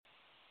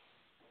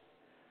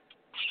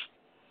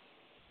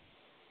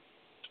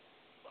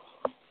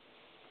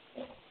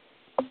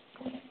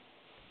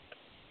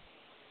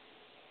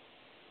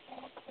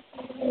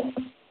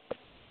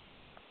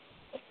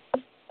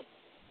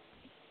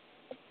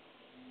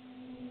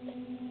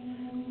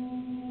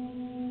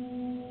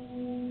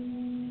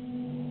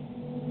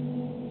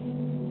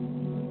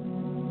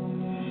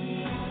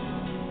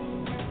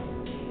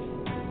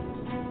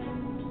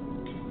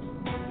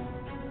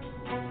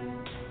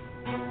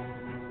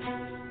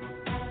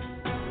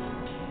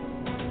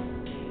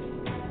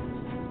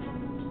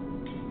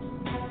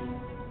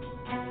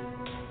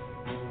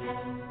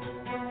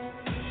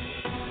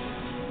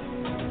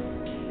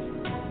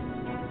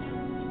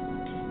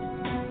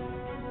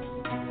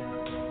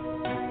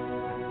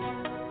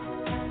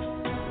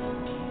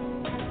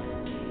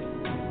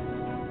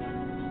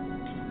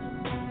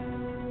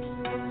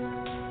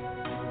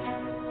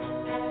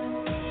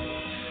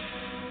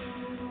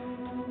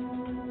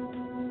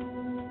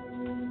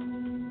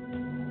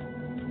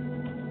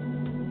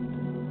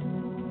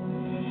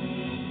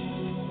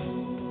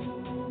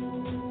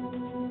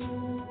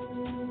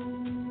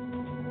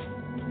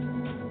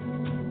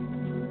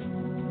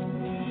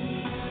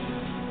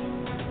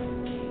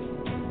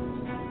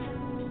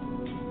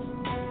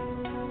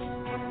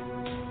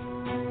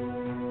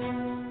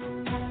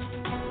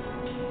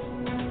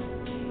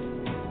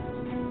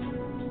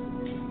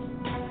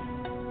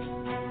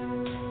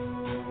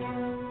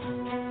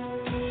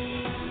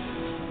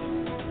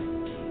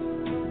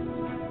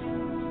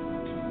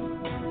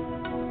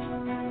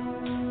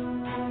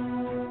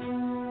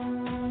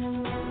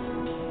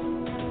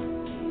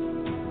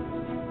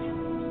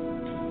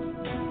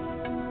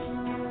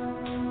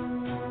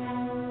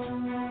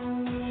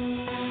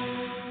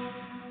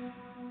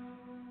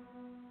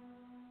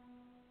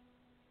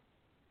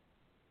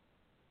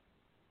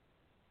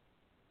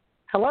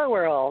Hello,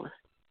 world.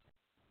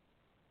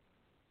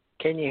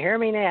 Can you hear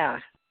me now?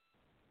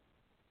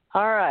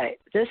 All right.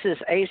 This is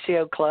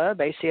ACO Club,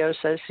 ACO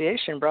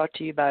Association, brought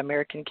to you by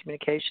American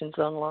Communications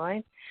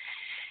Online.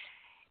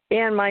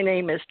 And my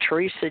name is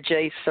Theresa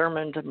J.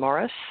 Thurmond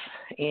Morris,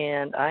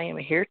 and I am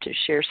here to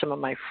share some of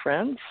my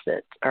friends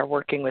that are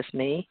working with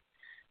me.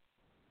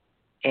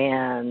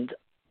 And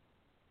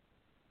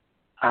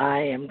I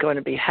am going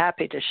to be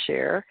happy to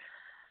share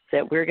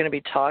that we're going to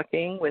be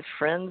talking with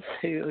friends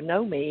who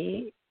know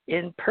me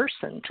in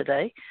person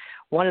today.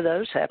 One of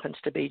those happens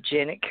to be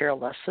Janet Kira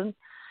Lessin,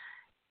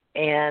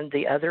 and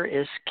the other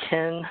is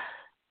Ken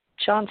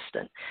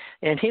Johnston.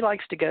 And he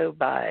likes to go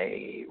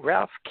by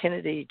Ralph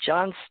Kennedy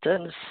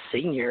Johnston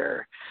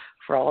Sr.,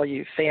 for all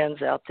you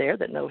fans out there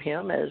that know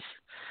him as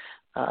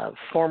a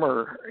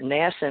former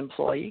NASA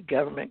employee,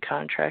 government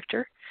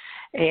contractor.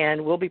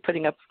 And we'll be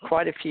putting up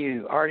quite a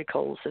few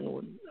articles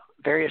and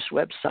various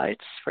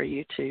websites for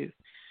you to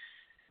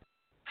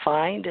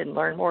find and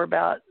learn more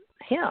about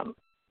him.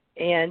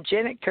 And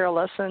Janet Kira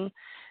Lessin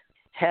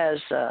has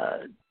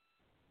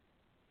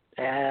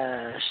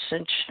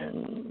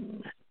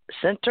Ascension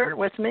Center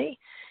with me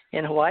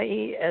in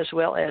Hawaii, as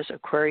well as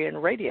Aquarian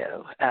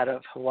Radio out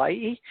of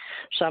Hawaii.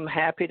 So I'm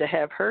happy to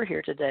have her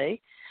here today.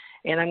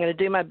 And I'm going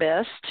to do my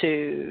best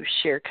to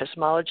share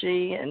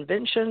cosmology,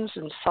 inventions,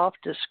 and soft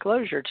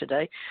disclosure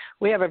today.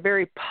 We have a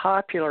very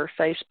popular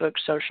Facebook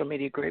social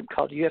media group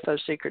called UFO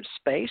Secret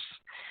Space.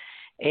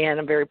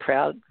 And I'm very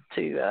proud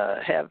to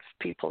have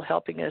people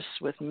helping us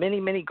with many,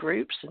 many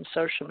groups in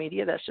social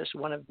media. That's just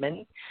one of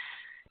many.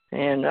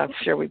 And I'm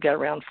sure we've got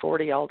around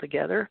 40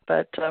 altogether.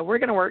 But we're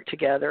going to work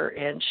together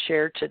and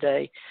share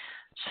today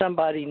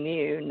somebody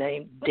new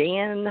named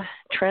Dan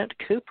Trent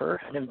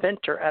Cooper, an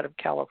inventor out of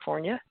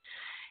California.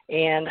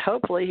 And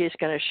hopefully he's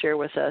going to share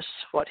with us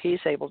what he's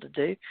able to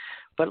do.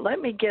 But let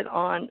me get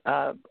on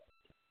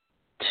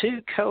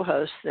two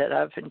co-hosts that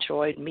I've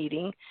enjoyed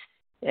meeting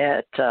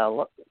at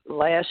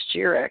last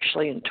year,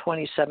 actually in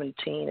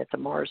 2017 at the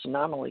Mars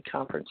Anomaly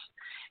Conference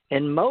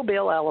in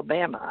Mobile,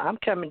 Alabama. I'm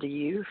coming to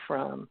you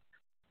from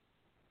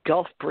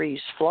Gulf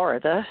Breeze,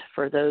 Florida,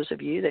 for those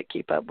of you that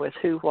keep up with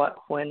who, what,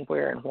 when,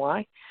 where, and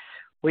why.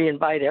 We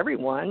invite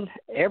everyone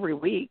every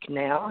week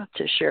now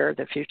to share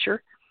the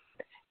future.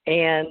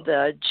 And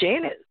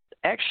Janet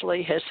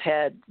actually has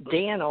had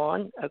Dan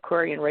on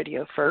Aquarian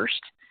Radio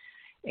first,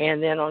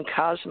 and then on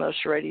Cosmos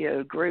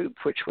Radio Group,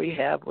 which we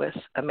have with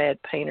a mad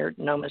painter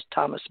known as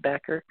Thomas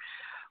Becker,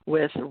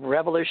 with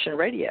Revolution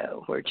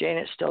Radio, where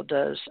Janet still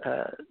does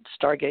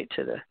Stargate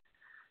to the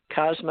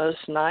Cosmos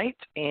night,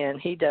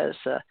 and he does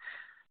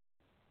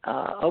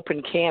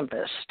Open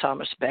Canvas,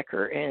 Thomas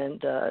Becker.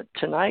 And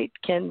tonight,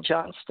 Ken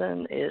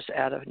Johnston is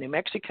out of New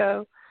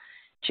Mexico.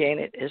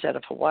 Janet is out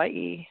of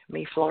Hawaii,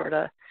 me,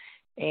 Florida.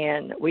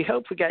 And we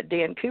hope we got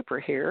Dan Cooper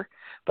here.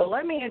 But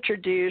let me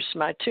introduce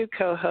my two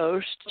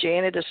co-hosts.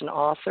 Janet is an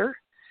author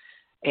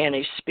and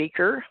a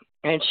speaker,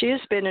 and she has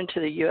been into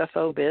the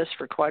UFO biz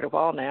for quite a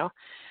while now.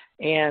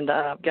 And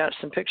I've got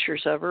some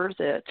pictures of her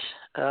that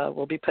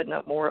we'll be putting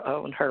up more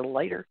on her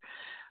later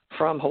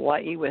from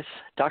Hawaii with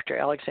Dr.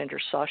 Alexander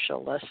Sasha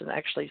Lessin.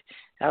 Actually,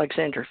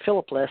 Alexander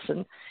Philip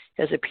Lessin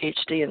has a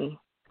PhD in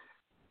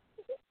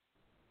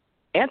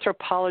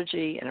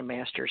anthropology and a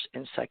master's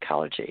in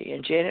psychology.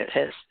 And Janet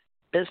has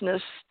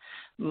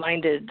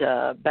business-minded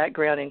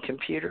background in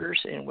computers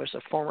and was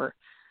a former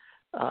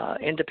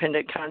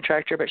independent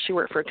contractor, but she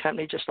worked for a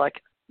company just like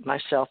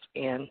myself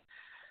and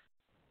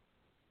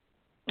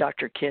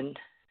Dr. Ken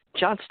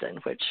Johnston,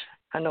 which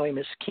I know him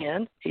as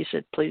Ken. He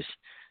said, please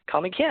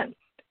call me Ken.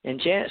 And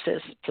Janet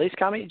says, please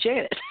call me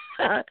Janet.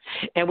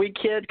 And we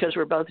kid because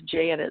we're both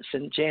Janets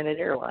and Janet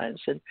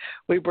Airlines, and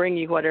we bring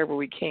you whatever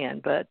we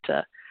can. But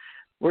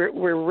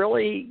we're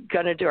really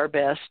going to do our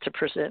best to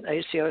present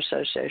ACO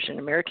Association,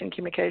 American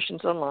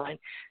Communications Online,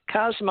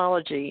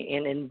 cosmology,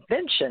 and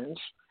inventions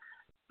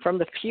from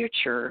the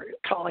future,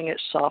 calling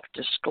it soft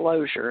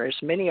disclosure, as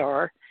many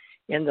are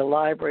in the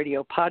live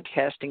radio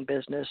podcasting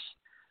business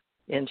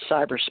in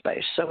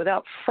cyberspace. So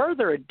without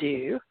further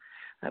ado,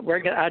 I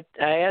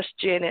asked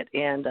Janet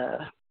and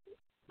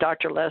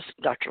Dr.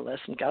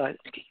 Lessin, God,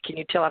 can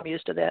you tell I'm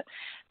used to that?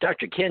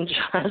 Dr. Ken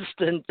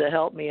Johnston to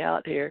help me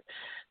out here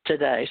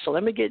today. So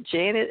let me get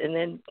Janet and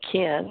then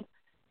Ken.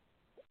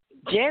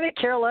 Janet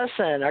Kira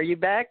Lessin, are you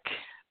back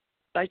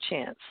by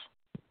chance?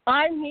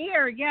 I'm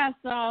here, yes.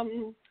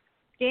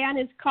 Dan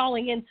is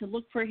calling in to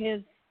look for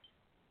his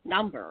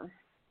number.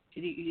 Do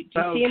you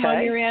see him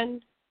on your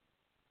end?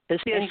 Is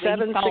he a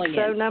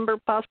 760 number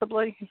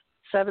possibly?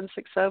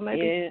 760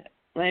 maybe? Yeah.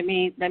 Let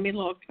me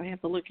look. I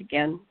have to look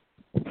again.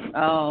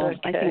 Oh, okay.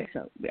 I think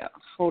so. Yeah.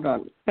 Hold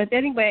on. But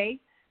anyway,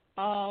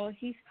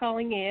 he's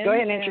calling in. Go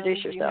ahead and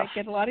introduce yourself. You might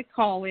get a lot of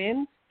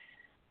call-ins.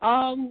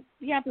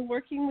 Yeah, I've been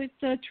working with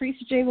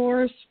Theresa J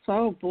Morris.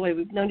 Oh boy,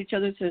 we've known each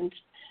other since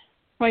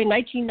probably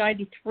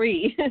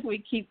 1993. We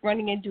keep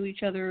running into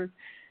each other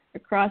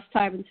across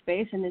time and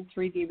space and in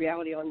 3D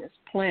reality on this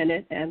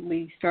planet, and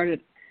we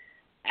started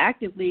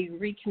actively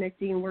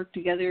reconnecting and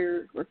working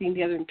together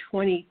in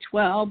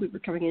 2012. We were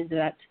coming into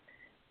that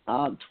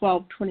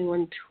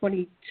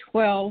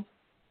 12/21/2012,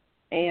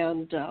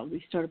 and we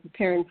started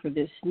preparing for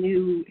this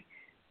new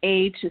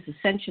age, this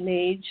ascension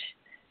age.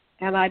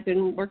 And I've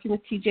been working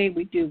with TJ.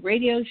 We do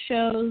radio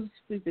shows.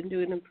 We've been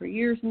doing them for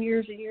years and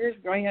years and years.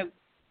 We already have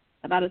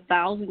about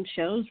 1,000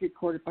 shows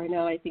recorded by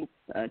now. I think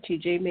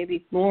TJ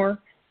maybe more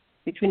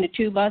between the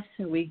two of us.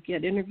 So we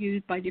get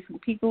interviewed by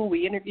different people.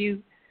 We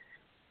interview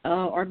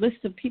our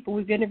list of people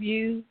we've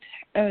interviewed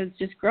is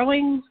just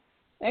growing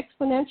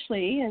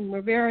exponentially, and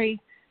we're very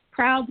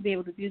proud to be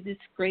able to do this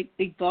great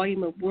big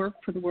volume of work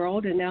for the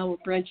world. And now we're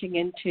branching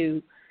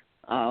into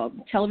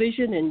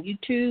television and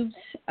YouTube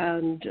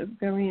and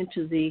going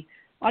into the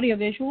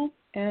audiovisual,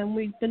 and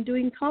we've been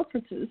doing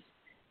conferences.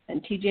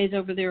 And TJ's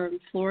over there in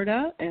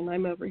Florida, and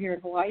I'm over here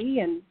in Hawaii,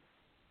 and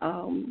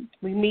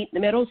we meet in the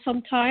middle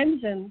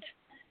sometimes, and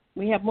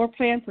we have more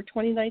planned for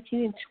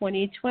 2019 and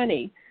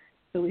 2020.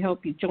 So we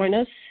hope you join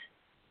us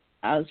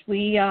as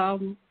we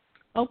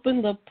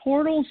open the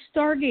portal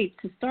Stargates.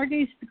 The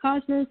Stargates, the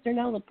Cosmos, they're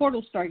now the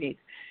portal Stargates.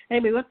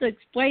 Anyway, we have to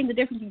explain the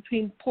difference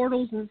between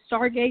portals and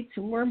Stargates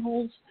and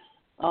wormholes,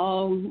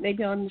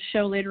 maybe on the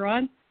show later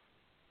on.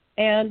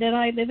 And then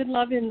I live and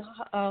love in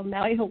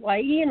Maui,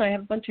 Hawaii, and I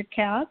have a bunch of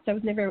cats. I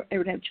was never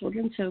able to have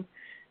children, so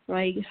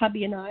my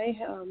hubby and I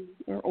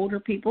are older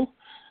people,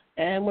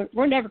 and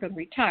we're never going to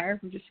retire.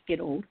 We'll just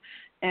get old.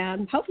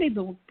 And hopefully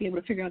we'll be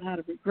able to figure out how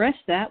to regress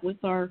that with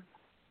the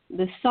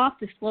soft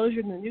disclosure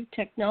and the new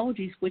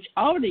technologies which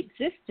already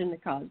exist in the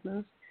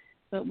cosmos,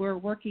 but we're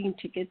working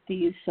to get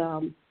these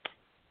kind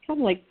of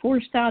like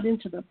forced out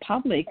into the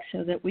public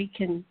so that we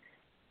can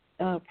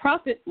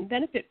profit and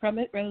benefit from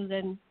it rather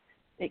than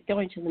it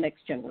going to the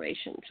next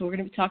generation. So we're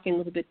going to be talking a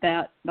little bit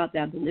about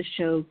that in this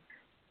show,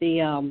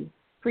 the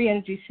free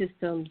energy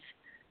systems,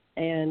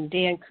 and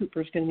Dan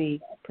Cooper is going to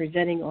be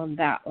presenting on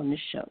that on this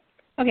show.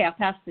 Okay, I'll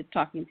pass the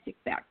talking stick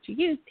back to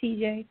you,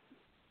 TJ.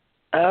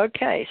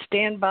 Okay,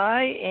 stand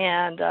by,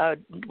 and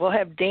we'll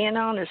have Dan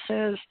on as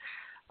soon as,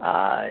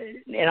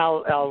 and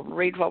I'll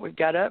read what we've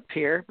got up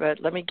here,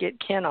 but let me get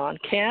Ken on.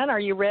 Ken, are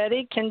you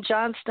ready? Ken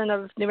Johnston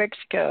of New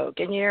Mexico.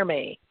 Can you hear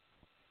me?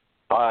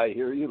 I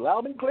hear you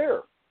loud and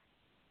clear.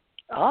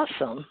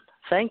 Awesome.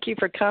 Thank you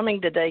for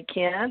coming today,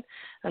 Ken.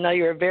 I know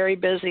you're a very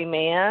busy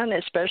man,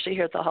 especially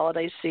here at the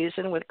holiday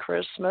season with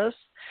Christmas.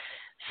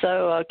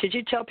 So could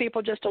you tell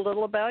people just a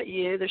little about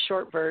you, the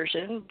short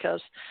version,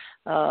 because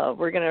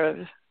we're going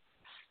to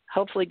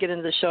hopefully get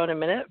into the show in a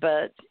minute,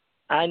 but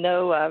I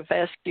know I've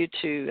asked you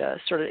to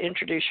sort of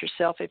introduce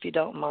yourself if you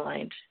don't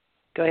mind.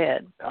 Go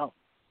ahead. Oh,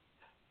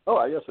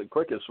 I guess the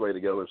quickest way to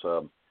go is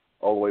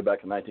all the way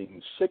back in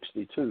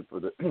 1962 for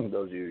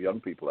those of you young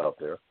people out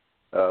there,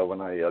 when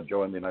I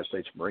joined the United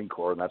States Marine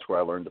Corps, and that's where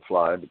I learned to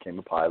fly and became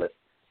a pilot.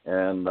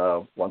 And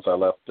once I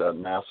left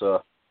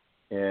NASA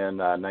in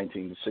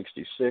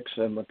 1966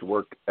 and went to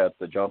work at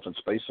the Johnson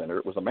Space Center.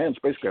 It was a manned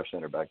spacecraft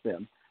center back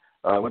then.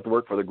 I went to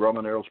work for the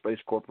Grumman Aerospace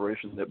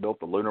Corporation that built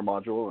the lunar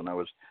module, and I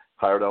was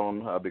hired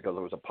on because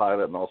I was a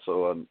pilot and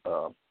also an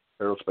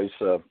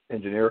aerospace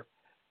engineer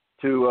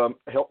to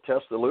help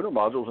test the lunar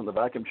modules in the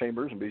vacuum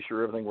chambers and be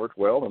sure everything worked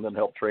well, and then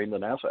help train the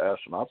NASA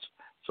astronauts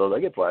so they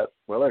get flat.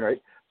 Well,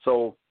 anyway,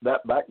 so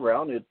that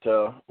background, it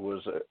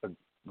was a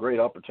great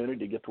opportunity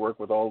to get to work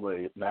with all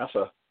the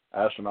NASA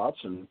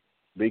astronauts and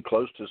be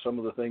close to some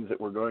of the things that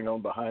were going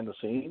on behind the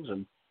scenes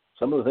and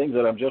some of the things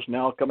that I'm just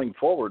now coming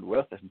forward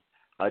with. And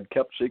I'd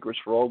kept secrets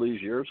for all these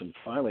years and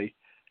finally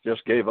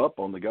just gave up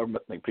on the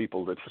government and the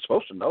people that were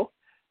supposed to know.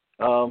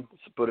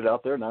 Put it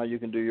out there. Now you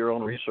can do your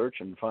own research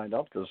and find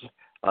out, because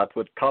I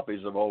put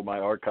copies of all my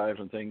archives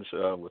and things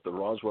with the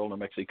Roswell, New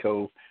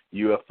Mexico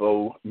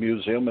UFO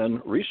Museum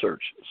and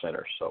Research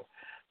Center. So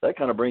that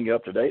kind of brings you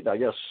up to date. I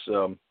guess,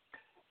 I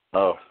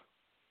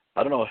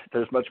don't know if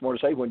there's much more to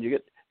say. When you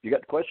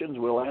got questions,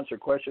 we'll answer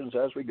questions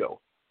as we go.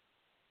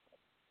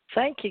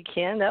 Thank you,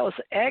 Ken. That was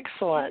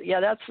excellent. Yeah,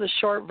 that's the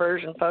short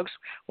version, folks.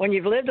 When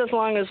you've lived as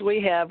long as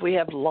we have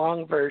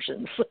long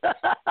versions.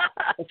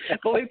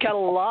 But we've got a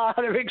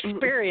lot of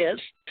experience,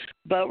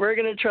 but we're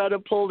going to try to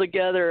pull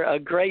together a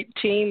great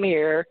team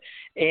here.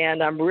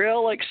 And I'm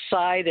real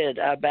excited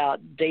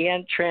about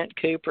Dan Trent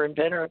Cooper in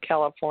Ventura,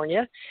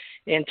 California,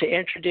 and to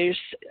introduce,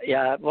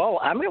 I'm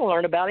going to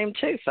learn about him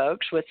too,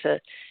 folks, with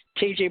the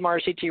TJ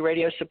Morris ET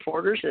radio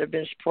supporters that have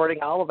been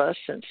supporting all of us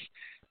since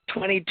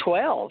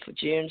 2012,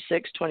 June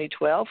 6,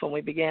 2012, when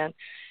we began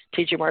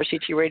TJ Morris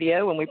ET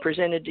Radio, when we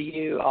presented to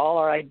you all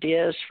our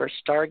ideas for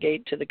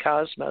Stargate to the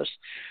Cosmos,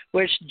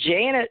 which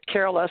Janet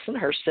Kira Lessin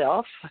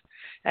herself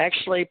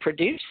actually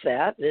produced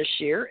that this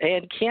year.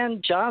 And Ken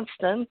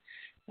Johnston,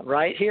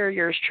 right here,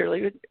 yours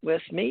truly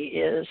with me,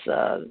 is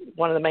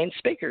one of the main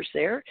speakers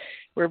there.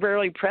 We're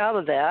very proud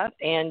of that,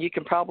 and you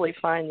can probably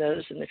find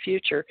those in the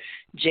future.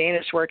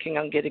 Janet's working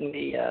on getting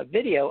the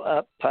video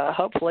up,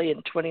 hopefully in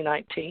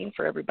 2019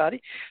 for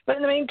everybody. But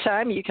in the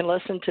meantime, you can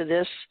listen to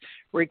this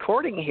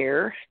recording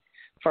here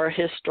for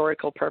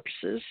historical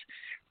purposes.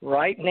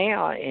 Right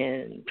now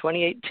in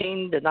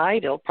 2018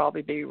 tonight, it'll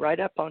probably be right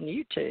up on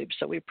YouTube.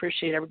 So we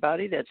appreciate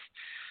everybody that's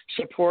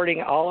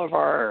supporting all of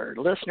our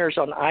listeners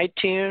on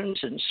iTunes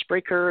and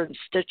Spreaker and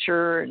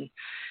Stitcher and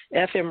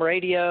FM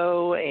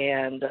radio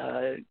and,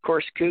 of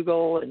course,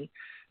 Google and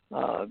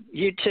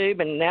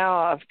YouTube. And now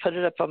I've put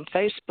it up on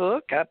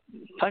Facebook. I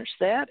punched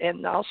that,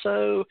 and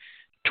also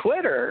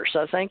Twitter.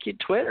 So thank you,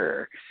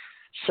 Twitter.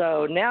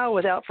 So now,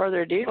 without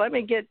further ado, let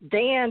me get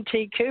Dan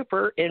T.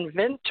 Cooper,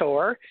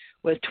 inventor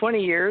with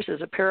 20 years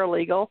as a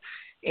paralegal,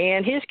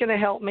 and he's going to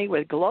help me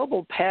with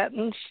global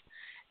patents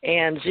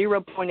and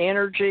zero-point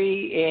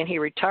energy, and he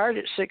retired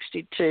at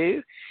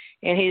 62,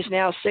 and he's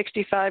now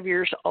 65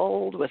 years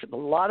old with a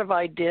lot of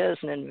ideas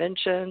and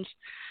inventions.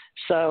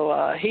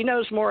 So he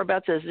knows more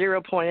about the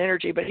zero-point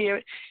energy, but he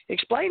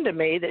explained to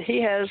me that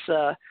he has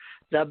the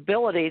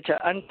ability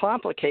to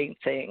uncomplicate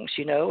things,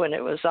 you know, and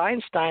it was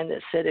Einstein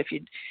that said if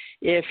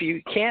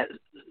you can't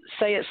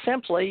say it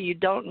simply, you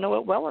don't know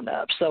it well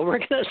enough. So we're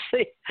going to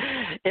see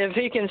if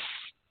he can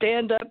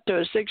stand up to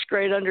a sixth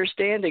grade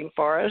understanding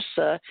for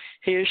us.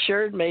 He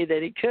assured me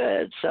that he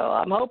could. So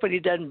I'm hoping he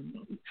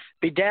doesn't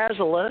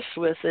bedazzle us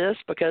with this,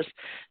 because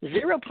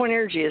zero-point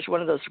energy is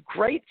one of those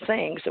great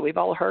things that we've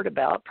all heard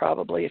about,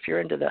 probably if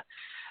you're into the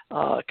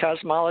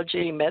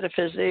cosmology,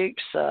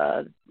 metaphysics,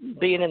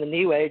 being in the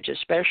New Age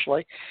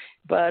especially.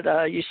 But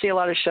you see a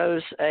lot of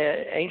shows,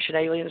 Ancient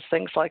Aliens,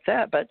 things like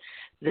that. But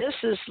this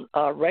is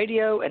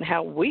radio and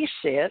how we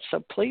see it,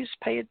 so please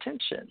pay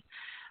attention.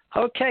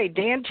 Okay,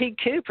 Dan T.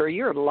 Cooper,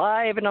 you're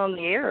live and on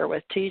the air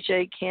with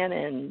TJ, Ken,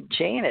 and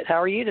Janet.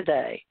 How are you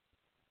today?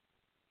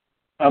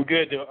 I'm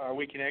good. Are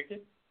we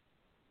connected?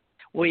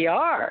 We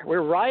are.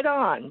 We're right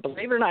on.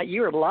 Believe it or not,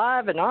 you are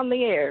live and on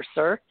the air,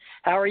 sir.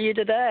 How are you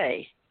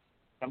today?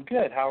 I'm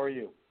good. How are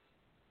you?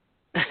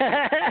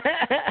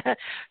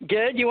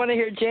 Good. You want to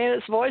hear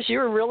Janet's voice?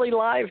 You're really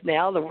live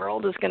now. The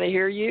world is going to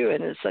hear you,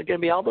 and it's going to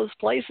be all those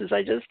places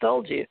I just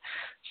told you.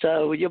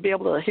 So you'll be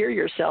able to hear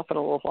yourself in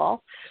a little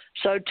while.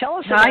 So tell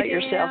us about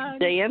yourself,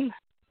 Dan.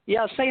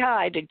 Yeah, say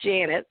hi to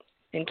Janet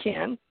and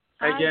Ken.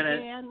 Hi, Janet.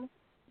 Dan.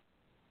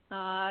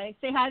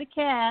 Say hi to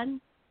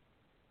Ken.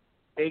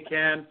 Hey,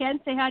 Ken. Ken,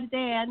 say hi to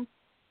Dan.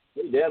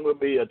 Hey, Dan, we'll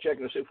be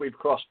checking to see if we've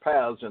crossed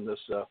paths in this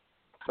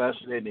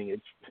fascinating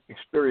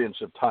experience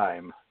of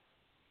time.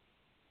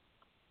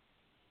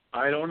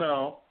 I don't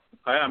know.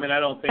 I mean, I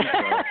don't think so.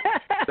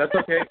 That's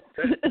okay.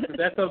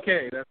 That's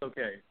okay. That's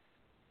okay.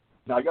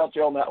 Now, I got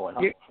you on that one,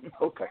 huh?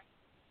 Okay.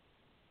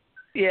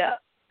 Yeah.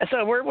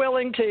 So we're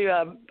willing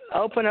to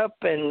open up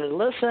and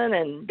listen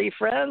and be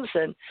friends.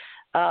 And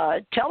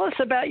tell us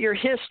about your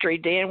history,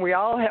 Dan. We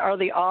all are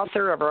the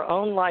author of our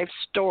own life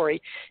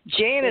story.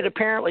 Janet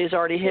apparently has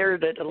already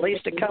heard it at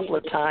least a couple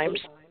of times.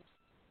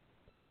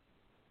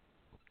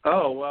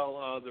 Oh,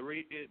 well,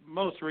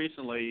 most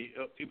recently,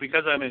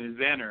 because I'm an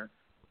inventor,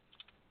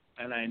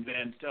 and I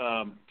invent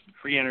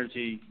free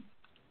energy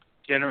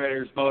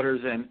generators,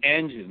 motors, and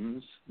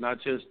engines,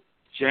 not just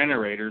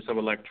generators of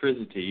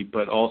electricity,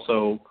 but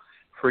also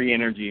free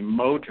energy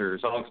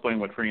motors. I'll explain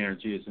what free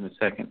energy is in a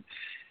second.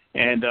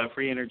 And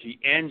free energy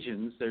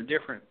engines, they're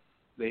different.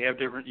 They have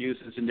different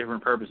uses and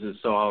different purposes,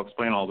 so I'll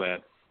explain all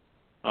that.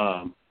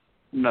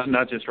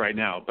 Not just right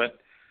now, but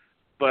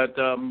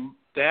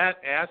that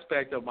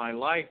aspect of my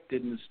life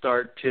didn't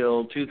start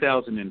till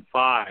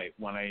 2005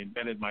 when I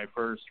invented my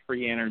first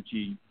free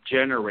energy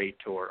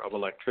generator of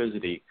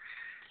electricity.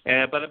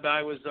 But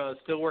I was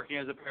still working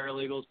as a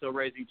paralegal, still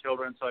raising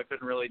children, so I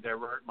couldn't really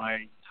divert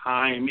my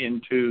time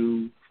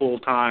into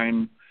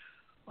full-time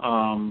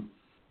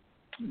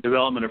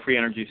development of free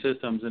energy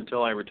systems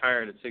until I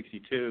retired at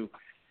 62.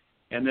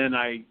 And then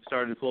I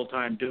started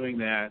full-time doing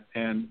that,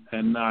 and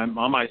I'm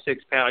on my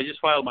sixth patent. I just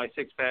filed my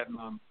sixth patent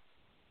on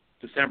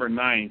December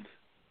 9th.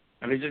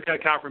 And I just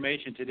got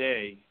confirmation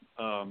today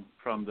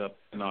from the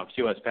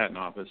U.S. Patent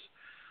Office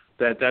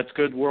that that's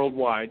good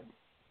worldwide.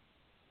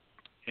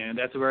 And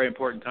that's a very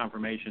important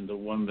confirmation, the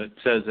one that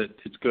says that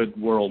it's good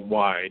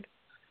worldwide.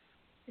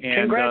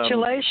 And,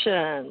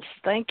 congratulations.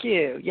 Thank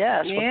you.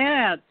 Yes.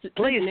 Yeah.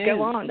 Please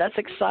go on. That's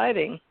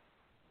exciting.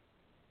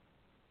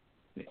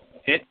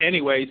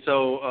 Anyway,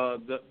 so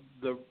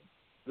the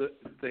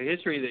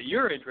history that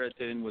you're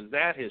interested in was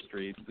that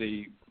history,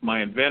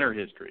 my inventor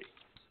history.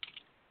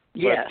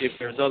 Yes. But if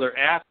there's other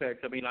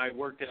aspects, I mean, I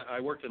worked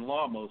in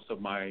law most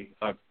of my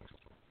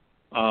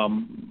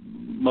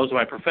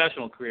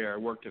professional career. I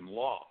worked in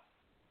law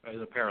as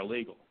a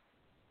paralegal.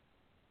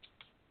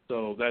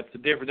 So that's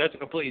a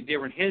completely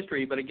different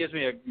history, but it gives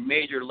me a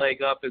major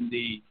leg up in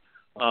the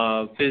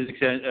physics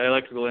and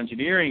electrical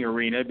engineering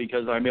arena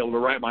because I'm able to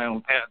write my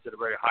own patents at a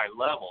very high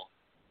level.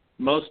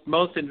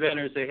 Most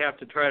inventors, they have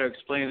to try to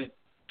explain it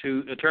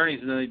to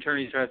attorneys, and then the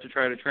attorneys have to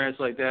try to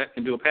translate that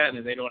into a patent,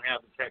 and they don't have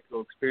the technical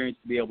experience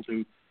to be able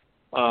to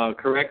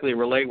correctly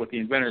relate what the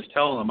inventor's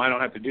telling them. I don't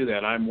have to do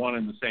that. I'm one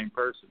and the same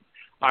person.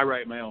 I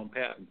write my own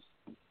patents.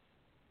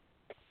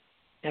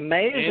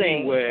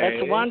 Amazing. Anyway,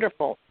 that's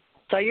wonderful.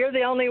 So you're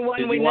the only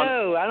one we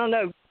know. I don't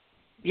know.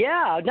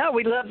 Yeah, no,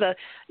 we love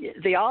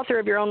the author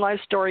of your own life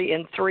story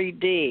in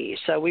 3D.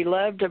 So we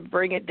love to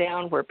bring it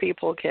down where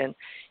people can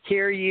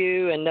hear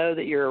you and know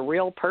that you're a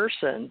real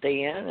person,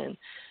 Dan. And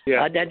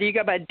Yeah. Now, do you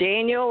go by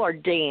Daniel or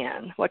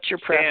Dan? What's your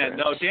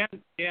preference?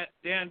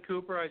 Dan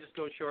Cooper. I just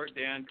go short,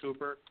 Dan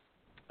Cooper.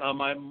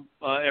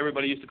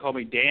 Everybody used to call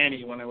me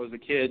Danny when I was a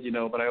kid,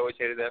 but I always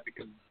hated that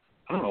because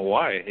I don't know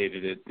why I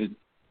hated it. It's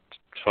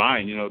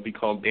fine, it'd be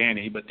called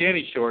Danny, but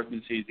Danny's short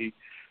and it's easy.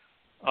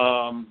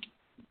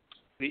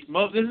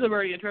 This is a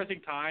very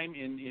interesting time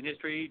in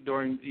history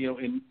during,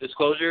 in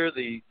disclosure,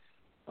 the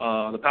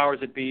powers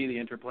that be, the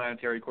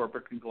interplanetary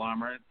corporate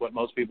conglomerate, what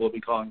most people will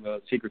be calling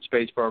the secret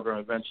space program,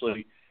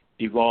 eventually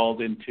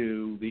evolved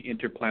into the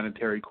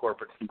interplanetary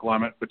corporate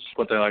conglomerate, which is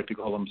what they like to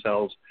call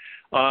themselves.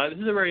 This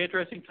is a very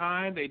interesting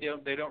time. They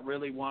don't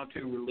really want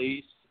to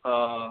release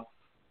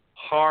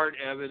hard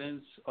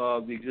evidence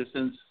of the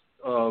existence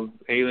of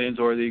aliens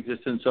or the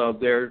existence of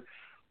their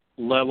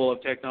level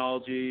of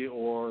technology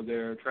or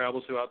their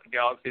travels throughout the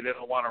galaxy. They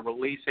don't want to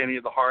release any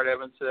of the hard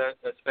evidence to that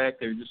aspect.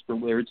 They're just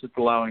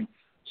allowing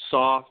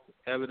soft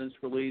evidence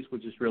release,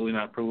 which is really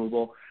not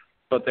provable.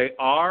 But they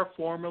are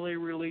formally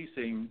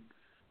releasing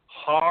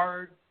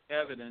hard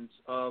evidence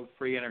of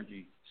free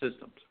energy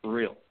systems, for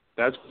real.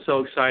 That's what's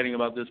so exciting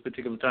about this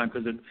particular time,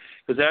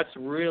 because that's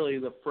really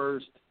the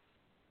first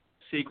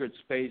secret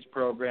space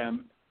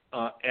program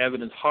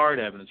evidence, hard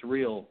evidence,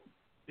 real,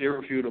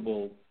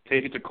 irrefutable,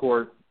 take it to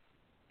court,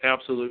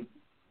 absolute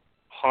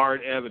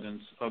hard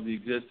evidence of the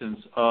existence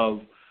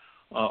of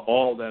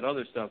all that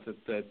other stuff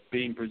that's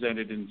being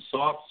presented in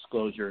soft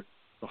disclosure.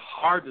 The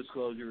hard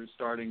disclosure is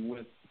starting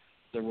with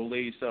the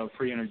release of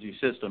free energy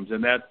systems,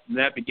 and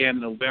that began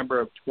in November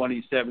of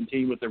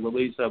 2017 with the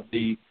release of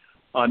the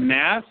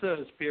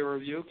NASA's peer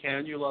review.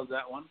 Ken, you love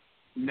that one.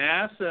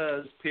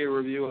 NASA's peer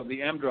review of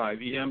the M drive,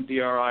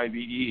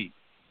 EMDRIVE.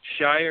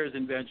 Shire's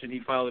invention, he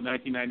filed in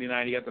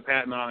 1999. He got the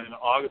patent on it in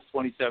August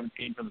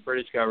 2017 from the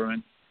British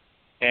government.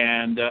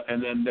 And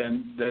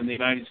then the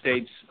United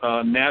States,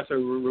 NASA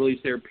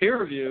released their peer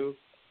review,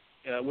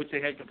 which they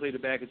had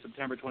completed back in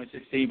September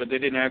 2016, but they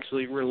didn't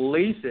actually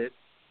release it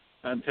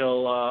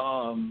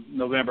until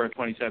November of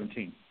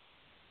 2017.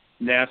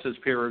 NASA's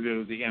peer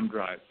review of the M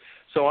drive.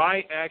 So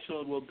I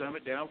actually will dumb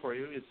it down for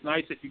you. It's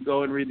nice if you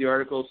go and read the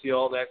article, see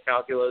all that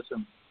calculus,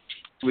 and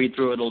read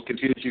through it. It'll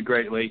confuse you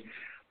greatly.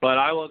 But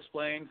I will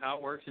explain how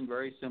it works in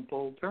very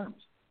simple terms.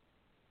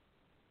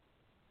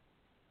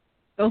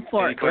 Go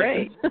for it.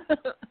 Great.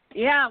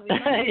 Yeah.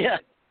 Yeah.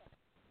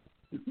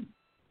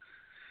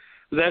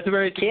 That's a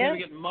very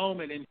significant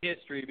moment in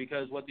history,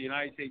 because what the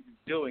United States is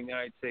doing, the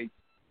United States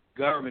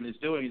government is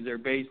doing, is they're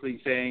basically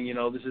saying,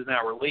 this is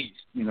now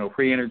released.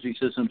 Free energy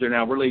systems are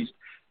now released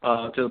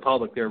to the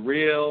public. They're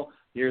real.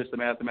 Here's the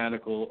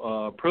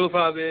mathematical proof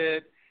of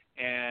it.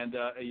 And,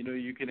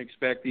 you can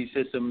expect these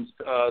systems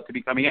to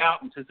be coming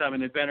out. And since I'm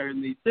an inventor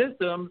in these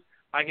systems,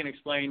 I can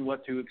explain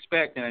what to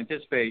expect and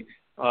anticipate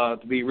to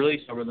be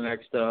released over the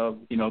next,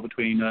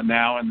 between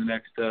now and the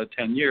next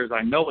 10 years.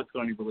 I know what's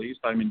going to be released.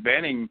 I'm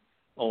inventing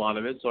a lot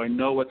of it, so I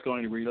know what's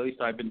going to be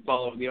released. I've been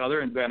following the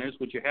other inventors,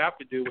 which you have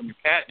to do when you're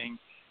patenting.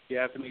 You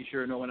have to make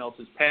sure no one else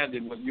has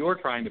patented what you're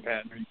trying to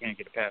patent, or you can't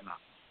get a patent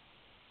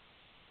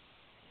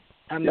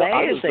on.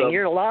 Amazing.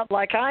 You're a lot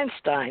like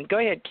Einstein. Go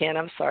ahead, Ken.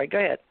 I'm sorry. Go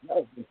ahead.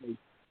 Of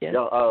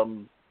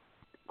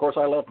course,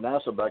 I left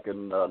NASA back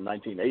in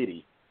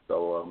 1980.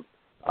 So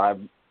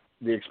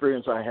the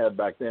experience I had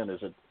back then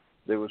is that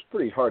it was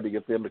pretty hard to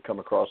get them to come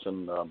across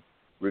and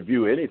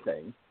review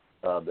anything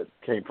that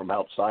came from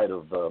outside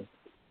of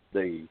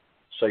the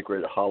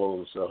sacred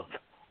hollows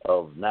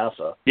of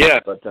NASA. Yeah.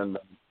 But then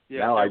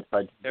now I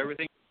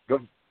everything. Go.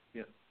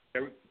 Yeah.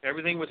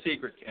 Everything was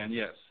secret, Ken.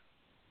 Yes.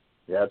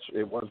 Yeah,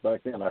 it was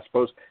back then, I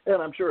suppose,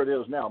 and I'm sure it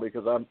is now,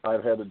 because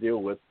I've had to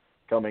deal with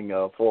coming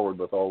forward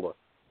with all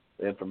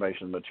the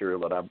information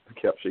material that I've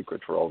kept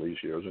secret for all these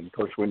years. And of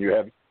course, when you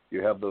have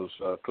those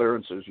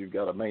clearances, you've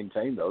got to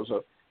maintain those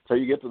until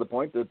you get to the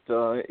point that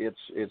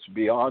it's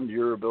beyond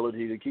your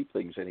ability to keep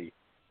things any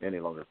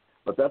longer.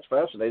 But that's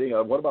fascinating.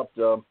 What about?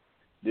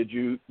 Did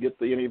you get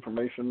any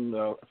information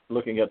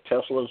looking at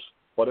Tesla's?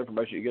 What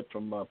information you get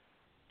from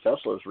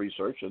Tesla's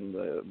research and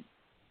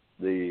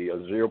the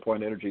 0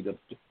 point energy that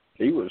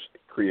he was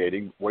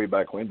creating way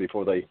back when,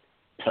 before they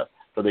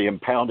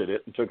impounded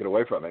it and took it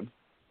away from him?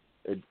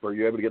 Were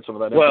you able to get some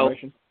of that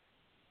information?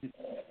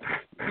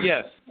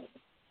 Yes.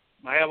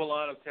 I have a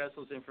lot of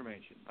Tesla's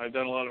information. I've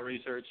done a lot of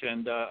research,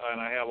 and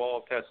I have all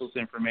of Tesla's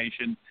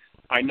information.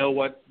 I know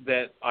what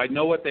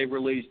they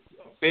released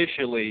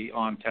officially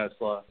on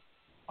Tesla,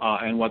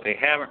 and what they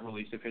haven't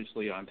released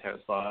officially on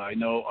Tesla. I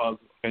know of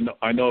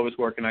his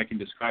work, and I can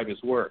describe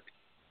his work.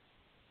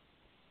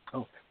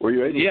 Oh, were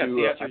you able to?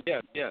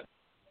 Yes.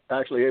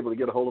 Actually able to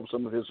get a hold of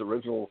some of his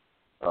original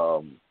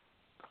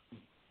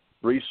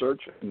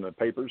research and the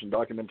papers and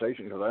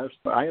documentation? Because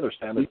I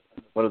understand that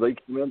when they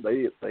came in,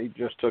 they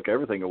just took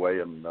everything away,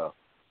 and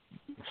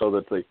so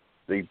that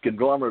the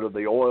conglomerate of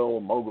the oil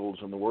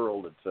moguls in the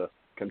world that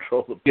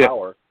control the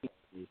power.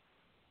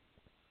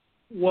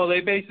 Well,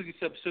 they basically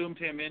subsumed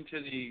him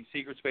into the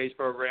secret space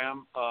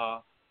program,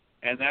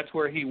 and that's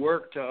where he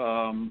worked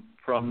from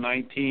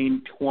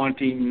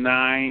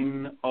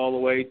 1929 all the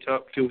way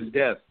up to his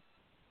death.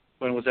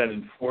 when was that,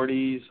 in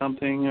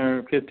 40-something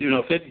or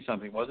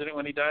 50-something, wasn't it,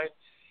 when he died?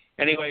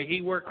 Anyway,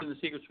 he worked in the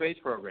secret space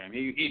program.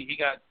 He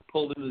got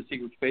pulled into the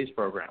secret space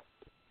program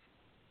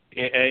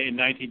in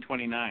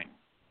 1929.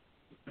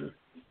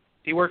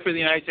 He worked for the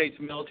United States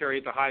military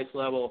at the highest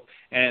level,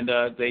 and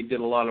they did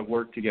a lot of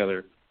work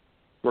together.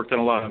 Worked on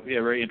a lot of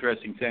very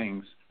interesting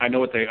things. I know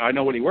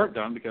what he worked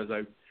on because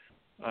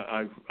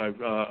I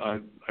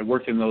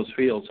worked in those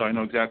fields, so I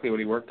know exactly what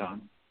he worked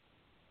on.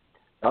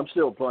 I'm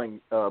still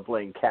playing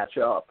catch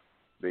up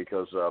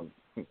because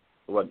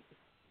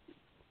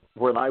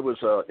when I was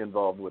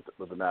involved with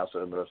the NASA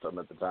and the rest of them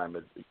at the time,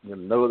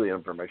 none of the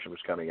information was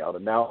coming out,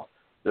 and now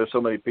there's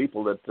so many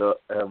people that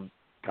have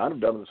kind of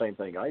done the same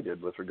thing I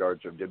did with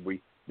regards to did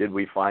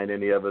we find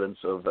any evidence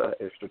of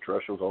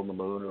extraterrestrials on the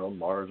moon or on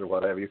Mars or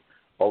what have you.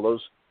 All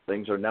those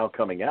things are now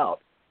coming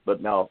out,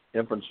 but now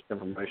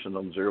information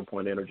on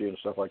zero-point energy and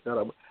stuff like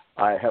that,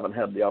 I haven't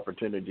had the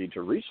opportunity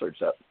to research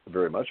that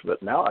very much,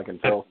 but now I can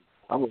tell.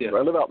 I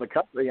live out in the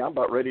country. I'm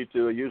about ready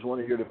to use one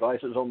of your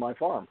devices on my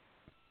farm.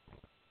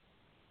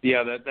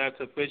 Yeah, that's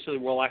officially.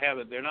 Well, I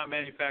haven't. They're not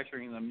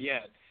manufacturing them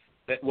yet.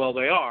 They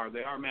are.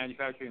 They are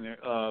manufacturing there,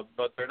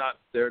 but they're not.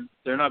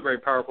 They're not very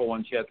powerful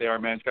ones yet. They are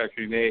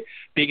manufacturing.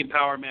 Beacon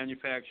Power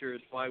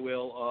manufactures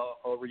flywheel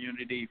over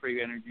unity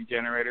free energy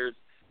generators,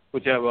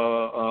 which have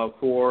a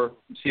 4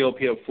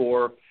 COP of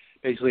 4,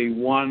 basically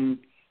 1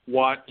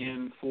 watt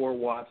in, 4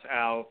 watts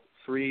out,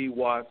 3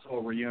 watts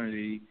over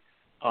unity,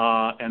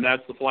 and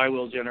that's the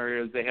flywheel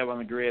generators they have on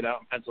the grid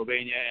out in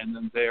Pennsylvania, and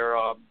then their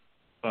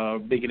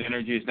Beacon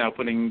Energy is now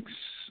putting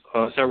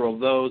several of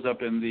those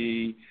up in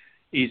the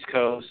East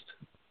Coast,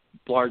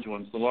 large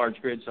ones, the large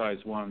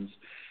grid-sized ones.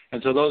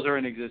 And so those are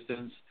in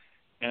existence.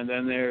 And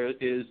then there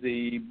is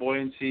the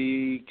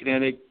buoyancy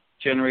kinetic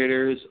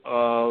generators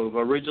of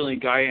originally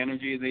Gaia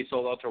Energy. They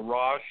sold out to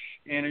Roche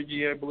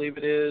Energy, I believe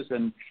it is.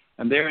 And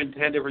they're in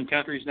 10 different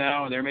countries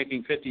now, and they're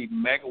making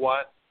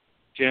 50-megawatt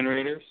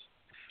generators.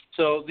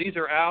 So these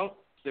are out.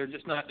 They're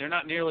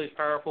not nearly as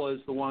powerful as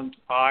the ones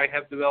I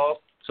have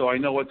developed. So I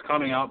know what's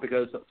coming out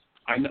because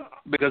I'm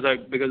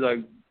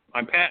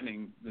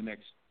patenting the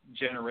next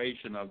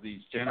generation of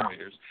these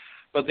generators.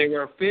 But they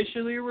were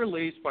officially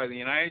released by the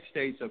United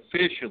States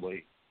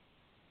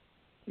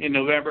in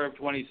November of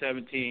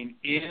 2017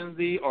 in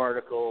the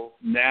article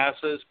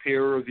NASA's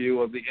peer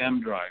review of the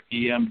EMDRIVE,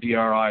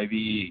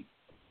 EMDRIVE.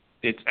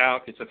 It's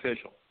out. It's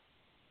official.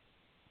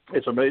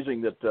 It's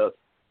amazing that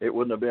it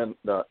wouldn't have been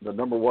the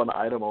number one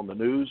item on the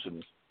news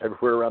and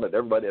everywhere around it.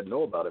 Everybody had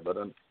known about it, but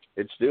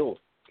it's still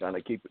kind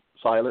of keep it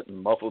silent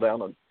and muffled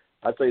down. And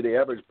I'd say the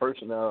average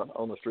person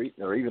on the street,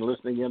 or even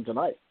listening in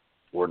tonight,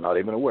 were not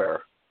even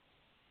aware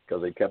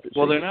because they kept it.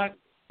 Well, secret.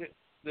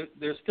 They're not.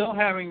 They're still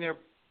having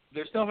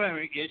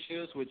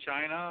issues with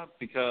China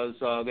because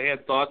they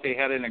had thought they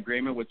had an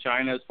agreement with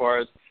China as far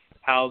as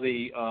how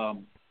the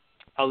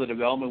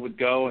development would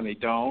go, and they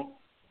don't.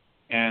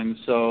 And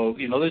so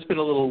there's been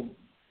a little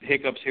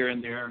hiccups here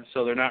and there.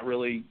 So they're not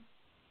really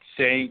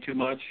saying too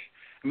much.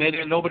 I mean,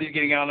 nobody's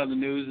getting out on the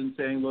news and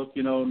saying, look,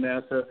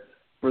 NASA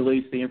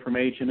released the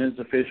information. It's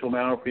official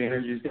now. Free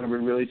energy is going to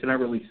be released. They're not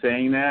really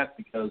saying that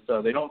because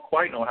they don't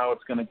quite know how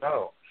it's going to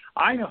go.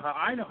 I know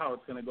how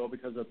it's going to go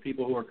because of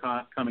people who are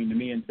coming to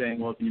me and saying,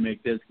 well, can you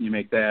make this? Can you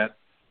make that?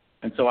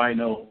 And so I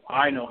know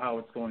how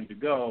it's going to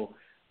go.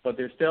 But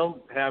they're still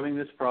having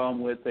this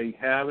problem with they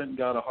haven't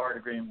got a hard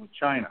agreement with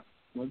China.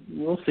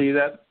 We'll see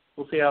that.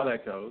 We'll see how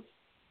that goes.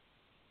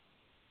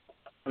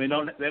 I mean,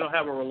 they don't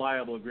have a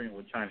reliable agreement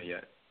with China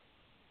yet.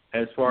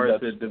 As far as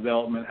the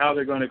development, how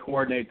they're going to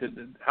coordinate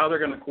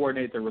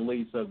the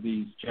release of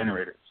these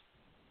generators.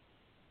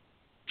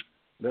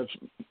 That's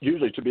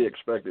usually to be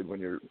expected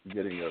when you're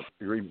getting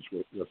agreements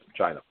with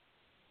China.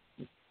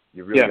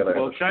 You've really got to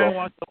have China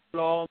wants to own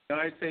it all. The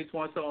United States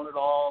wants to own it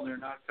all, and they're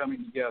not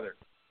coming together.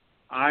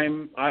 I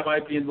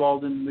might be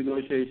involved in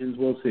negotiations.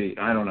 We'll see.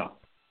 I don't know.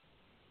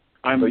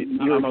 I'm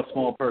a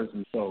small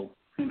person, so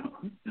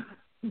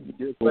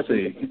we'll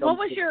see. What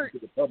was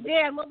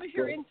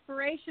your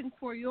inspiration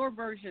for your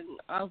version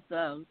of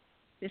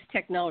this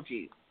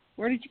technology?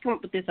 Where did you come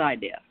up with this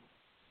idea?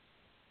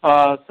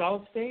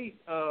 Solid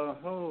state.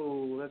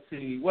 Let's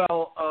see.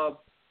 Well,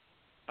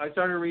 I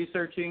started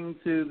researching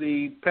to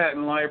the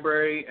patent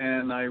library,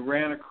 and I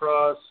ran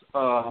across.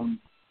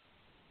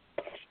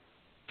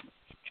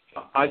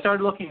 I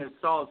started looking at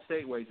solid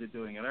state ways of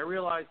doing it. I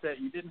realized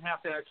that you didn't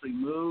have to actually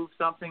move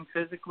something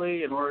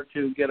physically in order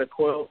to get a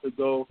coil to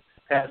go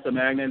past a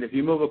magnet. If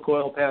you move a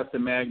coil past a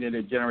magnet,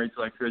 it generates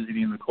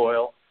electricity in the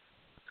coil.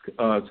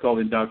 It's called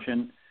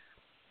induction.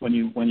 When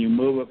you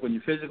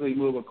physically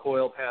move a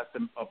coil past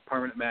a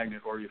permanent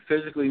magnet, or you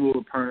physically move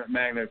a permanent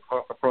magnet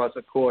across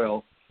a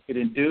coil, it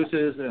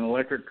induces an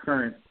electric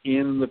current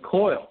in the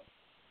coil.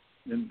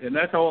 And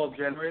that's how all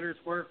generators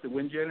work. The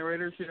wind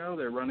generators,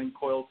 they're running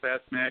coils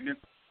past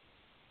magnets.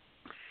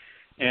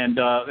 And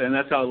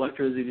that's how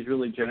electricity is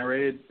really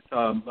generated,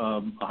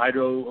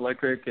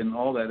 hydroelectric and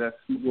all that. That's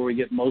where we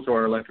get most of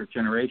our electric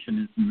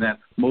generation, is in that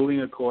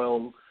moving a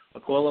coil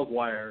of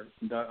wire,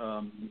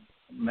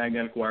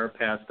 magnetic wire,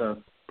 past a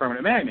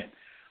permanent magnet.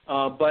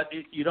 But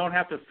you don't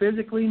have to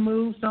physically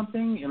move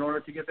something in order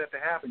to get that to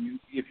happen.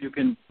 If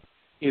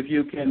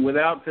you can,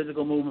 without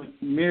physical movement,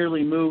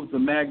 merely move the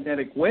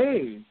magnetic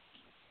wave,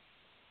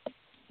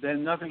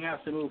 then nothing has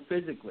to move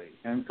physically.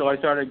 And so I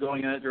started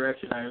going in that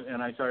direction,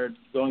 and I started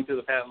going through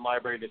the patent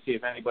library to see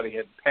if anybody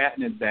had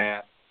patented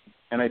that.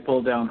 And I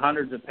pulled down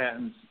hundreds of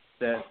patents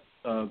that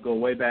go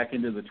way back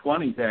into the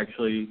 20s,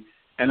 actually.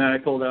 And then I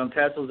pulled down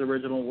Tesla's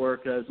original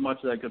work as much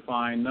as I could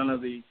find. None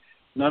of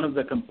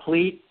the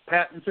complete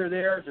patents are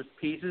there; just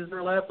pieces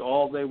are left.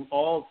 All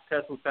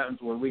Tesla's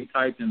patents were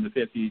retyped in the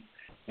 50s,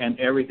 and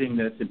everything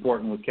that's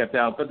important was kept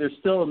out. But there's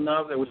still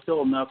enough. There was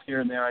still enough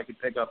here and there I could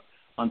pick up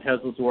on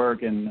Tesla's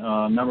work and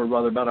a number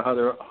of about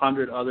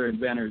 100 other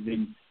inventors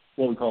in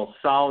what we call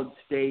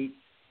solid-state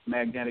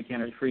magnetic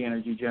energy, free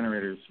energy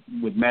generators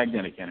with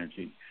magnetic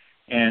energy.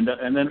 And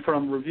then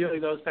from reviewing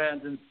those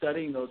patents and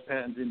studying those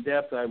patents in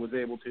depth, I was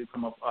able to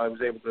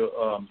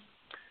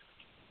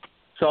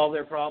solve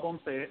their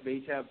problems. They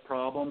each have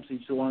problems.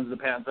 Each of the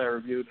patents I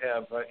reviewed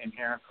have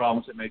inherent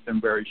problems that make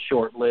them very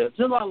short-lived. It's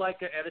a lot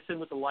like Edison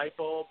with the light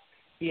bulb.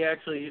 He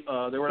actually,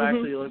 there were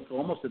actually like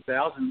almost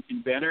 1,000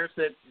 inventors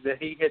that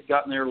he had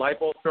gotten their light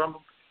bulbs from,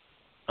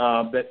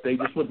 but they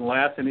just wouldn't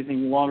last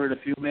anything longer than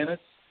a few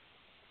minutes.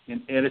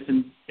 And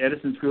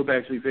Edison's group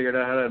actually figured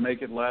out how to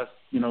make it last,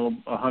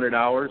 100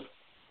 hours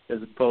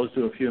as opposed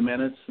to a few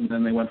minutes, and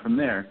then they went from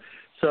there.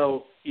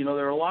 So,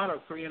 there are a lot of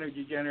free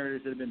energy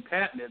generators that have been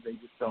patented. They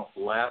just don't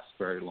last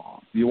very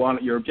long.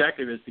 Your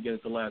objective is to get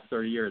it to last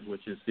 30 years,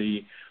 which is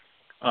the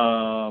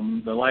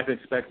life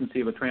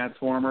expectancy of a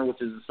transformer,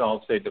 which is a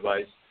solid-state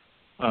device.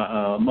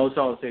 Most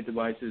solid-state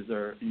devices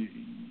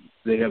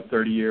they have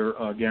 30-year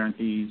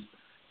guarantees.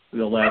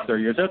 They'll last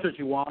 30 years. That's what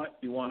you want.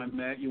 You want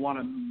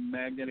a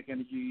magnetic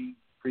energy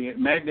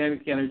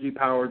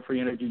powered free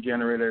energy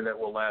generator that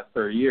will last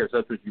 30 years.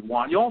 That's what you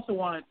want. You also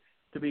want it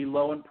to be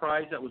low in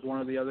price. That was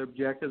one of the other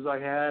objectives I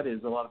had.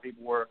 Is a lot of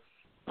people were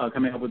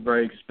coming up with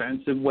very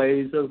expensive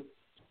ways of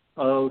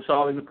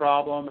solving the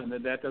problem, and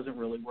that doesn't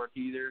really work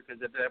either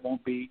because that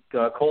won't beat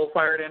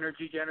coal-fired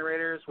energy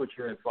generators, which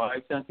are at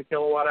 5 cents a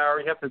kilowatt hour.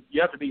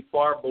 You have to be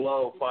far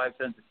below 5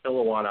 cents a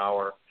kilowatt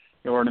hour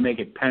in order to make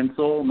it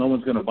pencil. No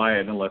one's going to buy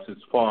it unless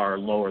it's far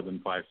lower than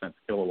 5 cents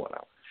a kilowatt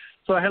hour.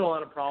 So I had a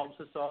lot of problems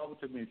to solve. It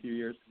took me a few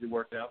years to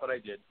work it out, but I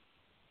did.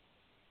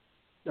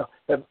 Now,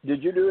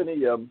 did you do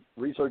any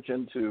research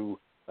into?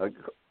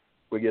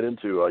 We get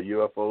into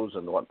UFOs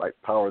and what might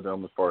power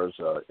them as far as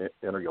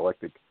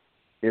intergalactic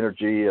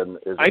energy, and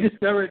I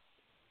discovered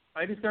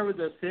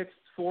the sixth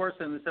force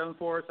and the seventh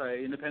force. I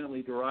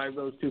independently derived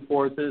those two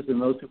forces,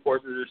 and those two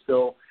forces are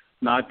still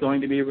not going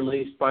to be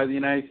released by the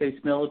United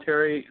States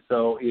military.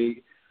 So,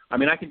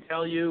 I can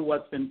tell you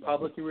what's been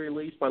publicly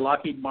released by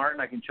Lockheed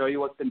Martin. I can show you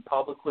what's been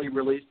publicly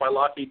released by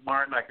Lockheed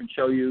Martin. I can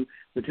show you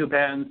the two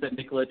patents that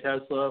Nikola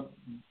Tesla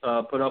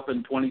put up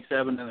in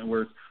 27 and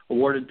were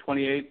awarded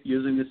 28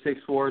 using the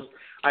sixth force.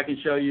 I can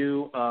show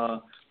you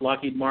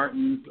Lockheed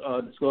Martin's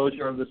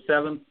disclosure of the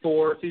seventh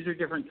force. These are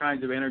different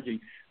kinds of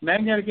energy.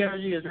 Magnetic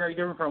energy is very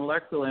different from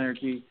electrical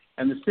energy,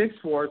 and the sixth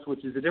force,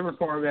 which is a different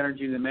form of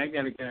energy than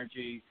magnetic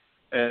energy,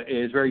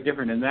 is very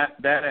different, and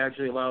that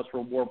actually allows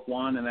for warp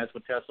 1, and that's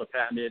what Tesla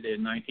patented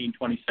in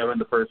 1927.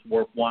 The first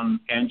warp 1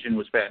 engine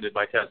was patented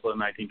by Tesla in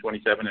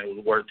 1927, and it was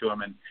awarded to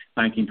him in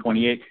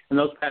 1928. And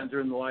those patents are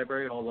in the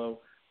library, although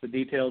the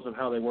details of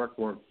how they work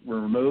were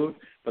removed,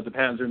 but the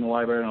patents are in the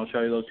library, and I'll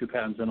show you those two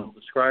patents, and I'll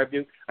describe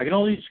you. I can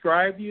only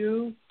describe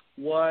you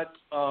what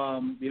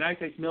the United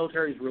States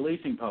military is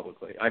releasing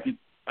publicly.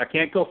 I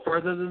can't go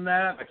further than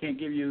that. I can't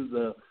give you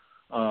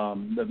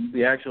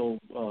the actual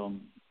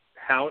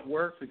how it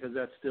works because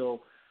that's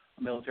still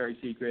a military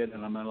secret,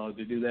 and I'm not allowed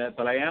to do that.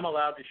 But I am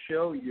allowed to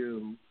show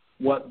you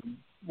what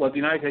the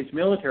United States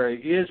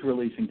military is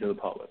releasing to the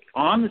public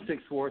on the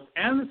sixth force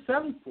and the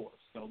seventh force.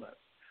 So that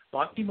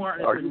Lockheed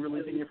Martin has been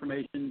releasing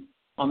information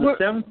on the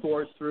seventh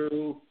force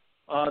through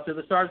to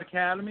the Stars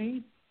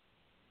Academy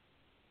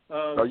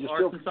of Arts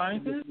and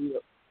Sciences.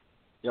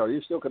 Are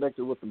you still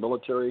connected with the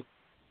military?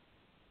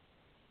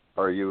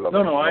 Or are you?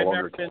 No, I've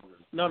never been.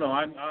 No,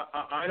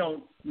 I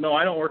don't. No,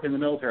 I don't work in the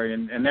military,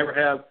 and never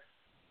have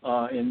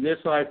in this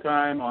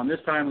lifetime. On this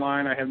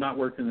timeline, I have not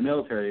worked in the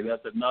military.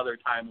 That's another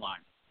timeline,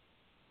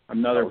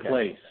 another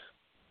place.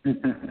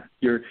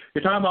 You're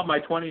talking about my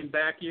 20 and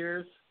back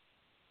years,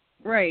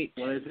 right?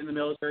 When I was in the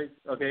military.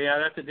 Okay, yeah,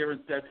 that's a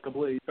different. That's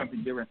completely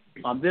something different.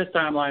 On this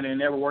timeline, I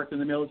never worked in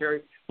the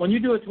military. When you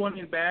do a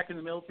 20 and back in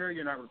the military,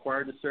 you're not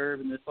required to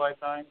serve in this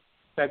lifetime.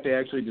 In fact, they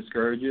actually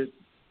discourage it.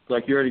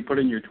 Like you already put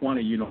in your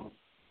 20, you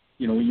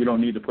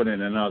don't need to put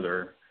in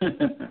another.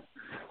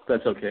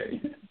 That's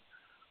okay.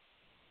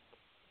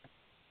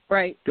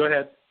 Right. Go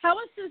ahead. How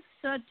is this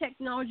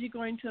technology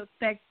going to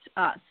affect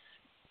us,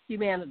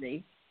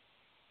 humanity?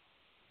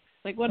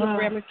 Like, what are the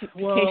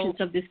ramifications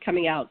of this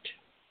coming out?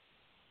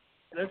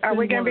 Are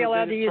we going to be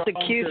allowed to use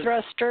a Q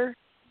thruster?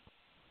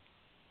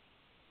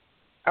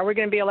 Are we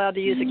going to be allowed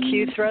to use a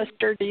Q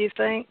thruster? Do you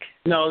think?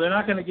 No, they're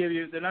not going to give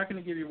you. They're not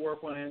going to give you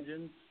warp 1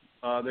 engines.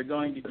 They're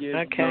going to give.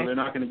 Okay. No, they're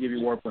not going to give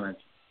you warp 1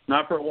 engines.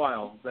 Not for a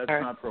while. That's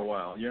not for a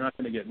while. We're not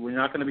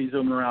going to be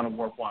zooming around in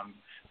Warp 1.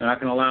 They're not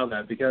going to allow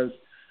that because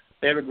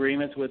they have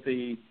agreements with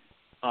the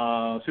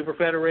Super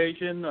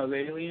Federation of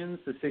aliens,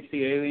 the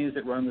 60 aliens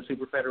that run the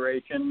Super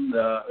Federation.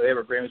 They have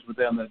agreements with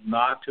them that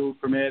not to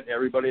permit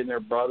everybody and their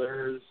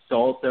brothers,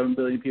 all 7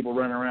 billion people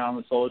running around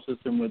the solar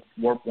system with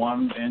Warp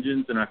 1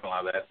 engines. They're not going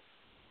to allow that.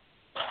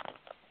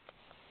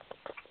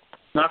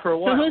 Not for a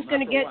while. So who's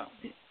going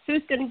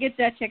to get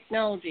that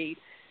technology?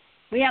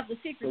 We have the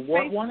secret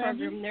space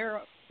program.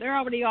 They're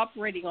already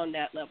operating on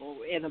that level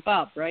and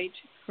above, right?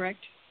 Correct?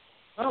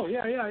 Oh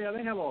yeah.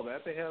 They have all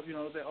that. They have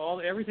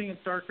everything in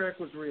Star Trek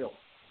was real.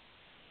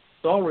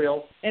 It's all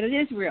real. And it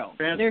is real.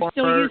 They're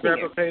still using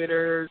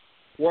replicators,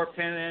 Warp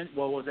 10,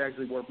 was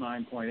actually Warp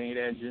 9.8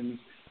 engines.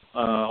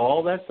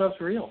 All that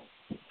stuff's real.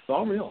 It's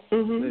all real.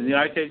 Mm-hmm. The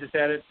United States has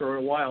had it for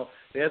a while.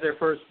 The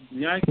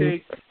United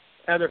States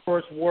had their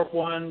first Warp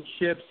 1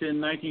 ships in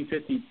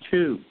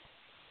 1952.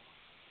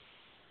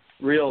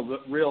 Real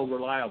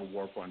reliable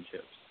Warp 1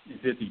 ships in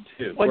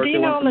 52. Well, do you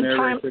know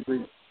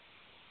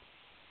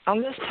on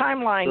this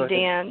timeline,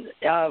 Dan,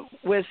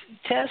 with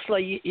Tesla,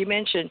 you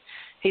mentioned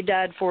he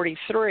died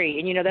 43,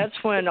 and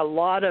that's when a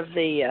lot of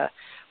the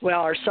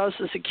our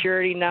Social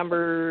Security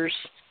numbers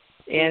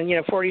and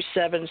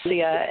 47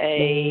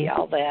 CIA,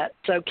 all that.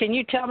 So can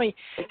you tell me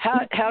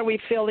how do we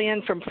fill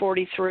in from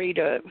 43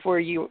 to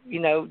where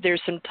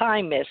there's some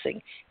time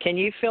missing? Can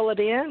you fill it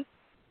in?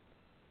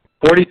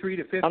 43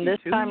 to 52 on this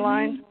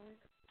timeline?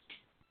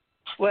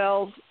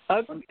 Well,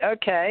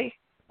 okay.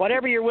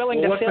 Whatever you're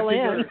willing to fill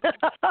in.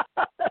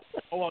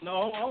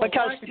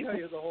 Because I can tell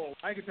you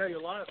I can tell you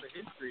a lot of the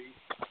history.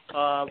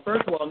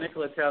 First of all,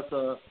 Nikola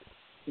Tesla,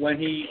 when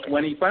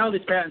he filed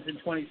his patents in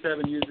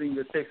 27 using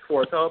the 6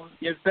 force.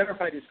 It's better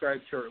if I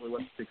describe shortly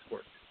what the 6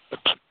 force is.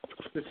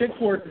 The 6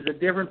 force is a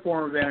different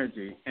form of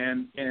energy,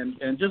 and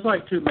just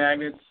like two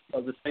magnets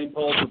of the same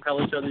pole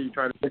repel each other, you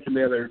try to push them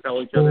together,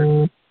 repel each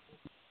other.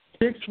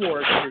 6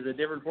 force is a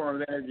different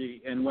form of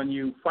energy, and when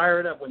you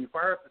fire up the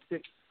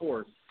 6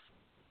 force,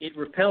 it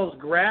repels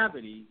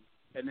gravity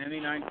at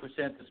 99%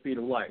 the speed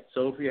of light.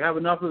 So if you have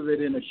enough of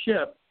it in a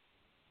ship,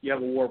 you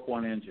have a Warp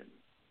 1 engine.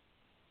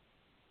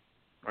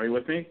 Are you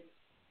with me?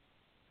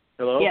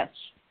 Hello? Yes.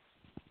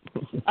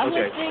 I'm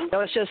okay. listening. There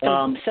was just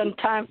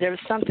there was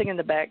something in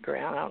the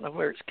background. I don't know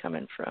where it's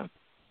coming from.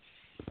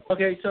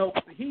 Okay, so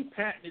he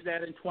patented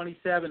that in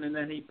 27, and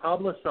then he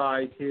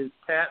publicized his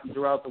patent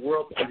throughout the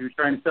world because he was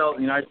trying to sell it.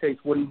 The United States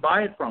wouldn't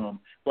buy it from him.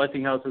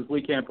 Westinghouse says,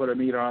 we can't put a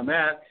meter on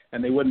that,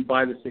 and they wouldn't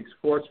buy the 6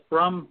 force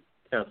from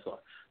Tesla.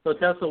 So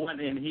Tesla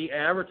went and he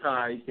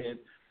advertised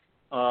it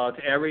to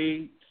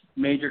every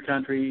major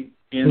country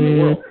in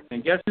the world.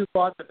 And guess who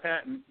bought the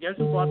patent? Guess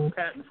who bought the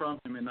patent from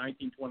him in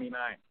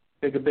 1929?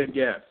 Take a big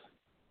guess.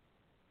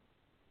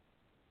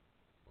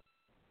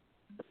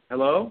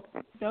 Hello?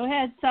 Go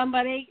ahead,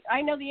 somebody.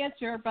 I know the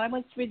answer, but I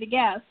want to read the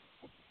guess.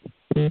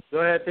 Go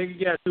ahead, take a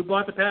guess. Who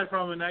bought the patent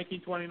from him in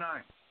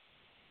 1929?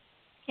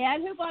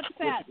 Ken, who bought the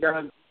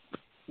patent?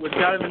 Which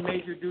got him in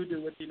major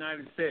doo-doo with the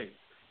United States.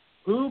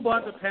 Who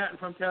bought the patent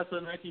from Tesla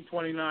in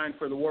 1929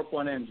 for the Warp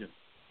 1 engine?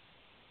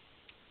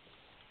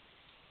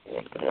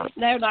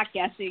 They're not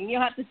guessing.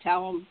 You'll have to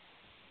tell them.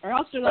 Or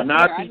else they're not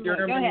Nazi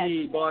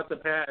Germany bought the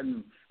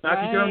patent.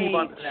 Nazi Germany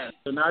bought the patent.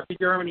 So Nazi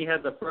Germany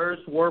had the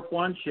first Warp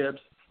 1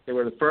 ships. They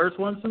were the first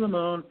ones to the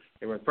moon.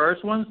 They were the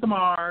first ones to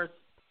Mars.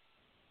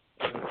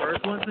 They were the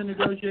first ones to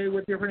negotiate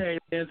with different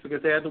aliens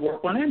because they had the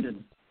Warp 1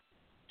 engine.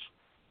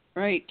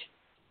 Right.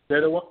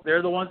 They're the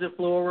ones that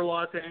flew over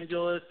Los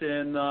Angeles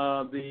in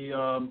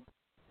the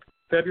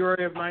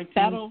February of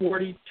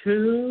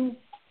 1942,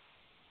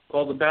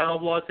 called the Battle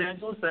of Los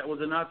Angeles. That was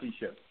a Nazi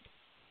ship.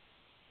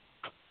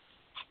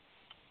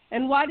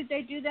 And why did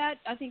they do that?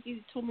 I think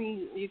you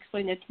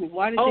explained that to me.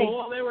 Why did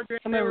they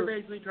were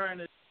basically trying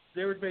to.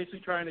 They were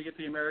basically trying to get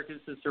the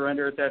Americans to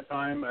surrender at that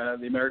time.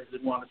 The Americans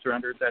didn't want to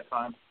surrender at that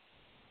time.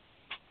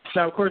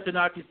 Now, of course, the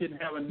Nazis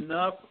didn't have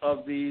enough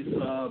of these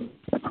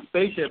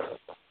spaceships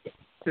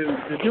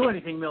to do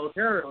anything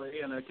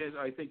militarily, and I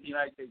think the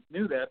United States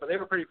knew that, but they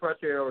were pretty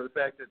frustrated over the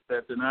fact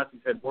that the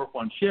Nazis had Warp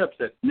 1 ships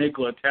that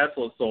Nikola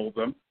Tesla sold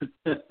them.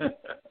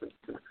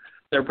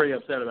 They're pretty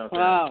upset about that.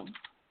 Wow.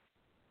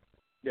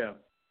 Yeah.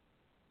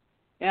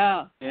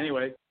 Yeah.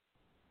 Anyway.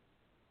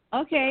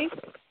 Okay.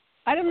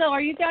 I don't know.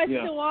 Are you guys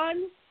still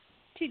on,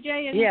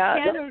 TJ and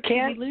Ken? Or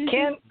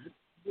Ken.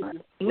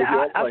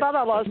 No, I thought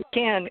I lost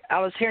Ken. I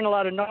was hearing a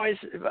lot of noise,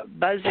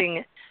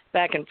 buzzing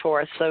back and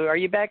forth. So are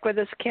you back with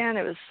us, Ken?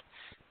 It was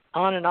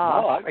on and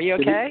off. Are you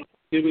okay?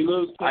 Did we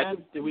lose Ken?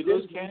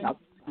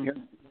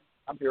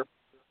 I'm here.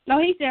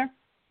 No, he's there.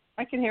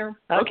 I can hear him.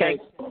 Okay.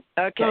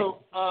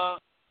 So,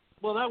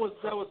 well, that was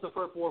the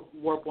first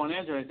Warp 1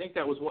 engine. I think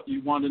that was what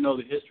you wanted to know,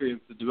 the history of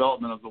the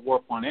development of the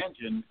Warp 1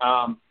 engine.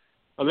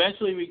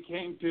 Eventually, we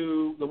came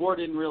to the war.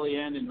 Didn't really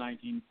end in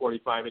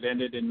 1945. It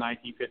ended in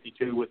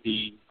 1952 with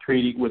the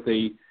treaty, with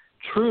a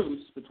truce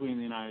between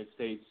the United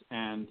States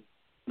and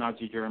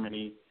Nazi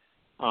Germany.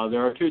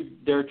 There are two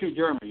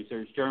Germanys.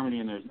 There's Germany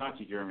and there's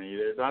Nazi Germany.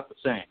 They're not the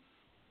same.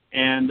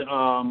 And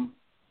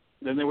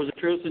then there was a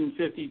truce in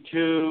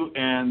 1952,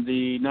 and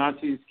the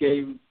Nazis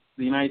gave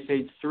the United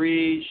States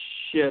 3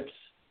 ships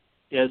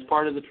as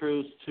part of the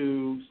truce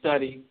to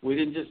study. We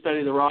didn't just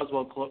study the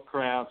Roswell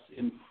crafts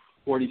in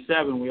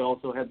 1947. We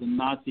also had the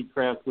Nazi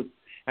craft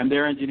and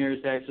their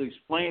engineers to actually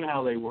explain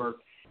how they work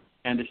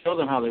and to show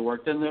them how they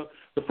worked. And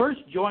the first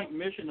joint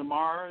mission to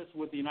Mars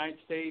with the United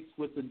States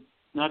with the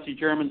Nazi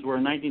Germans were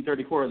in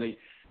 1934. The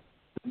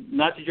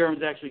Nazi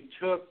Germans actually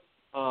took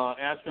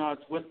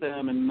astronauts with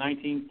them in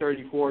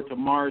 1934 to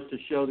Mars to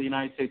show the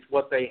United States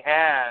what they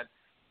had.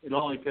 It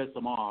only pissed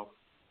them off.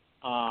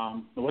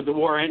 With the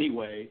war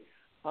anyway,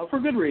 for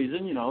good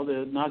reason.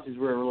 The Nazis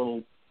were a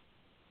little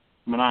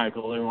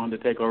maniacal. They wanted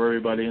to take over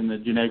everybody, and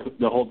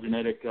the whole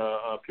genetic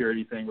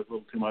purity thing was a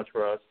little too much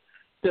for us.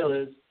 Still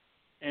is.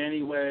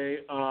 Anyway,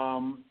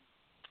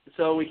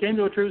 so we came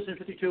to a truce in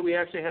 1952. We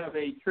actually have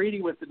a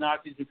treaty with the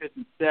Nazis in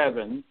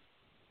 1957.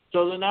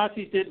 So the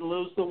Nazis didn't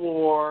lose the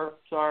war.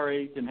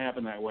 Sorry, it didn't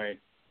happen that way.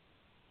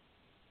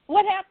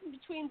 What happened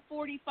between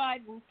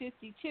 1945 and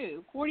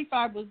 1952?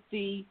 1945 was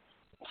the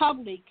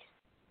public.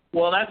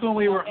 Well, that's when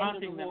we were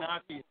hunting the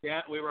Nazis.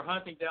 We were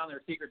hunting down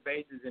their secret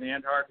bases in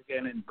Antarctica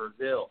and in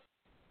Brazil.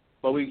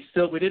 But we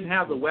didn't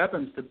have the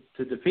weapons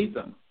to defeat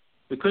them.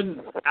 We couldn't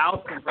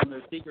oust them from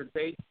their secret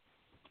base.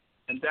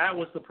 And that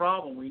was the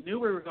problem. We knew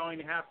we were going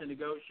to have to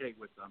negotiate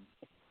with them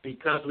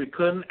because we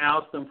couldn't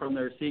oust them from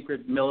their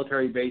secret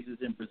military bases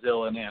in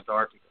Brazil and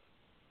Antarctica.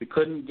 We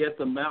couldn't get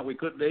them out. We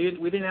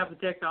didn't have the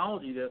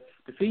technology to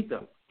defeat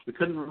them. We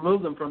couldn't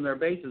remove them from their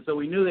bases. So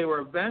we knew they were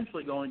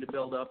eventually going to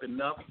build up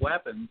enough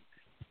weapons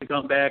to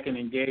come back and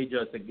engage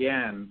us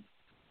again.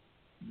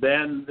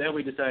 Then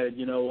we decided,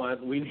 you know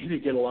what, we need to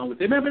get along with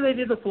it. Remember they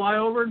did the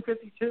flyover in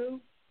 1952?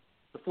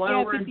 The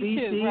flyover in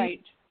D.C.?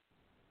 Right.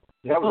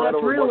 Yeah, well, that's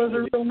real. Those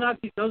are real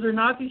Nazis. Those are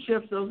Nazi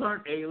ships. Those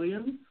aren't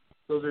aliens.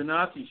 Those are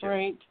Nazi ships.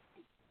 Right.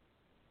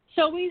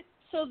 So the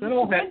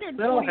surrender in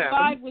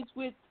 1945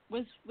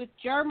 was with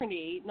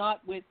Germany,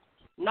 not with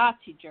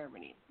Nazi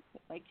Germany.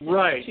 Like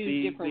right.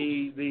 Two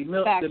different the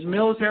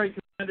military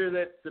commander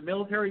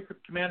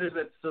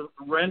that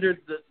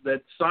surrendered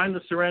that signed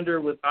the surrender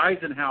with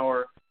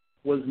Eisenhower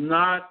was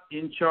not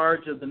in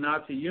charge of the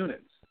Nazi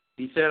units.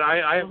 He said,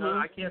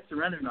 I can't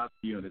surrender Nazi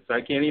units.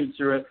 I can't even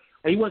surrender.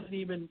 He wasn't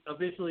even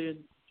officially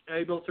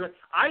able to surrender.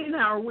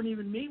 Eisenhower wouldn't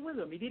even meet with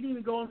him. He didn't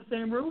even go in the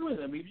same room with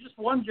him. He was just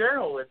one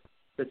general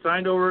that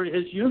signed over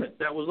his unit.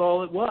 That was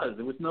all it was.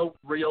 There was no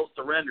real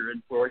surrender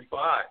in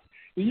 1945.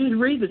 You just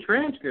read the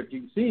transcript,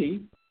 you can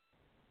see.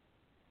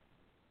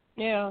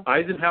 Yeah.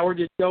 Eisenhower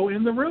didn't go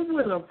in the room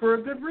with him for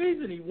a good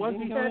reason. He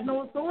had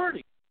no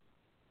authority.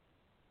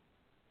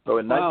 So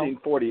in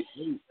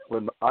 1948,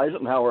 when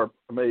Eisenhower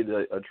made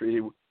a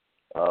treaty,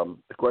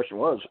 the question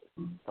was,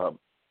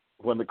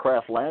 when the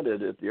craft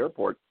landed at the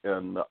airport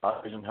and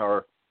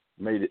Eisenhower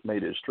made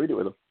his treaty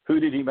with him, who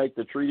did he make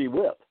the treaty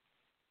with?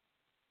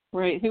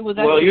 Right. Who was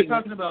that? Well, you're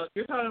talking about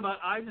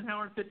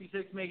Eisenhower in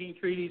 1956 making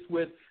treaties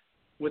with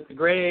the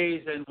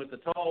Greys and with the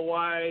Tall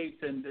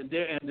Whites and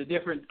the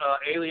different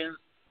aliens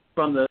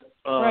from the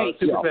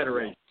Super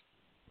Federation.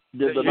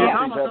 Did the You're Nazis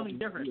talking about have something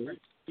different.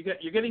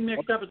 You're getting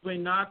mixed up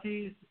between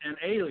Nazis and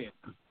aliens.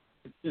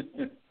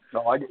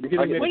 No, We're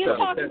just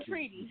talking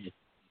treaties.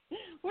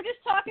 We're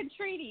just talking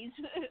treaties.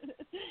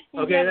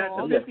 Okay, that's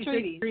the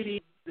 56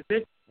 treaty.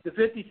 The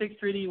 56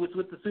 treaty was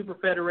with the Super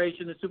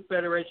Federation. The Super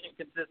Federation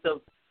consists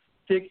of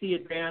 60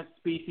 advanced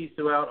species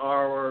throughout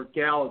our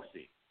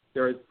galaxy.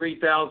 There are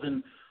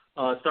 3,000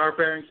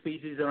 starfaring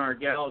species in our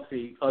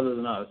galaxy other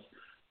than us.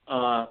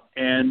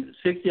 And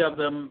 60 of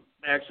them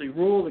actually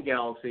rule the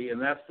galaxy,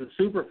 and that's the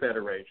Super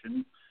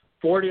Federation.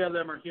 40 of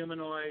them are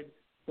humanoid,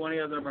 20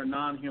 of them are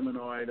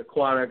non-humanoid,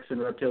 aquatics and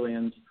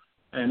reptilians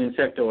and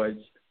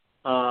insectoids.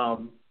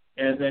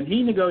 And then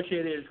he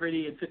negotiated a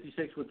treaty in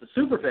 1956 with the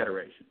Super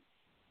Federation.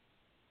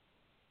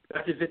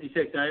 That's in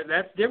 1956. Now,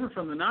 that's different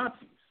from the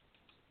Nazis.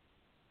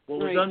 What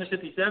was done in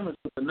 1957 was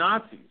with the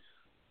Nazis.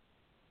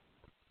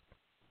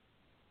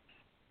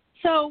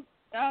 So,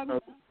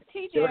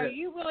 TJ, are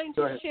you willing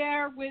to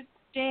share with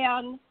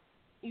Dan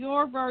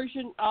your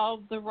version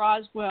of the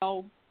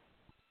Roswell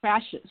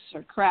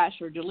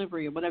crash or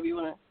delivery or whatever you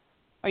want to?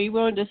 Are you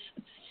willing to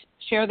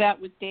share that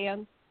with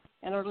Dan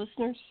and our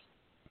listeners?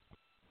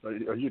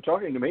 Are you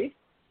talking to me?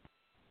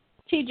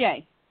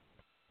 TJ.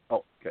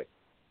 Oh, okay.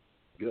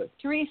 Good.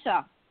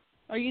 Theresa,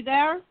 are you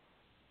there?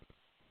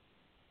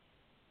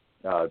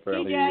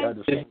 Apparently, TJ? you had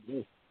to say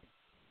me.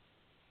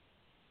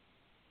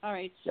 All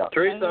right. Yeah.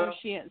 Teresa. I don't know where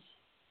she is.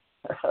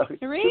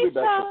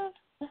 Teresa.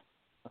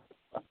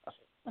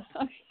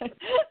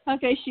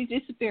 Okay, she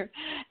disappeared.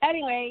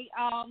 Anyway,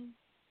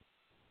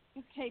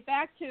 okay,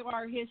 back to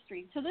our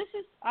history. So this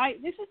is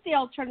the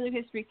alternative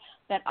history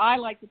that I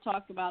like to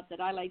talk about,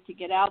 that I like to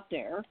get out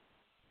there.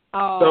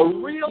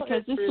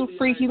 Because this will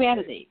free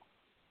humanity.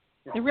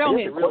 The real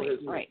history,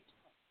 right?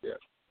 Yeah.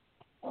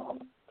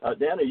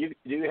 Dan, do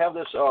you have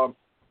this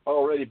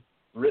already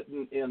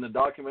written in the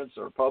documents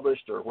or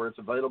published or where it's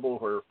available,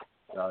 where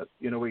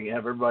we can have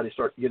everybody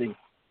start getting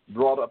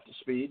brought up to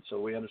speed so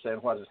we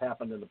understand what has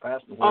happened in the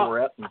past and where we're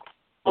at and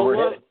where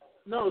we're headed?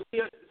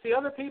 See,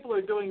 other people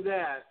are doing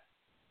that.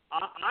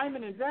 I'm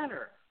an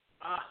inventor.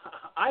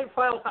 I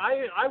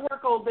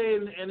work all day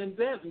and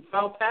invent and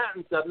file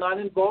patents. I'm not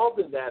involved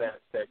in that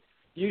aspect.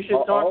 You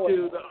should talk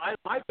to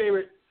my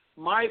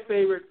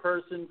favorite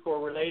person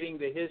for relating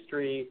the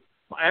history.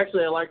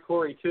 Actually, I like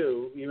Corey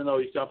too, even though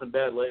he's jumping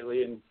bed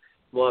lately, and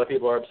a lot of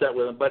people are upset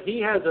with him. But he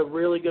has a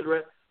really good,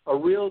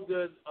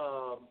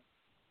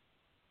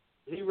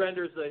 he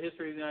renders the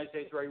history of the United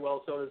States very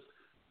well. So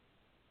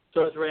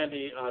does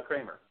Randy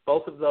Kramer.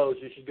 Both of those,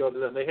 you should go to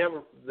them.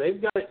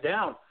 They've got it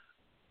down.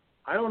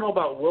 I don't know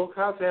about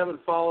Wilcox. I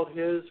haven't followed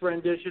his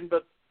rendition,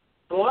 but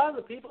a lot of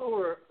the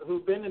people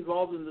who've been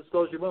involved in the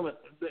disclosure movement,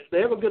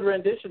 they have a good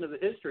rendition of the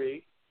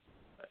history.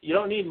 You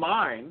don't need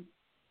mine.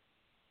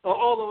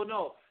 Although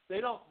no, they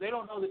don't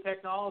know the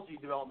technology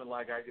development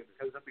like I do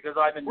because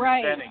I've been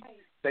inventing.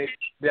 They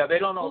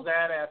don't know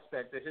that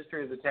aspect, the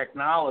history of the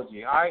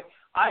technology. I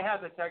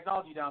have the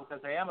technology down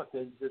because I am a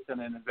physicist and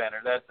an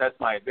inventor. That's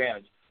my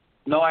advantage.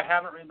 No, I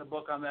haven't written a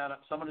book on that.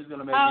 Somebody's going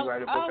to make me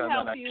write a book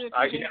on that.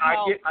 I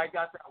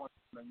got that one.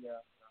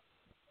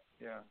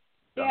 Yeah.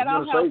 Dad,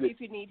 I'll help you if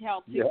you need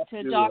help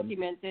to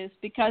document this,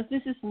 because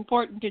this is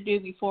important to do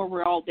before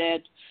we're all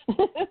dead.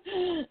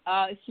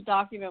 It's to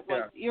document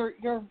what you're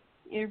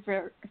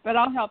very, but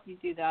I'll help you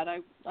do that.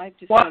 The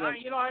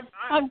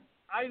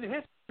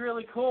history's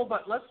really cool,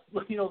 but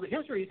the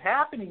history is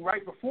happening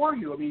right before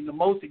you. I mean, the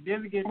most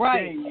significant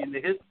thing in the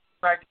history of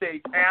the United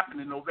States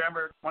happened in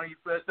November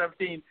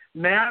 2017.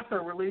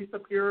 NASA released a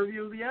peer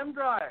review of the M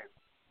drive.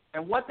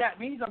 And what that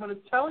means, I'm going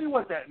to tell you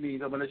what that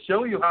means. I'm going to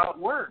show you how it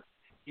works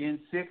in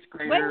sixth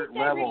grader level.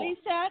 When did they release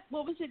that?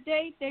 What was the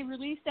date they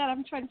released that?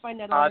 I'm trying to find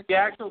that article. The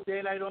actual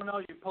date, I don't know.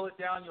 You pull it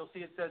down, you'll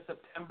see it says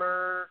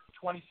September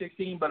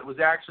 2016, but it was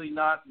actually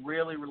not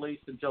really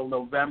released until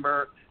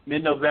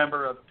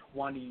mid-November of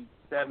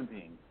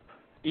 2017.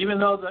 Even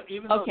though the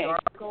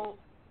article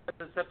at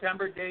the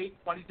September date,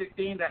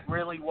 2016, that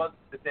really wasn't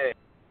the date.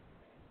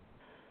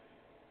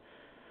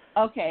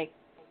 Okay.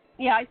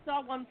 Yeah, I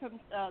saw one from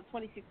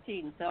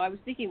 2016, so I was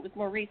thinking it was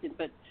more recent,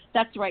 but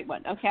that's the right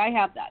one. Okay, I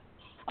have that.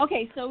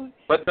 Okay, so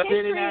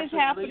history is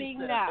happening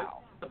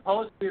now. It's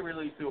supposed to be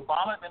released. The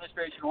Obama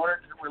administration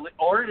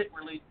ordered it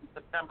released in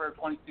September of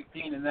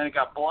 2016, and then it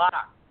got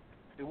blocked.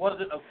 It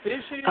wasn't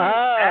officially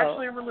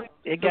actually released.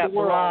 It got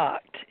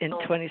blocked in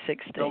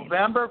 2016.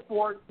 November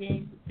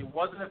 14th. It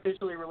wasn't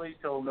officially released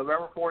until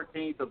November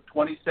 14th of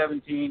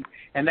 2017,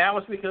 and that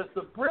was because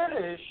the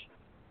British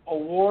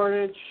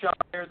awarded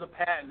Shire the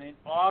patent in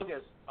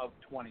August of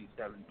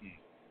 2017.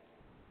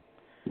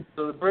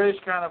 So the British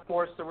kind of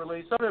forced the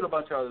release. So did a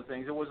bunch of other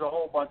things. It was a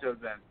whole bunch of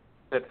events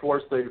that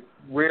forced the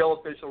real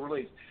official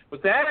release.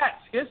 But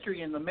that's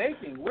history in the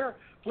making. We're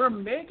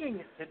making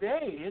it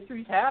today.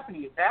 History's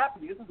happening. It's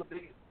happening. This is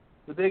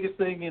the biggest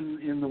thing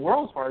in the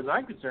world, as far as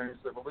I'm concerned, is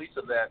the release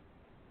of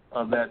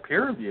that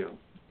peer review.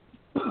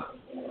 You're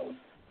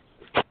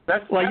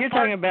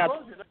talking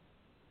about.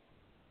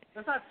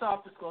 That's not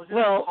soft disclosure.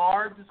 Well, that's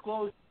hard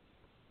disclosure.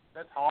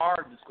 That's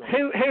hard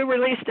disclosure. Who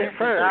released it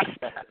first?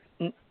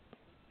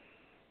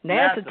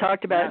 NASA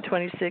talked about it in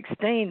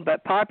 2016,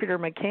 but Popular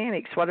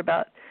Mechanics, what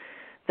about?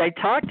 They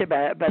talked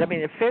about it, but I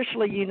mean,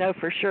 officially,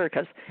 for sure,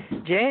 because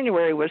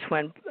January was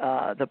when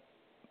I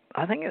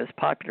think it was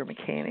Popular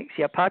Mechanics.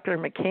 Yeah, Popular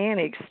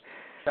Mechanics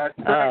let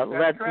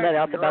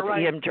out about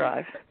the EM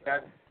drive.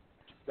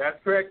 That's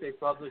correct. They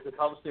published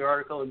the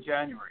article in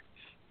January,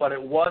 but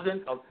it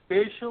wasn't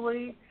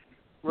officially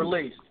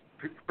released.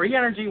 Free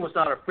energy was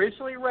not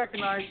officially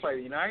recognized by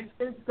the United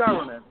States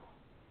government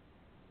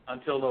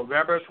until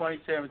November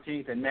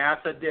 2017, and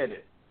NASA did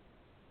it.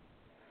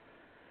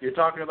 You're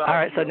talking about... All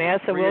right, so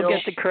NASA will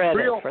get the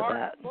credit for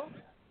that.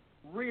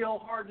 Real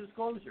hard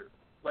disclosure.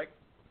 Like,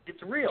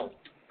 it's real.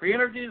 Free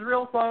energy is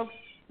real, folks.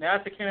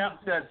 NASA came out and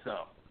said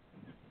so.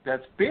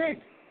 That's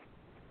big.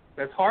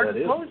 That's hard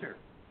disclosure.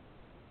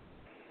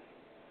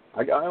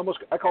 I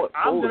call it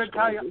I'm going to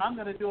tell you, I'm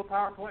going to do a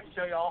PowerPoint and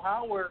show you all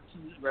how it works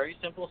in very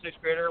simple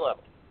sixth grader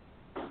level.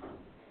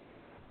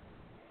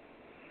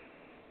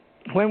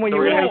 When will you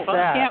release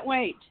that? Can't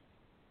wait.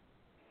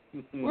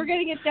 We're going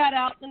to get that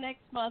out the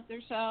next month or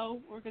so.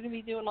 We're going to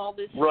be doing all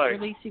this,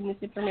 releasing this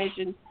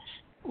information.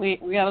 We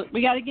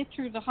got to get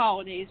through the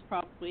holidays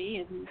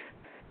probably and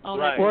all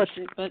that. Well, it's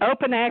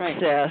open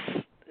access.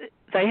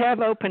 They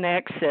have open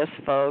access,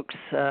 folks,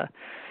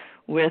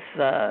 with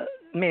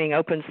meaning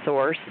open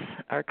source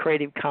or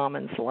Creative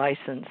Commons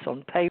license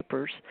on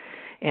papers,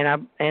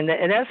 and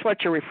that's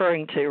what you're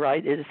referring to,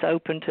 right? It's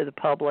open to the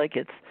public.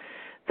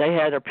 They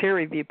had a peer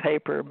review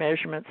paper,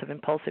 Measurements of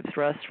Impulsive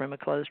Thrust from a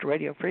Closed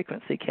Radio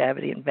Frequency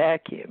Cavity in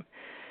Vacuum,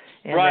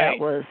 and that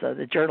was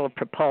the Journal of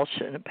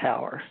Propulsion and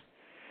Power,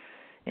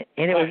 and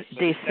it was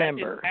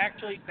December.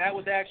 That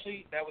was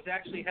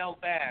actually held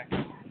back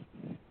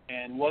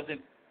and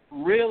wasn't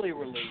really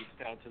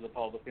released out to the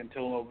public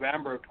until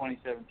November of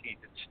 2017. It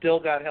still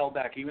got held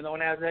back, even though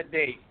it has that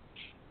date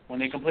when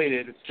they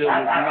completed it. It still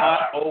was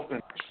not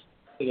open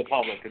to the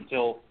public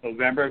until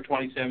November of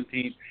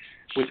 2017,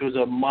 which was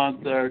a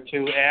month or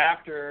two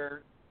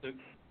after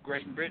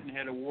Great Britain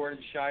had awarded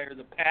Shire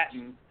the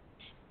patent,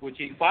 which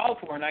he filed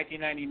for in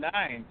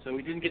 1999. So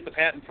he didn't get the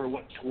patent for,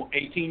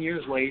 18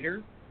 years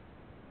later?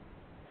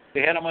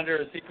 They had him under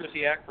a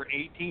Secrecy Act for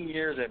 18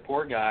 years, that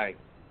poor guy.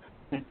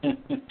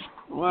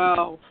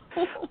 Wow.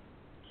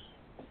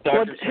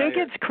 Well, who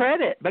gets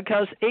credit?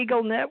 Because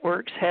Eagle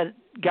Networks says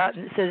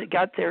it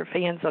got their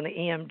hands on the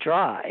EM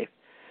drive.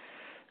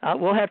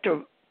 We'll have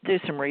to do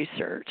some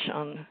research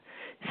on,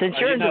 since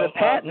you're into the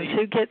patents,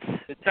 who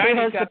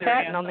has the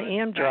patent on the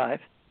EM drive?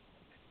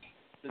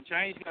 The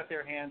Chinese got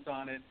their hands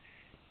on it,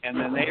 and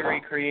then they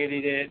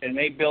recreated it, and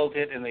they built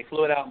it, and they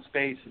flew it out in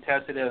space and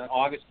tested it in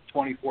August of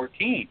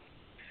 2014.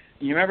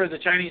 You remember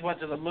the Chinese went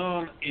to the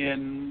moon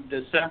in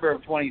December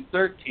of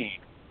 2013.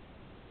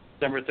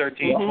 December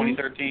 13,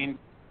 2013.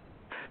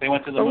 They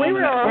went to the moon. We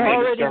were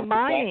already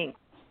mining.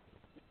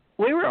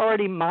 We were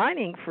already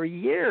mining for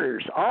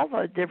years. All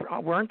the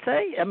different, weren't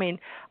they? I mean,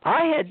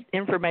 I had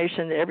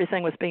information that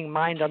everything was being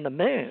mined on the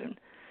moon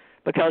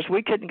because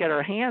we couldn't get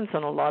our hands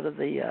on a lot of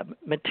the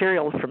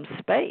material from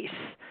space.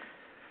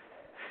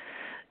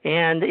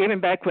 And even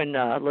back when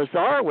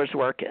Lazar was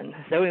working,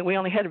 so we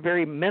only had a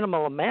very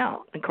minimal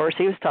amount. Of course,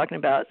 he was talking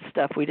about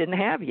stuff we didn't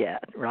have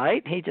yet,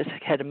 right? He just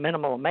had a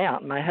minimal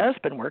amount. My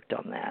husband worked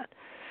on that.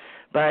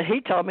 But he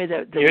told me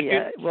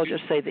that we'll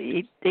just say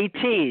the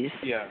ETs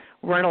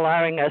weren't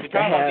allowing us to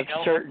have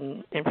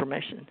certain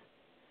information.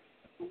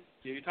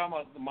 You're talking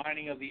about the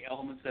mining of the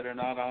elements that are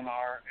not on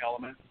our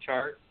element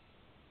chart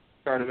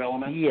of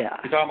elements? Yeah.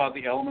 You're talking about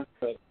the elements?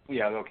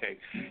 Okay.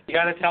 You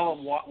got to tell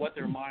them what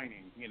they're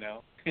mining, you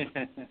know.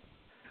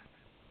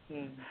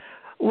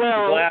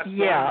 Well,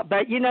 yeah,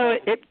 but you know,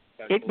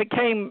 it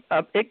became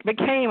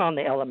on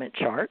the element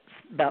charts,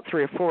 about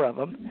 3 or 4 of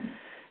them,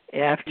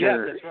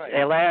 after that's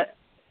right.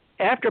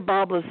 After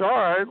Bob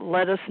Lazar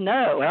let us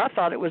know. I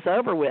thought it was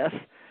over with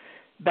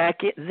back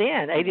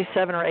then,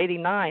 87 or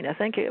 89. I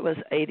think it was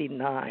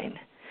 89.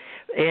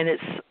 And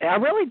I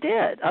really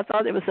did. I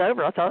thought it was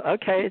over. I thought,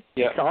 okay,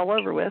 it's all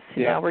over with.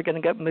 Now we're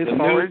going to move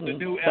forward,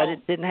 but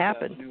it didn't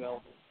happen. The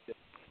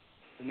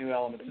new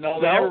elements.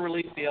 No, they never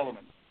released the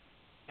elements.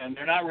 And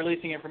they're not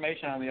releasing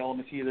information on the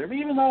elements either. But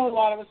even though a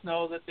lot of us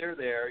know that they're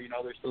there, you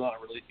know, they're still not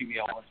releasing the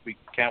elements. We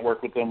can't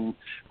work with them.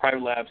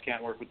 Private labs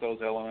can't work with those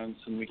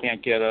elements, and we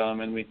can't get them.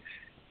 And we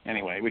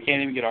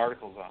can't even get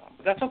articles on them.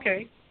 But that's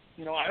okay.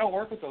 You know, I don't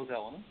work with those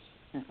elements.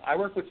 I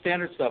work with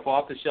standard stuff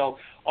off the shelf.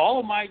 All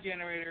of my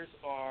generators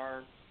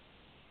are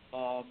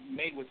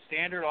made with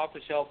standard off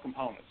the shelf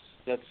components.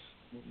 That's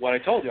what I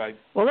told you.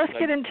 Well, let's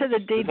get into the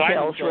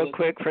details real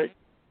quick.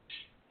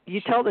 You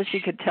told us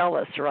you could tell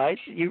us, right?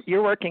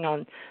 You're working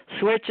on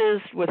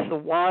switches with the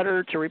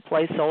water to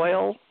replace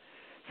oil,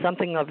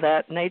 something of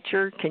that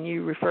nature. Can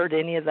you refer to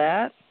any of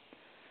that?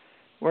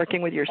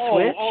 Working with your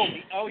switch?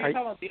 You're talking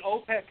about the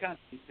OPEC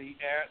countries, the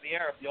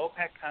Arab, the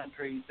OPEC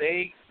countries.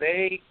 They,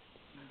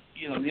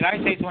 you know, the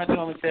United States went to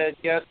them and said,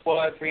 guess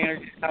what, free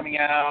energy is coming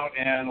out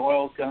and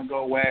oil's going to go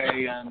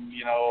away, and,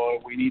 you know,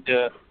 we need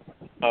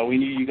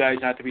you guys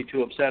not to be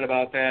too upset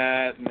about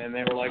that. And then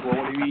they were like, well,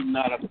 what do you mean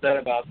not upset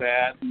about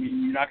that? I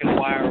mean, you're not going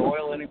to buy our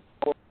oil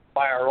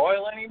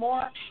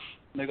anymore?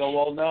 And they go,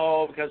 well,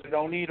 no, because we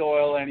don't need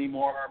oil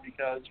anymore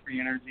because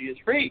free energy is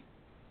free.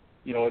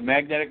 You know,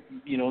 magnetic,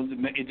 you know,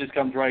 it just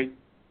comes right.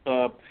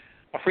 A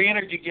free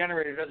energy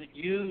generator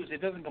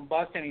doesn't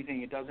combust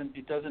anything. It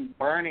doesn't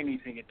burn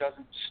anything. It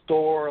doesn't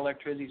store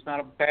electricity. It's not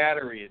a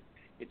battery.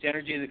 It's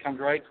energy that comes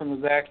right from the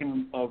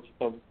vacuum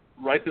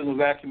right through the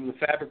vacuum of the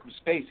fabric of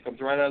space. It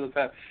comes right out of the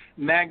fabric.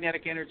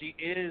 Magnetic energy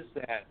is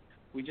that.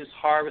 We just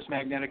harvest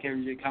magnetic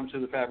energy that comes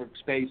through the fabric of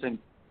space, and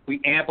we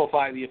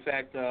amplify the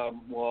effect.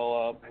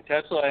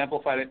 Tesla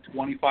amplified it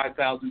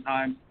 25,000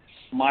 times.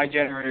 My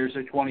generators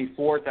are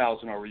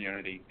 24,000 over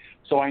unity.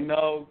 So I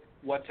know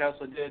what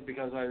Tesla did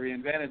because I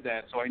reinvented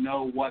that. So I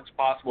know what's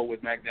possible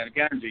with magnetic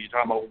energy. You're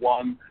talking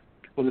about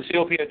with a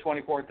COP at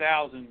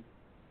 24,000,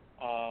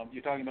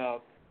 you're talking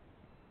about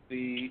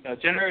the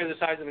generator the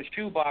size of a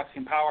shoebox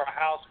can power a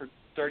house for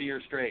 30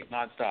 years straight,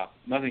 nonstop.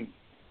 Nothing.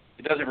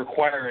 It doesn't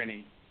require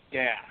any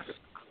gas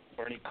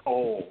or any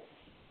coal.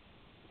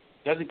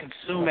 It doesn't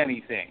consume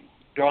anything.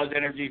 It draws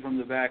energy from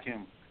the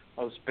vacuum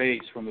of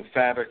space, from the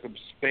fabric of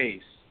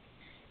space.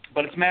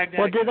 But it's magnetic.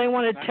 Well, do they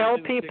want to tell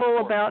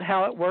people about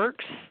how it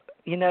works?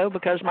 You know,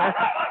 because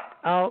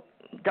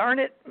darn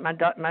it, my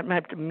dog might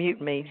have to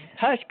mute me.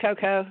 Hush,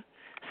 Coco.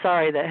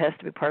 Sorry, that has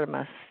to be part of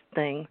my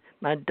thing.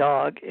 My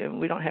dog, and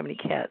we don't have any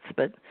cats,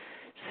 but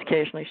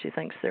occasionally she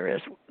thinks there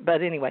is.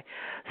 But anyway,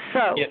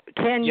 so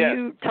can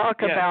you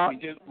talk about?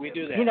 We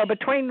do that. You know,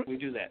 we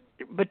do that.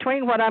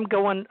 Between what I'm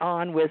going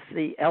on with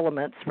the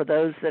elements for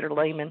those that are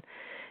laymen,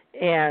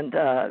 and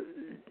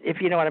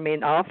if you know what I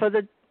mean, off of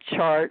the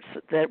charts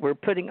that we're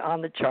putting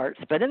on the charts.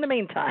 But in the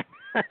meantime,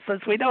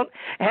 since we don't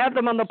have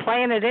them on the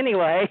planet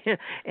anyway,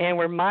 and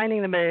we're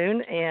mining the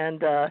moon,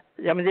 and I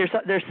mean,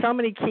 there's so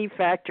many key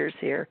factors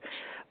here.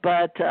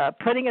 But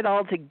putting it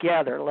all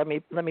together, let me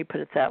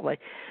put it that way.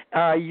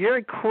 Your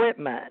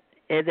equipment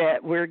that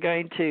we're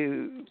going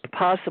to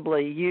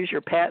possibly use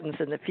your patents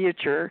in the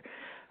future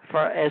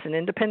as an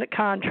independent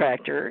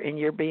contractor and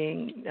you're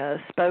being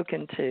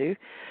spoken to,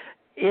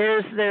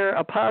 is there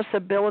a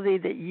possibility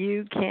that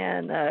you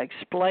can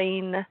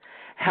explain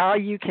how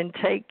you can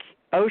take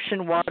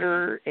ocean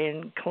water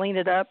and clean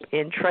it up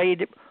and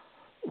trade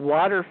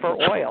water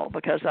for oil?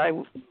 Because I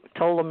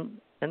told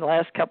them in the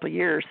last couple of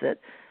years that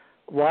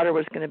water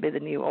was going to be the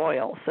new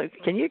oil. So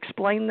can you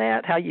explain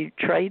that, how you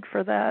trade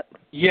for that?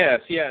 Yes.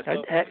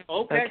 So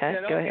okay, said,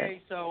 go ahead.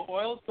 So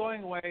oil's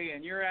going away,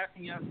 and you're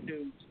asking us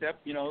to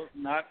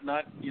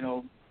not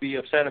be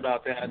upset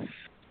about that.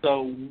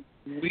 So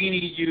we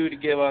need you to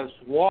give us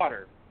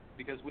water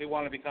because we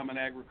want to become an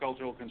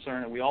agricultural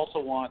concern, and we also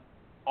want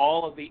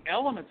all of the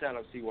elements out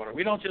of seawater.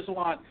 We don't just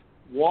want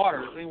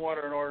water, clean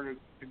water, in order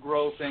to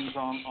grow things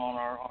on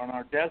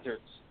our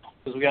deserts.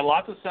 Because we got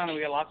lots of sun and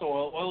we got lots of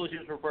oil. Oil is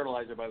used for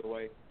fertilizer, by the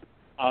way.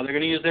 They're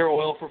going to use their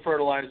oil for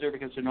fertilizer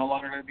because they're no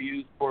longer going to be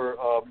used for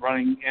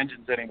running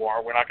engines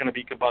anymore. We're not going to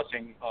be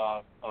combusting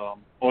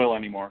oil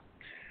anymore.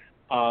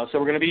 So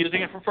we're going to be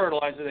using it for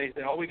fertilizer. They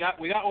said, we got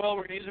oil.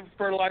 We're going to use it for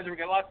fertilizer. We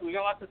got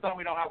lots of sun.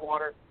 We don't have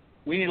water.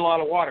 We need a lot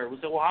of water. We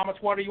said, well, how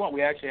much water do you want?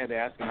 We actually had to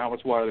ask them how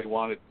much water they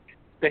wanted.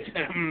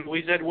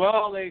 We said,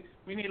 well,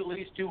 we need at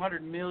least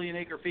 200 million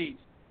acre feet.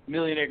 A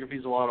million acre feet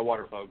is a lot of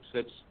water, folks.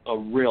 That's a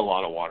real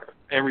lot of water.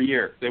 Every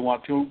year, they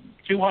want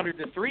 200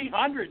 to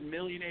 300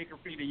 million acre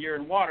feet a year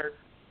in water.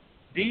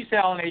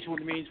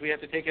 Desalination means we have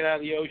to take it out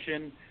of the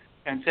ocean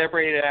and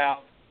separate it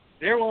out.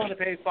 They're willing to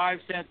pay 5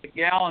 cents a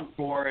gallon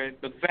for it,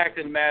 but the fact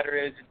of the matter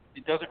is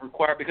it doesn't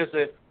require, because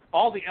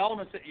all the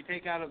elements that you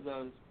take out of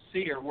the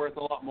sea are worth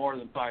a lot more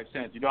than 5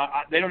 cents.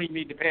 They don't even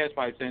need to pay us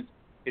 5 cents.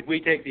 If we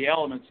take the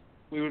elements,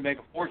 we would make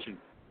a fortune.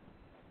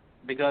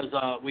 Because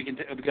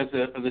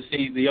the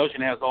sea, the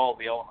ocean has all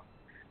the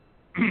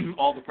elements,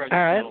 all the precious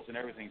metals and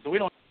everything. So we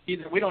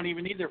don't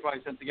even need their 5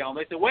 cents a gallon.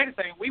 They say, wait a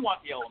second, we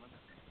want the elements.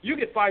 You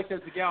get 5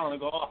 cents a gallon. I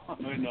go, oh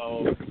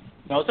no.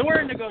 So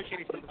we're in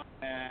negotiations on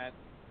that,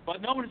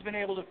 but no one's been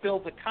able to fill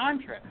the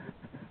contract.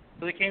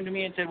 So they came to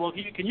me and said, well,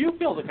 can you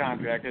fill the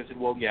contract? I said,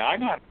 well, yeah, I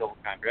know how to fill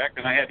the contract,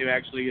 and I had to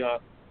actually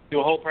do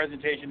a whole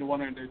presentation to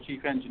one of their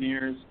chief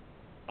engineers.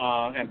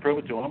 And prove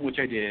it to them, which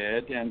I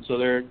did, and so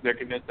they're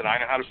convinced that I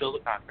know how to fill the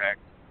contract.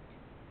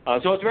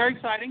 So it's a very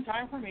exciting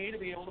time for me to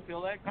be able to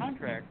fill that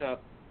contract.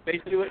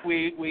 Basically,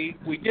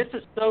 we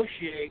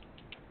disassociate.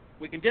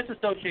 We can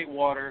disassociate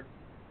water.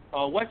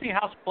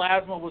 Westinghouse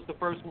Plasma was the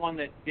first one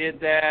that did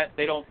that.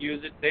 They don't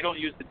use it. They don't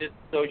use the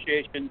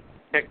disassociation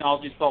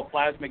technology. It's called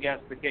plasma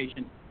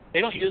gasification. They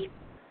don't use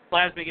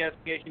plasma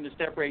gasification to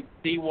separate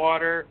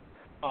seawater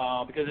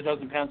because it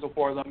doesn't pencil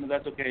for them. And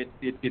that's okay.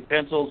 It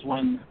pencils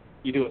when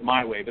you do it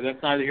my way, but that's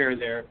neither here nor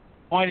there.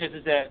 Point is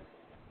that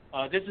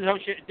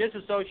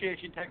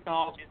disassociation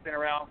technology has been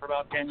around for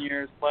about 10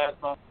 years.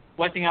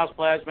 Westinghouse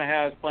Plasma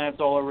has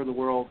plants all over the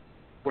world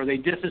where they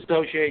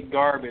disassociate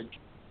garbage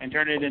and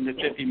turn it into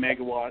 50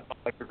 megawatt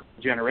electrical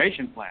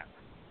generation plants.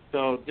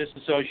 So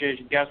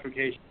disassociation,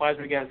 gasification,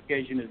 plasma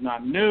gasification is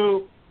not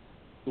new.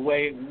 The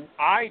way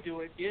I do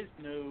it is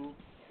new,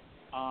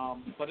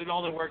 but it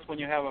only works when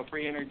you have a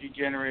free energy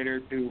generator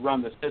to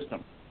run the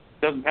system.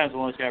 It doesn't pencil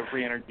unless you have a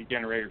free energy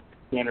generator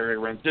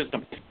run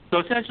system. So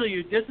essentially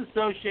you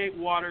disassociate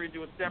water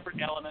into a separate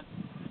element.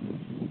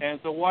 And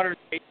so water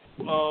is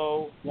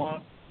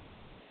H2O,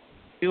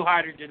 2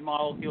 hydrogen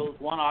molecules,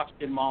 1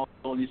 oxygen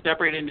molecule, and you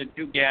separate it into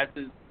 2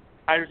 gases,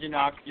 hydrogen and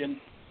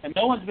oxygen. And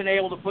no one's been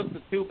able to put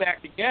the 2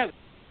 back together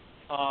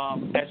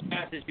as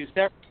fast as you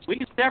separate. We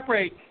can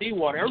separate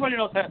seawater. Everybody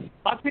knows how.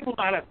 Lots of people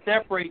know how to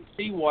separate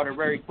seawater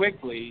very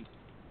quickly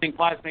using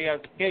plasma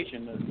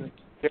gasification.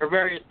 There are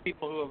various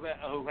people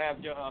who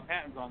have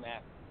patents on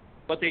that.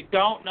 But they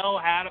don't know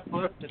how to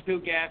put the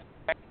 2 gases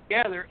back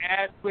together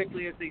as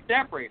quickly as they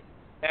separate.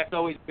 That's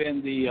always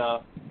been the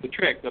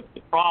trick, the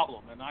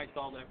problem, and I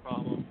solved that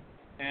problem.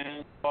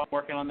 And so I'm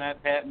working on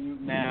that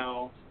patent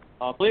now.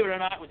 Believe it or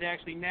not, it was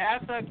actually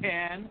NASA,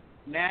 Ken.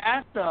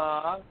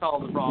 NASA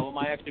solved the problem.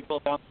 I actually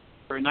built out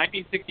for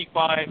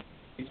 1965.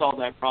 We solved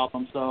that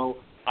problem. So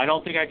I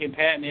don't think I can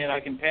patent it. I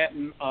can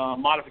patent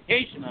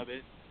modification of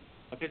it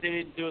because they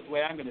didn't do it the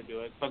way I'm going to do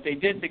it. But they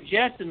did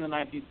suggest in the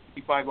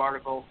 1965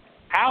 article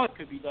how it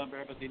could be done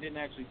better, but they didn't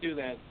actually do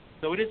that.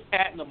 So it is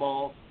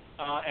patentable,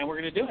 and we're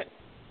going to do it.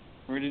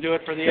 We're going to do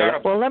it for the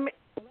article. Well, let me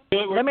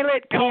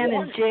let Ken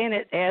and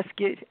Janet ask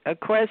you a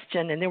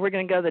question, and then we're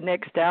going to go the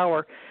next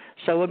hour.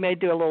 So we may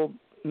do a little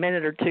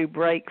minute or two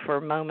break for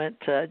a moment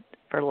for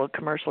a little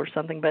commercial or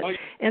something. But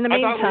in the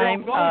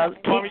meantime,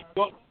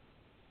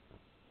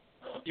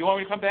 you want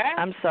me to come back?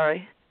 I'm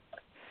sorry.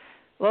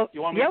 Well,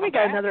 we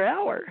got another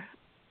hour.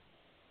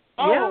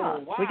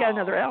 Wow. We got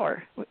another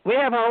hour. We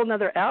have a whole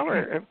another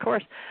hour, of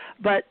course.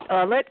 But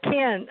let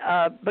Ken,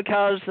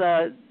 because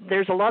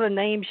there's a lot of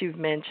names you've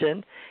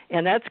mentioned,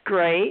 and that's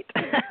great.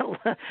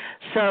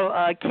 So,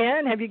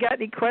 Ken, have you got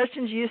any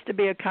questions? You used to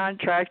be a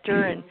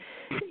contractor and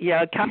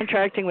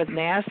contracting with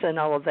NASA and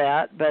all of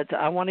that, but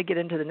I want to get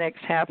into the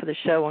next half of the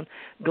show on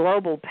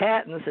global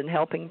patents and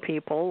helping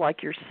people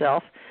like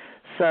yourself.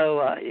 So,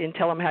 and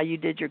tell them how you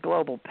did your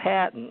global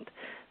patent.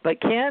 But,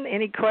 Ken,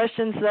 any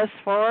questions thus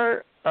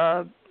far?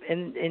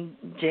 and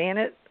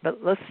Janet,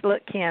 but let's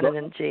let Ken and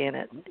then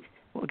Janet.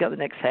 We'll go the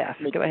next half.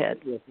 Go ahead.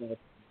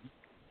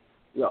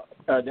 Yeah,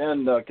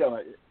 and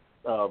kind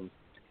of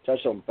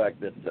touched on the fact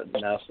that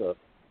NASA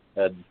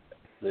had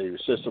the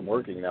system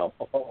working. Now,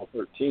 Apollo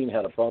 13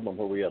 had a problem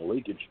where we had a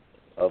leakage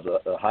of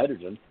the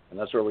hydrogen, and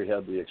that's where we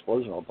had the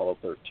explosion on Apollo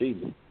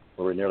 13,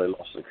 where we nearly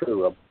lost the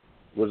crew.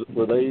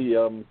 Were they?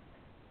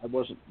 I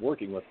wasn't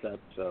working with that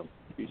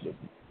piece of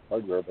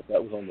hardware, but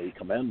that was on the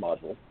command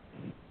module.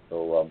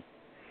 So,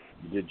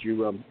 did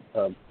you,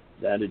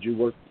 Dan? Did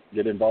you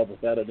get involved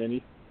with that at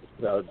any?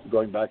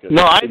 Going back.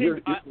 No, I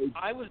didn't.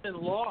 I was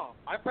in law.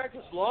 I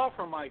practiced law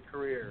for my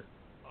career.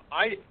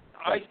 I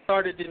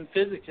started in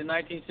physics in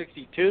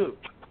 1962.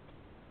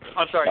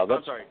 I'm sorry.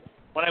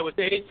 When I was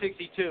age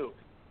 62,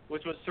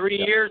 which was 3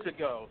 years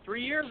ago.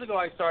 3 years ago,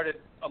 I started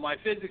my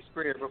physics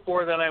career.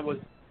 Before then, I was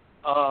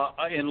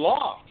in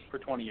law for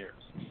 20 years.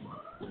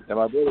 And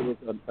my brother was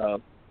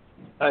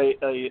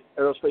a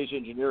aerospace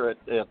engineer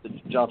at the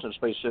Johnson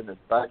Space Center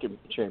vacuum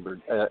chamber,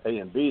 A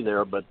and B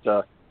there, but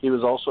he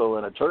was also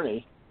an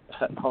attorney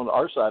on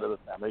our side of the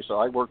family, so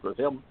I worked with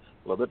him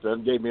a little bit.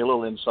 That gave me a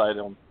little insight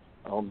on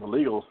the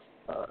legal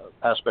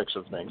aspects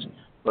of things.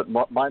 But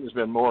mine has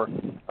been more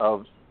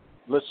of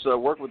let's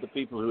work with the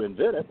people who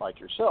invent it, like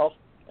yourself,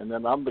 and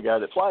then I'm the guy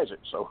that flies it.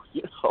 So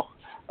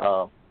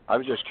I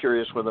was just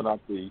curious whether or not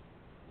the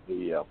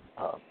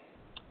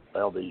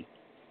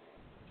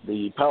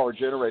power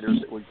generators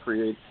that we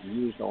create and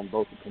used on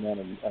both the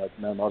command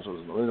modules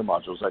and the lunar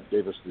modules, that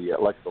gave us the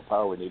electrical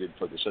power we needed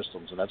for the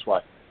systems, and that's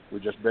why we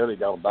just barely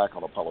got them back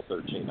on Apollo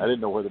 13. I didn't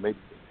know whether maybe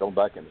going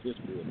back into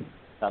history and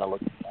kind of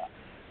look at that.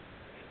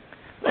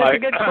 That's a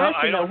good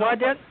question, though. Why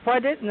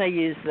didn't they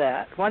use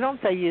that? Why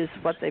don't they use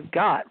what they've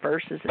got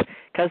versus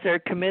because they're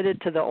committed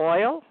to the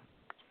oil?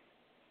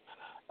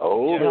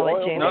 Oh,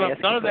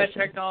 none of that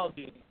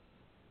technology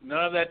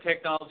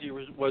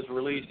was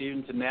released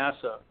even to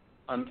NASA.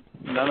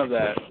 None of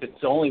that.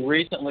 It's only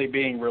recently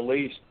being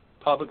released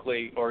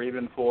publicly, or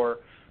even for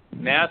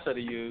NASA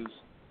to use.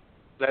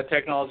 That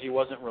technology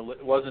wasn't released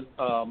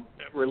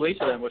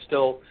to them. Was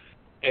still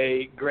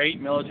a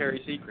great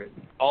military secret.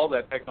 All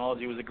that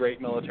technology was a great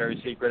military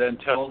secret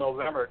until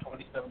November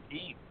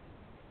 2017.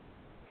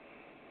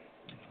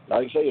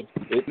 Like I say,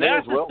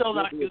 NASA's still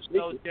not using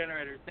those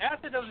generators.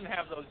 NASA doesn't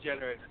have those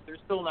generators. They're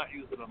still not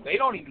using them. They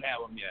don't even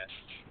have them yet.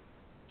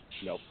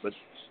 No, but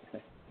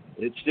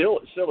it's still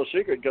a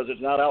secret because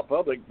it's not out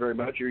public very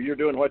much. You're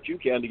doing what you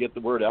can to get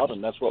the word out,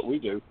 and that's what we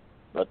do.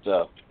 But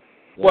no,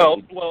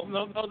 those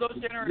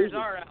generators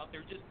are out.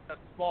 They're just a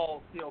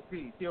small COP.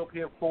 COP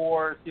of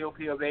 4, COP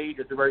of 8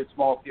 is a very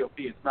small COP.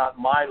 It's not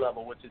my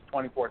level, which is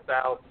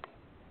 24,000.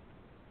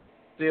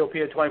 COP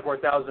of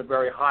 24,000 is a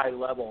very high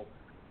level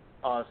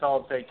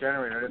solid-state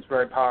generator. It's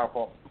very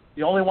powerful.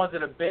 The only ones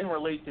that have been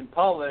released in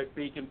public,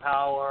 Beacon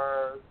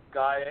Power,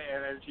 Gaia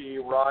Energy,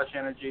 Roche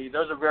Energy,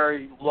 those are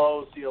very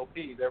low COP.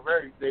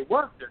 They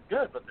work, they're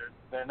good, but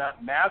they're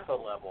not NASA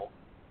level.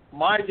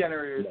 My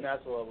generator is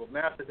NASA level.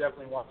 NASA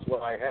definitely wants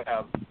what I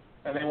have,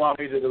 and they want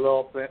me to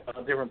develop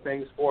different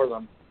things for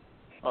them.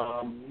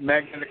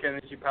 Magnetic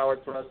energy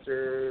powered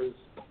thrusters,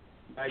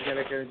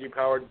 magnetic energy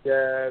powered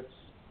jets,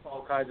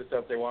 all kinds of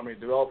stuff they want me to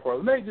develop for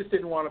them. They just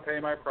didn't want to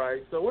pay my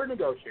price, so we're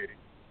negotiating.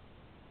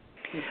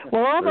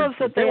 Well, all those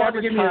that they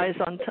advertise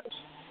on,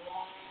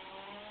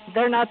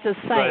 they're not the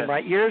same,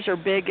 right? Yours are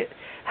big.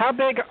 How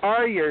big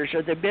are yours?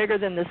 Are they bigger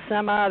than the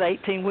semi, the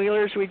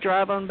 18-wheelers we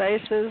drive on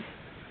bases?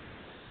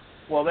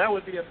 Well, that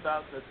would be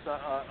about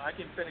I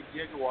can fit a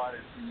gigawatt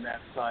in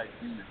that size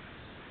unit.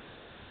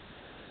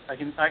 I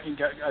can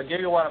get a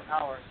gigawatt of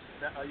power.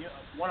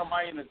 One of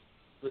my units,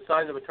 the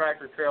size of a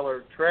tractor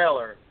trailer,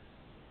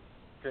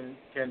 can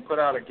put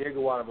out a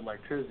gigawatt of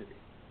electricity.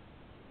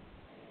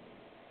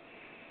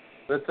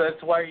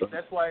 That's why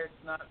that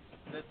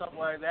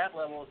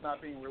level is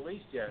not being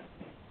released yet.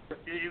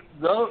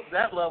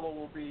 That level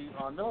will be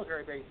on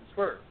military bases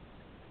first.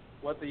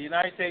 What the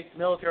United States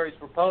military is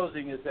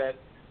proposing is that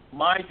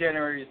my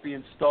generator is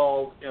being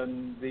installed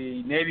in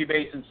the Navy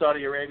base in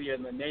Saudi Arabia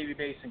and the Navy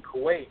base in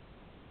Kuwait,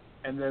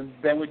 and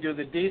then we do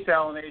the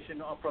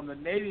desalination from the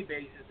Navy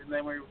bases, and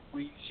then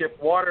we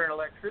ship water and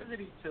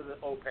electricity to the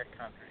OPEC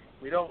countries.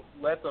 We don't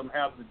let them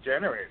have the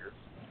generators.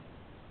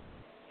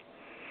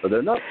 But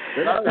they're not.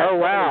 Oh,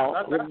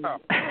 wow.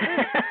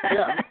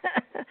 Yeah.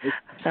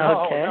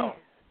 Okay. No.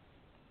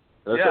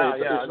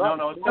 Yeah.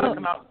 No. It's going to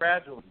come out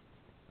gradually.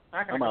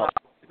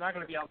 It's not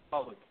going to be out in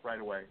public right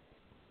away.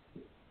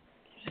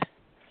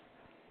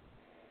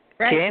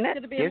 Right. Janet, it's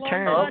going to be your a long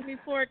turn. time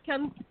before it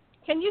comes.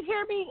 Can you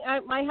hear me?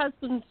 My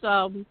husband's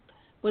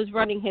was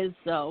running his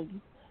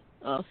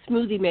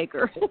smoothie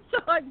maker. So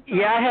I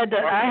had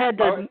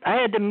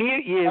to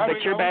mute you,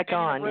 but you're back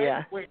on.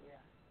 Yeah. Wait.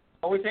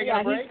 Are we taking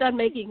a break? He's done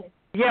making it.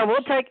 Yeah,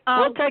 we'll take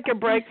a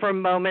break for a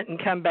moment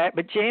and come back.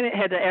 But Janet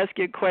had to ask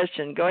you a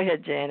question. Go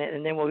ahead, Janet,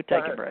 and then we'll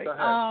take a break.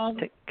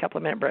 Take a couple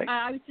of minute break.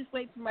 I was just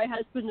waiting for my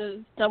husband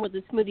to done with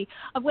the smoothie.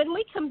 When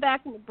we come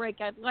back in the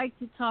break, I'd like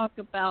to talk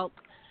about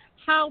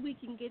how we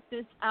can get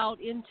this out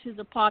into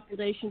the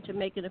population to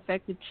make an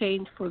effective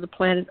change for the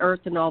planet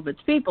Earth and all of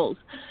its peoples,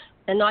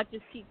 and not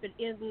just keep it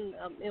in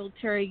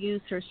military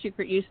use or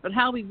secret use, but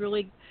how we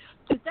really,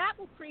 because that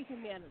will free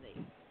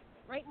humanity.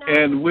 Right now,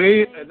 and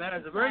that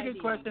is a very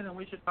good question, and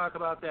we should talk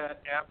about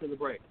that after the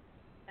break.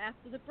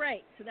 After the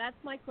break. So that's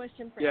my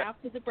question for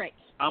after the break.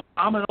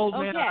 I'm an old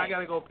man. I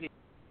gotta go pee.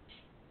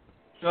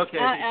 Okay.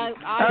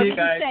 I'll do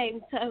the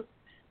same. So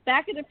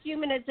back in a few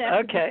minutes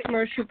after the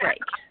commercial break.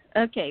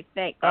 Okay,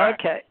 thanks.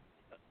 Okay.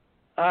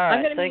 All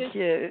right. Thank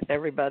you,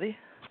 everybody.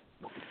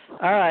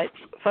 All right,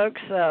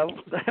 folks,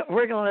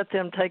 we're going to let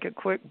them take a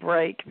quick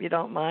break, if you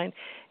don't mind.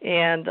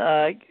 And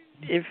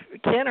if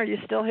Ken, are you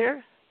still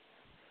here?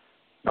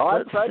 No,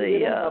 I'm trying to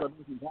get out of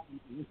this.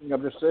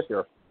 I'm just sit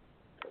here.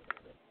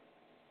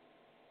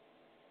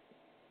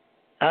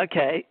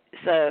 Okay,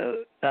 so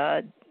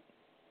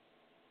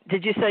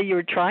did you say you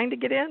were trying to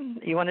get in?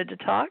 You wanted to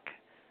talk?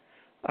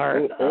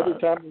 Or every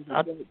time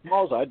there's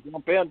calls, I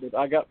jump in, but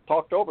I got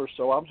talked over,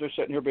 so I'm just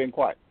sitting here being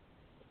quiet.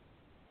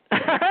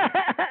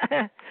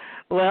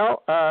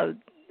 Well, all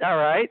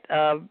right.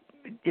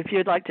 If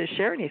you'd like to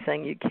share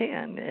anything, you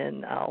can,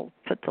 and I'll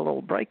put the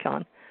little break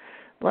on.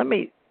 Let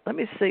me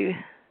see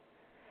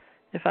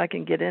if I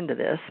can get into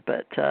this,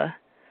 but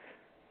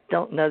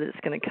don't know that it's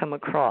going to come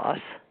across.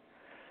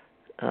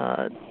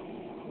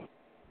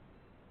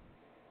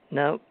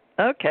 No.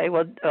 Okay,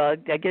 well, I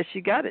guess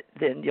you got it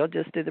then. You'll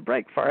just do the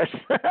break for us.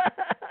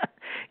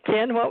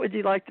 Ken, what would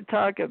you like to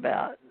talk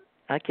about?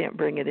 I can't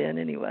bring it in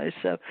anyway.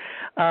 So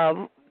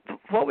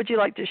what would you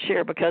like to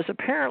share? Because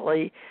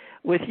apparently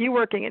with you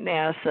working at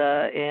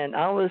NASA, and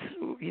I was,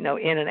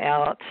 in and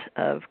out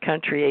of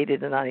country 80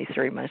 to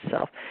 93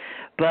 myself,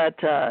 but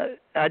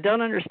I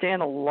don't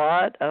understand a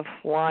lot of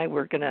why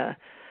we're going to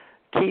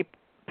keep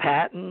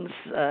patents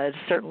at a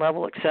certain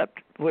level, except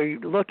we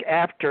look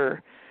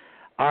after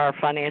our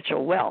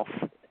financial wealth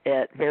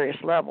at various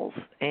levels,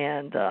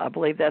 and I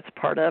believe that's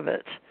part of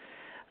it.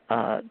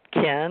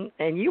 Ken,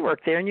 and you work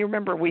there, and you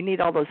remember we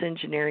need all those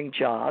engineering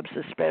jobs,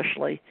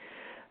 especially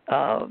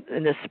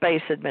in the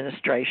space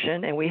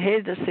administration, and we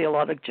hated to see a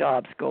lot of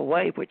jobs go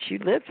away, which you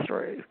lived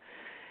through.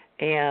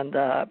 And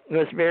it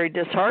was very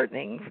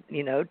disheartening,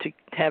 to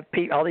have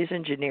all these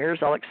engineers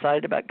all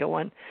excited about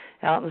going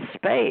out in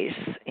space.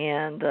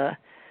 And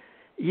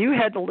you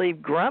had to leave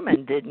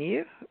Grumman, didn't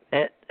you?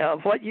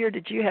 What year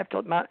did you have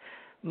to?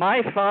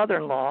 My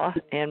father-in-law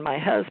and my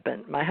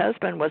husband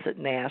was at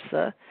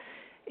NASA,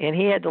 and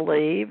he had to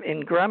leave,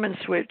 and Grumman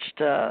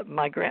switched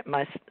my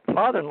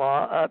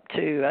father-in-law up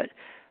to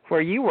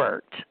where you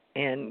worked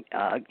in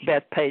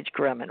Bethpage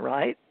Grumman,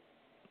 right?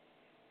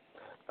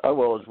 Oh,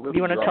 well, it's really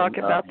you want to talk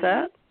about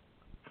that?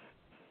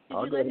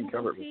 I'll go ahead and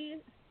cover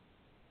it.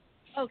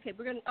 Okay,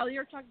 we're gonna. Oh,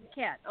 you're talking to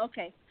Kat.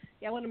 Okay,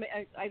 yeah, I want to make.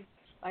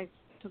 I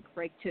took a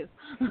break too.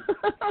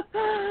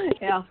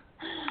 Yeah.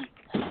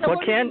 So well,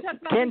 Ken,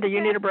 do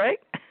you need a break?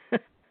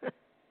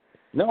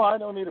 No, I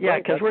don't need a break. Yeah,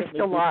 because we're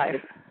still live.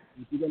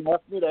 You're going to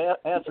ask me to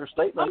answer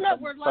statements. Oh, no,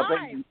 we're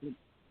live.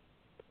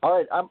 All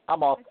right,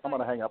 I'm off. I'm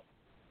going to hang up.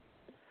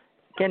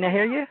 Can I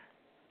hear you?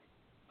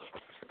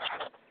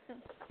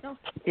 No,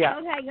 yeah.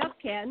 Don't hang up,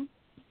 Ken.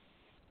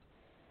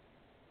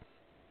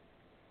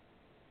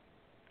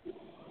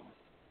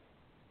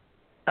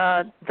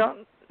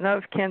 Don't know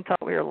if Ken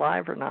thought we were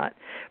live or not,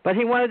 but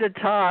he wanted to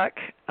talk,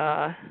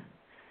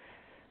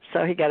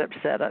 so he got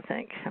upset, I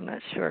think. I'm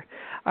not sure.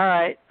 All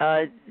right,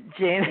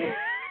 Janet,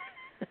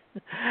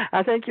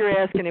 I think you're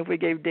asking if we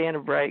gave Dan a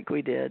break.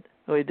 We did.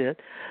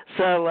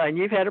 So, and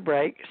you've had a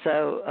break.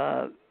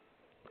 So,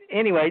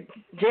 anyway,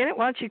 Janet,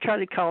 why don't you try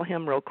to call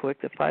him real quick,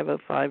 the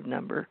 505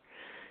 number,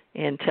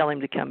 and tell him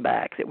to come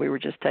back, that we were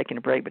just taking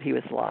a break, but he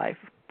was live.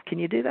 Can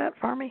you do that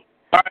for me?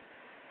 All right.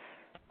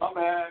 I'm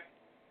back.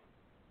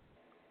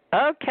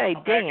 Okay,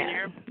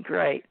 Dan.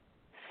 Great.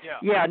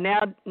 Yeah.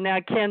 Now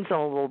Ken's on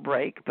a little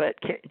break, but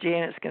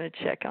Janet's going to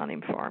check on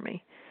him for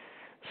me.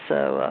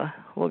 So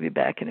we'll be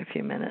back in a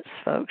few minutes,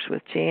 folks,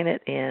 with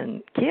Janet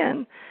and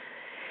Ken.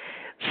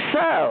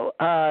 So,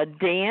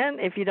 Dan,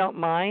 if you don't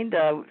mind,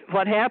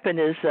 what happened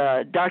is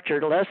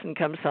Dr. Lessin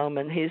comes home,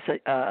 and he's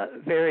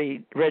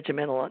very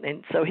regimental,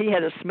 and so he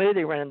had a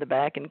smoothie run in the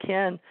back, and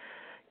Ken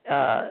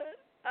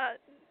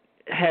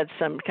had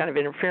some kind of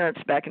interference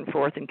back and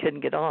forth and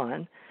couldn't get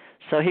on.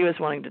 So he was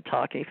wanting to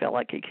talk, and he felt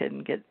like he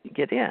couldn't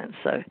get in.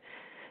 So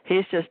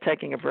he's just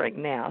taking a break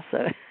now.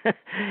 So,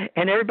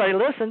 and everybody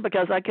listened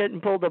because I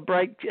couldn't pull the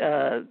break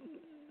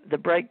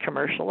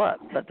commercial up,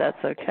 but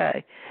that's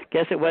okay.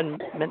 Guess it wasn't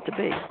meant to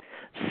be.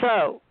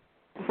 So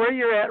where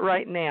you're at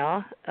right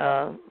now,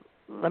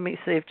 let me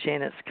see if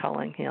Janet's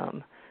calling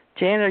him.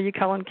 Janet, are you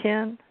calling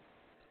Ken?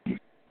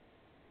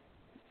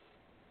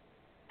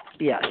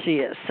 Yeah, she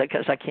is,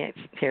 because I can't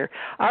hear.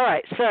 All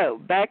right,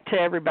 so back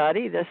to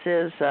everybody. This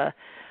is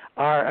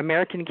our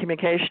American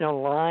Communication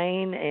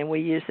Online, and we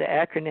use the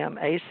acronym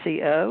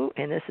ACO,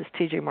 and this is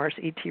TJ Morris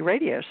ET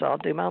Radio, so I'll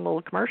do my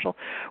little commercial.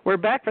 We're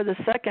back for the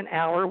second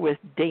hour with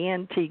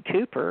Dan T.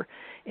 Cooper,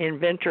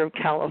 inventor of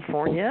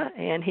California,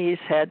 and he's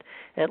had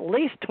at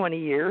least 20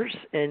 years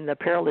in the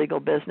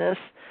paralegal business,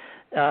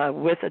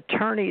 with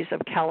Attorneys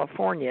of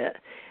California.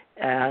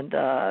 And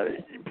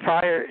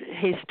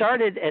he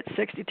started at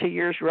 62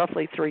 years,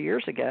 roughly 3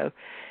 years ago,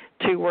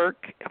 to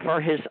work for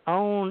his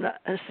own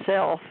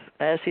self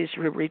as he's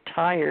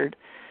retired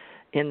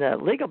in the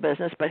legal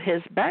business. But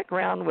his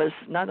background was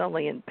not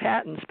only in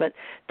patents, but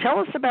tell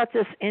us about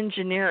this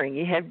engineering.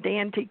 You have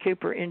Dan T.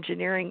 Cooper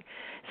Engineering.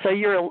 So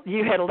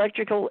you had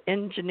electrical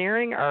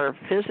engineering or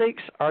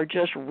physics or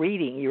just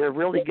reading? You're a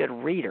really good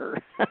reader.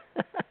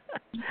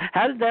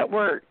 How did that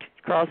work?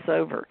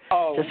 Crossover,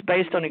 just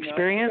based on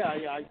experience?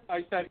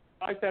 I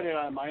studied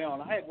on my own.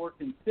 I had worked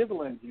in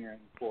civil engineering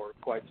for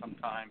quite some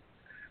time.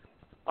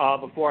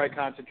 Before I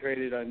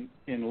concentrated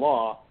in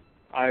law,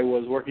 I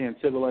was working in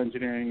civil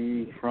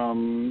engineering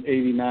from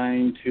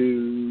 89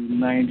 to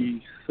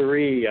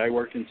 93. I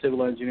worked in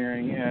civil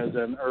engineering as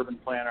an urban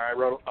planner.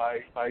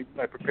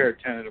 I prepared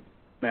tentative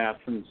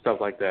maps and stuff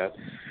like that.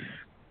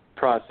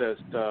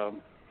 Processed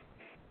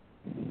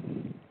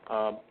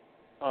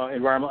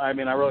environmental. I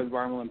mean, I wrote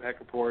environmental impact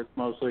reports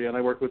mostly, and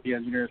I worked with the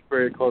engineers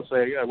very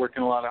closely. I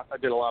did a lot of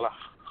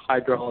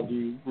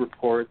hydrology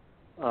reports,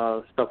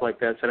 stuff like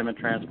that, sediment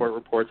transport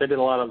reports. I did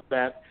a lot of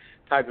that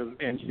type of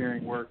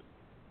engineering work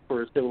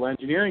for civil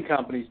engineering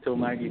companies till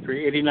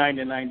 89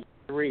 to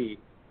 93,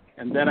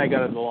 and then I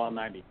got into law in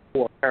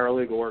 94.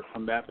 Paralegal work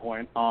from that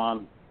point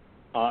on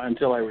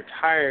until I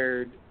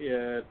retired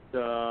at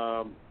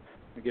I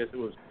guess it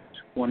was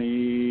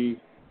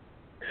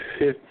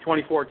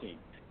 2014.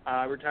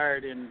 I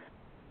retired in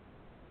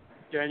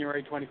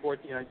January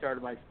 2014. I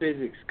started my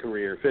physics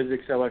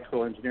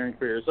electrical engineering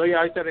career. So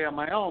I studied on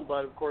my own,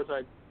 but of course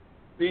I'd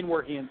been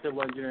working in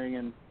civil engineering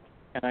and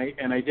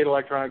I did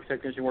electronics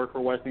technician work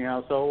for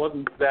Westinghouse, so it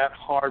wasn't that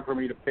hard for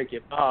me to pick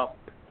it up.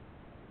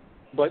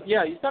 But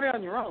you study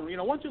on your own.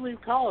 Once you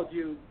leave college,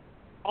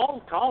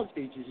 all college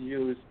teaches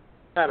you is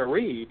how to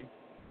read.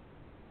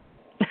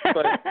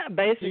 But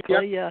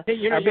basically,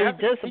 be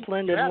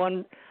disciplined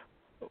in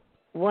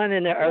one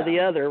or the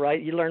other, right?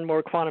 You learn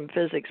more quantum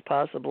physics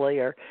possibly,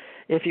 or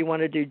if you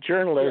want to do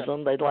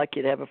journalism, they'd like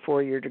you to have a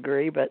 4-year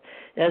degree. But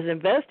as an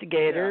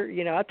investigator,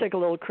 I took a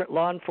little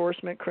law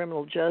enforcement,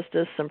 criminal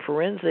justice, some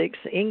forensics,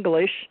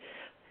 English,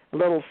 a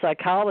little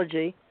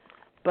psychology.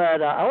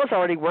 But I was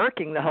already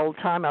working the whole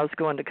time I was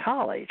going to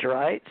college,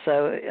 right?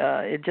 So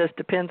it just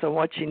depends on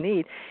what you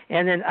need.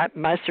 And then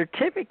my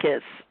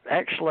certificates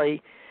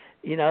actually,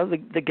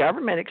 the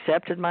government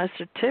accepted my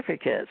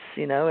certificates,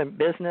 in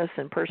business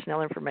and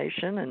personnel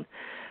information and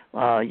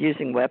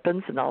using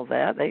weapons and all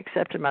that. They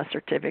accepted my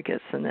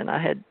certificates, and then I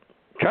had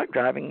truck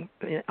driving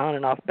on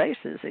and off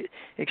bases,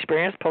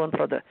 experience pulling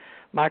for the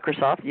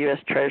Microsoft, U.S.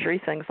 Treasury,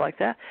 things like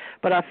that.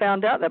 But I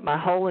found out that my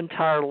whole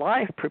entire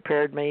life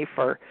prepared me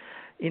for,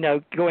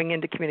 going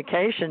into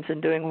communications and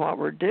doing what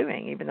we're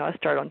doing, even though I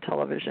started on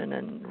television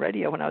and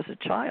radio when I was a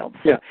child.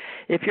 So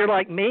if you're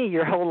like me,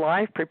 your whole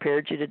life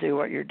prepared you to do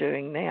what you're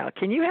doing now.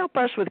 Can you help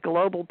us with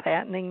global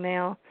patenting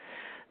now?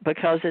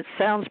 Because it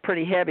sounds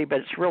pretty heavy, but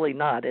it's really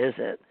not, is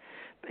it?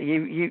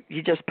 You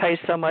just pay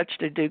so much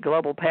to do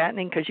global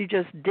patenting because you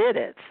just did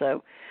it.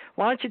 So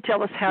why don't you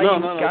tell us how you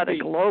got a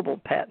global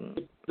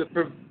patent?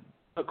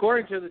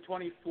 According to the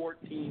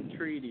 2014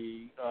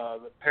 treaty,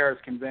 the Paris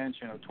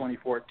Convention of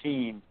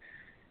 2014,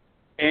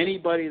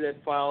 anybody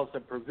that files a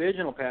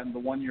provisional patent, the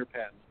 1-year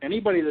patent,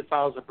 anybody that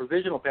files a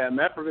provisional patent,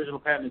 that provisional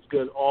patent is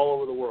good all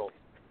over the world.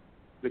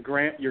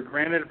 You're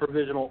granted a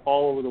provisional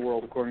all over the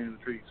world according to the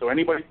treaty. So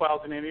anybody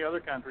files in any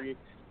other country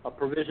a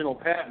provisional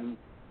patent,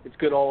 it's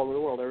good all over the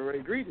world. Everybody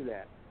agreed to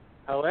that.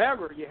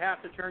 However, you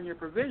have to turn your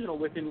provisional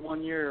within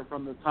 1 year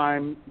from the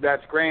time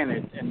that's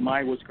granted, and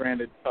mine was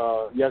granted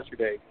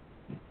yesterday.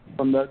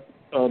 From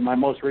my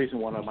most recent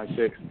one on my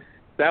 6th.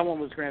 That one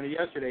was granted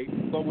yesterday.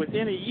 But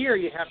within a year,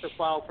 you have to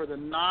file for the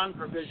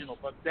non-provisional.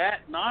 But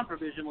that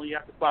non-provisional, you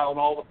have to file in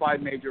all the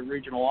 5 major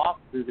regional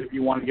offices if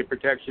you want to get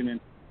protection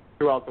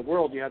throughout the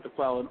world. You have to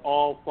file in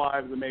all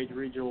 5 of the major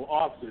regional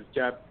offices: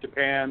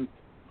 Japan,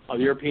 the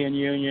European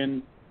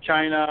Union,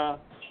 China,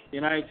 the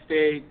United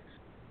States,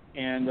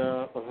 and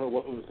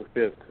what was the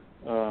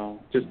 5th?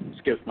 Just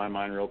skipped my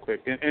mind real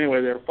quick.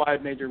 Anyway, there are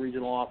 5 major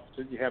regional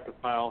offices you have to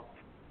file.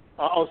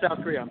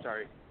 South Korea, I'm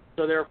sorry.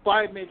 So there are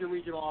 5 major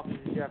regional offices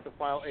you have to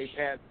file a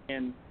patent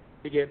in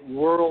to get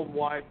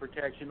worldwide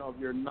protection of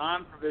your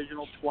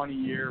non-provisional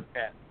 20-year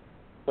patent.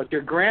 But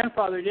you're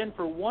grandfathered in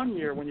for 1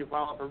 year when you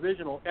file a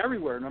provisional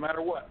everywhere, no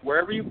matter what.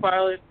 Wherever you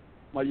file it,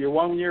 your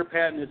 1-year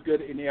patent is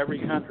good in every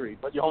country.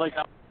 But you only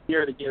have a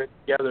year to get it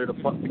together to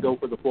go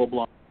for the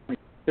full-blown,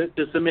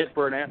 to submit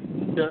for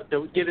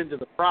to get into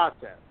the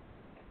process.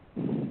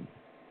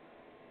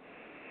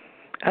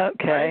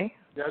 Okay.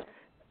 Right?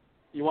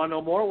 You want to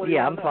know more?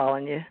 I'm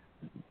following you.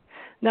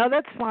 No,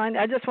 that's fine.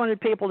 I just wanted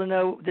people to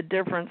know the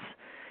difference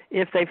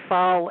if they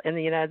file in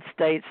the United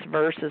States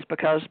versus,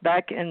 because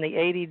back in the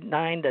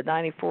 89 to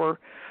 94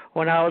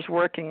 when I was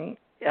working,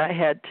 I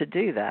had to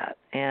do that,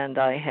 and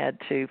I had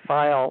to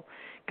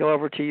go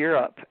over to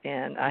Europe,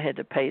 and I had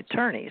to pay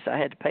attorneys. I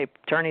had to pay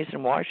attorneys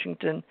in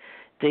Washington,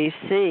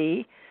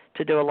 D.C.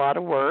 to do a lot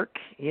of work.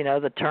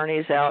 The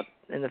attorneys out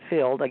in the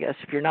field, I guess,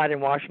 if you're not in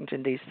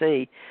Washington,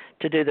 D.C.,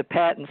 to do the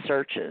patent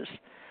searches.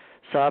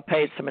 So I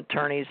paid some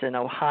attorneys in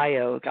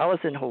Ohio. I was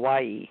in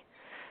Hawaii,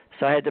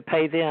 so I had to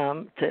pay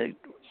them to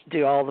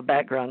do all the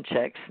background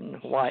checks in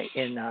Hawaii,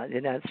 in the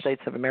United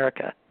States of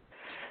America.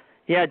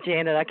 Yeah,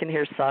 Janet, I can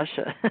hear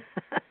Sasha.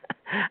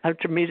 I've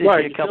muted you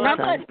a couple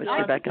times, but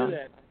you're back on.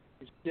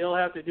 You still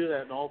have to do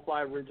that in all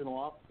 5 regional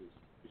offices.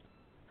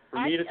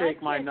 For me to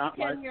take my... You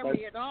can't hear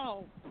me at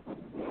all.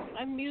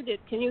 I'm muted.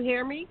 Can you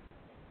hear me?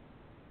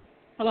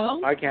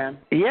 Hello? I can.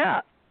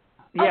 Yeah.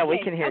 Yeah, okay, we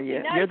can hear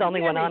you. You're the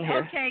only one on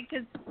here. Okay,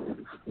 because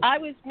I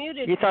was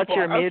muted. You thought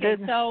you were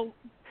muted? So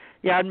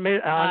yeah, I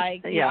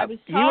was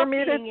talking, you were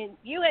muted. And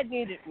you had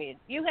muted me.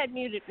 You had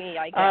muted me.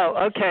 I guess. Oh,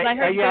 okay.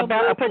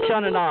 I put you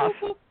on and off.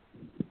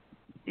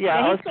 Yeah,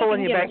 I was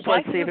pulling you back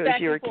to see if it was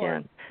you or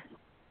Ken.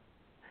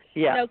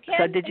 Yeah. No, Ken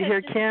so did you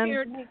hear Ken?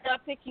 He's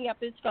not picking up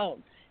his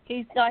phone.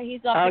 He's not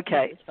picking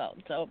up his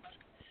phone. So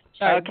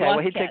sorry. Okay. Well,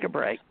 he took a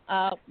break.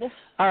 All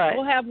right.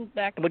 We'll have him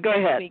back go next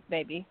ahead. week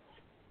maybe.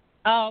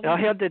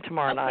 He'll do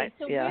tomorrow night.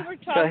 So yeah. we were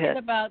talking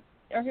about,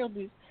 or he'll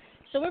do.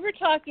 So we were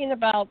talking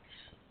about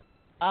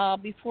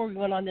before we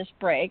went on this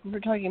break. We were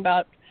talking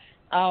about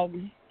what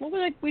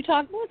was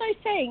I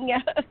saying?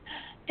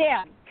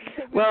 Dan.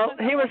 Well,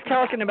 he was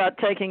talking about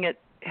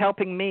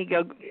helping me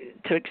go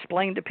to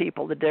explain to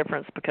people the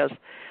difference because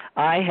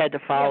I had to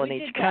file in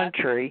each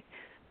country,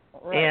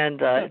 right.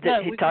 And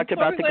he talked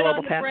about the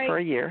global patent for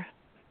a year.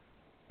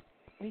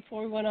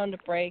 Before we went on the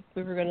break,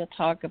 we were going to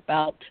talk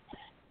about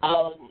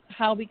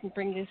how we can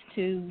bring this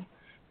to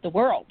the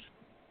world.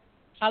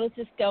 How does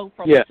this go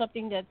from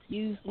something that's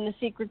used in the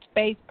secret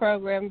space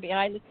program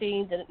behind the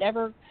scenes and it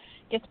never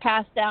gets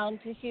passed down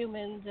to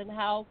humans, and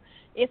how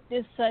if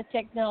this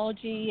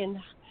technology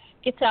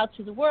gets out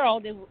to the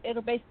world,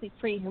 it'll basically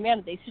free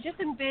humanity. So just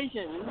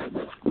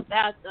envision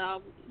that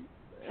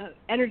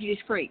energy is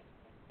free.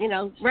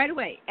 Right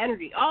away,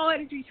 energy. All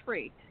energy is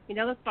free. You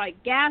don't have to buy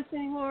gas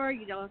anymore.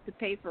 You don't have to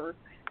pay for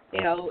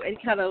any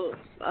kind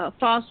of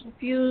fossil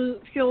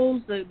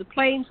fuels. The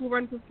planes will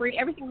run for free.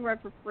 Everything will run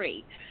for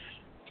free.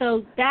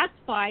 So that's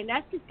fine.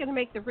 That's just going to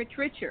make the rich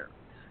richer.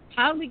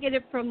 How do we get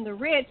it from the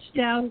rich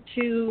down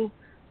to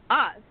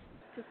us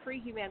to free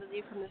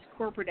humanity from this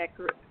corporate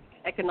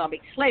economic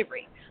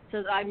slavery?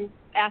 So I'm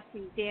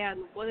asking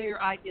Dan, what are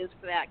your ideas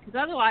for that? Because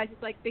otherwise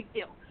it's like big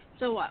deal.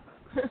 So what?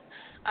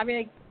 I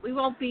mean, we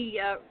won't be,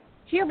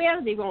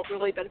 humanity won't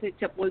really benefit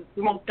except we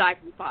won't die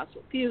from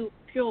fossil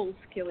fuels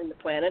killing the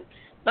planet,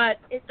 but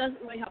it doesn't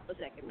really help us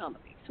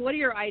economically. So what are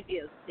your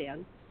ideas,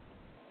 Dan?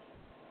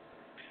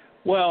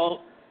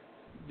 Well,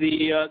 the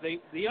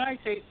United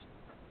States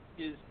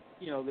is,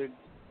 they're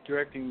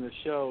directing the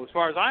show. As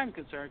far as I'm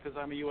concerned, because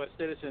I'm a U.S.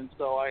 citizen,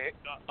 so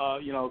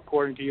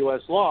according to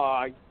U.S.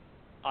 law,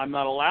 I'm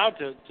not allowed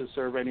to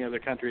serve any other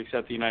country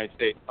except the United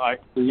States.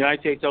 The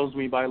United States owns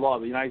me by law.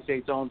 The United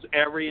States owns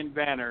every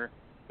inventor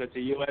that's a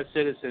U.S.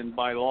 citizen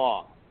by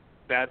law.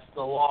 That's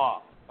the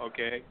law,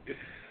 okay?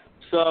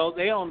 So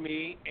they own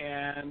me,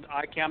 and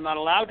I'm not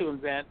allowed to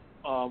invent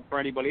for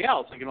anybody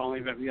else. I can only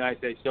invent for the United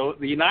States. So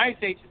the United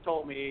States has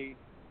told me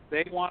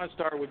they want to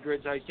start with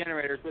grid-sized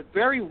generators, but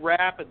very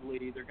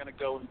rapidly they're going to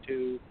go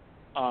into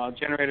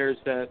generators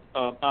that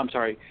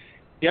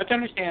you have to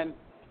understand,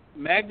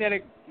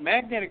 magnetic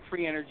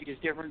free energy is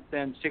different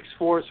than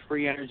 6-force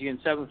free energy and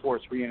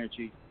 7-force free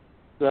energy.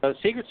 The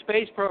secret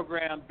space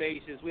program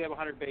bases, we have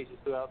 100 bases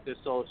throughout this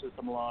solar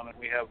system alone, and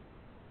we have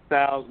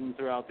thousands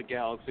throughout the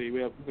galaxy.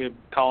 We have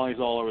colonies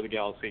all over the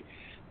galaxy.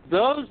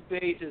 Those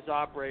bases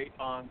operate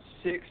on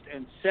 6th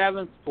and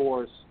 7th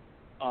force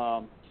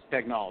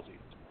technology.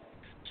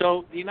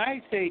 So the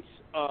United States,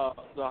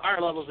 the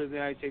higher levels of the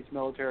United States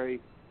military,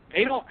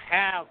 they don't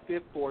have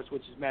 5th force,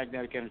 which is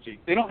magnetic energy.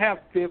 They don't have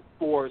 5th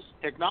force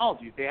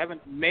technologies. They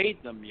haven't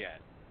made them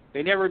yet.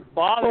 They never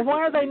bothered. Well, why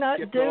are they not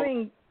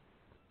doing?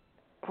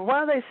 Why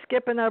are they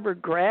skipping over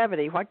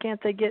gravity? Why can't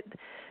they get?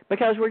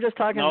 Because we're just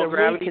talking the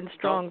weak and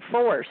strong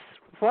force.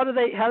 How do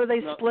they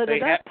split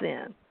it up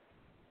then?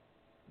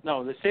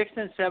 No, the 6th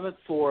and 7th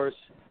force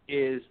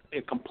is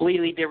a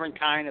completely different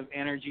kind of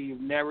energy.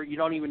 You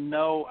don't even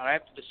know. I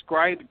have to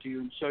describe it to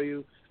you and show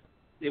you.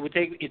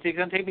 It's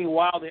going to take me a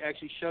while to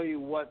actually show you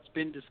what's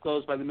been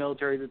disclosed by the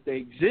military that they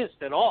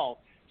exist at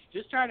all.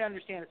 Just try to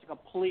understand it's a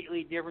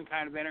completely different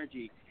kind of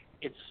energy.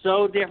 It's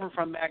so different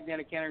from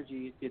magnetic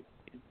energy. It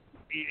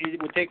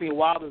would take me a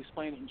while to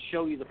explain it and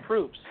show you the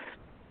proofs.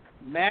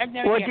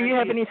 Magnetic energy. Do you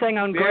have anything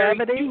on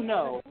gravity?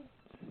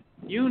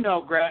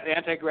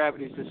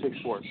 Anti-gravity is the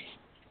 6th force.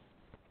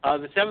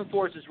 The 7th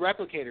force is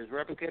replicators.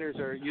 Replicators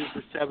are used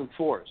for 7th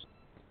force.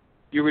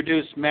 You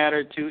reduce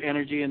matter to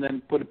energy and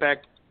then put it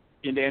back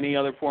into any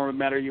other form of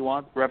matter you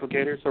want.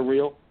 Replicators are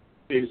real.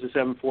 They use the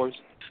 7th force.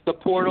 The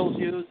portals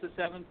use the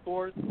 7th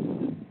force.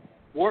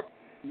 Warp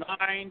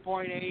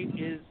 9.8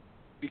 is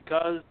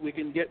because we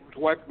can get to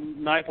warp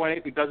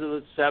 9.8 because of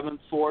the 7th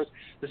force.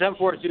 The 7th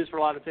force is used for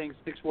a lot of things.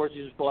 6th force is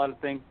used for a lot of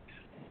things.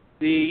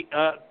 The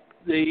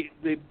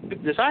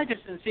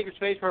scientists in the secret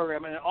space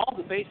program and all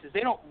the bases,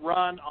 they don't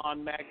run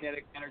on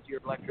magnetic energy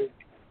or electricity.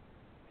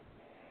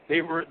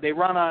 They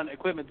run on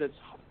equipment that's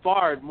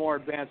far more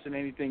advanced than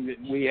anything that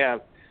we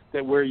have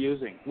that we're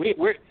using.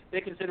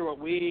 They consider what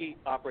we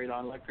operate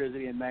on,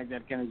 electricity and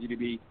magnetic energy, to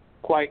be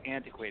quite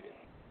antiquated.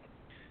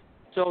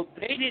 So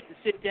they didn't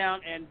sit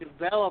down and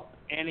develop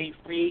any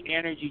free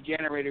energy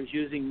generators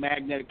using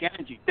magnetic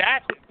energy.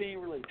 That's what's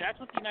being released. That's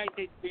what the United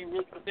States is being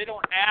released, but they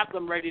don't have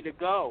them ready to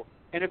go.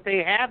 And if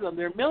they have them,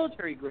 they're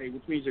military grade,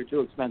 which means they're too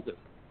expensive.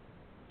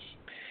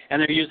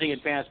 And they're using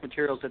advanced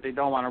materials that they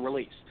don't want to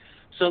release.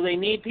 So they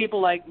need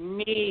people like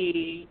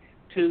me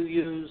to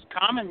use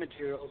common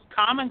materials,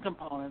 common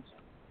components,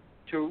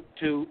 to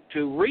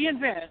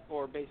reinvent,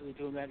 or basically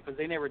to invent, because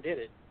they never did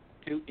it,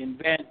 to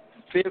invent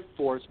fifth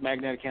force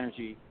magnetic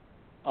energy,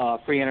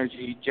 free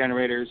energy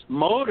generators,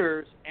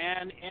 motors,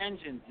 and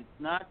engines. It's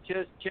not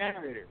just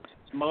generators.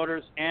 It's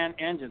motors and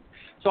engines.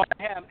 So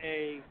I have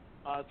a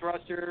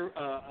thruster,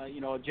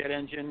 a jet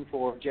engine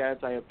for jets.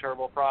 I have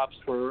turboprops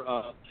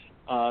for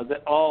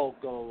that all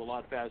go a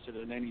lot faster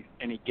than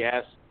any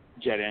gas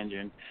jet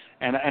engine.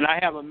 And I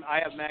have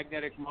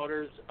magnetic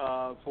motors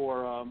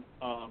for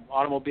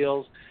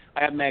automobiles.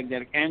 I have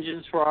magnetic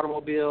engines for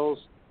automobiles.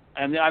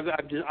 And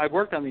I've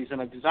worked on these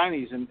and I've designed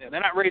these, and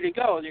they're not ready to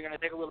go. They're going to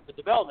take a little bit of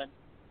development.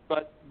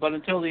 But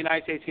until the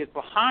United States gets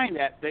behind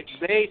that, they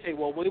say,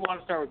 well, we want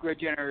to start with grid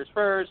generators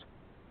first,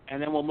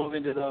 and then we'll move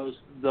into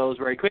those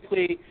very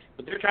quickly.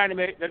 But they're trying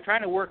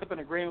to work up an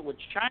agreement with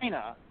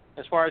China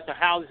as far as to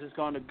how this is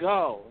going to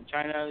go. And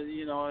China,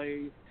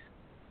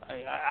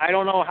 I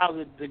don't know how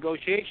the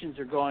negotiations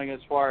are going as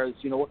far as,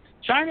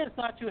 China is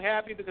not too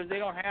happy because they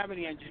don't have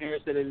any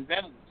engineers that have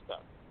invented this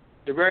stuff.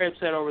 They're very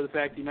upset over the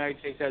fact the United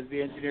States has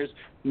the engineers,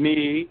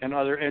 me and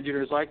other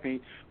engineers like me,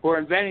 who are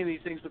inventing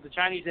these things, but the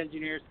Chinese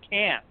engineers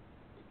can't.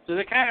 So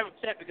they're kind of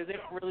upset because they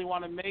don't really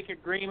want to make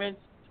agreements,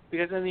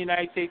 because then the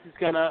United States is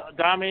going to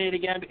dominate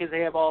again because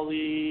they have all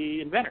the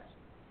inventors,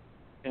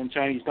 and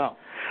Chinese don't.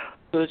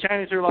 So the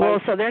Chinese are like...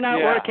 Well, so they're not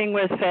working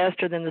with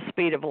faster than the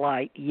speed of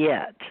light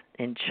yet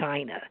in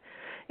China.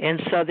 And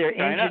so they're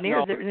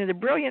engineers, they're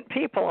brilliant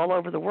people all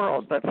over the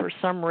world, but for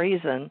some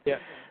reason... Yeah.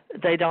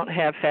 They don't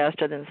have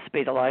faster than the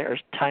speed of light or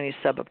tiny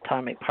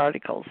subatomic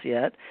particles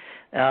yet.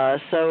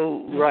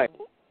 So right.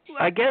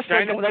 I guess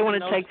they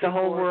want to take the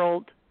whole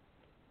world.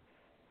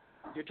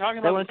 You're talking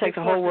about they want to take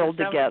the whole world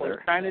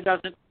together. China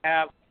doesn't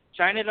have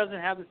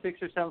the 6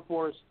 or 7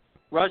 force.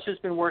 Russia's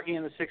been working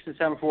in the 6 and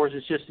 7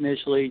 forces just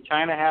initially.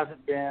 China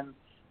hasn't been,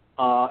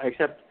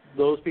 except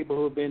those people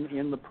who have been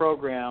in the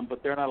program,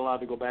 but they're not allowed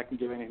to go back and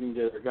give anything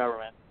to their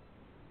government.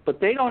 But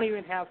they don't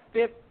even have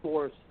 5th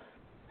force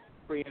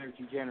free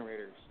energy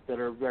generators that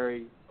are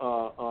very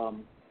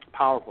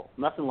powerful.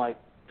 Nothing like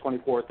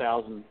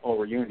 24,000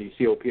 over Unity,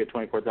 COP at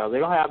 24,000. They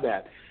don't have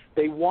that.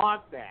 They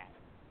want that,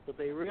 but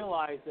they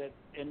realize that,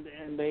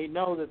 and they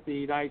know that the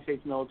United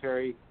States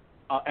military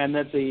and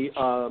that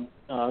the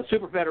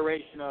Super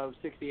Federation of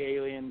 60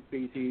 alien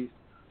species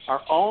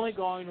are only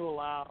going to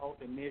allow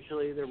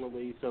initially the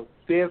release of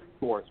 5th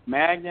force,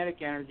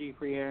 magnetic energy,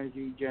 free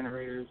energy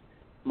generators,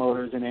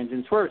 motors, and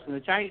engines first. And the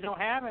Chinese don't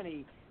have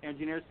any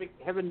engineers that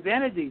have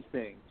invented these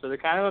things. So they're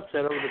kind of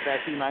upset over the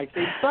fact the United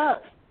States does,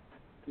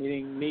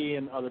 meaning me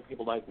and other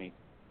people like me.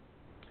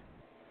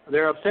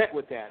 They're upset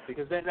with that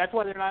because that's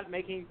why they're not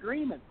making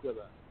agreements with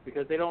us,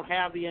 because they don't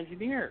have the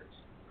engineers.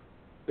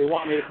 They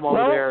want me to come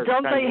over there.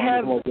 Don't they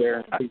have...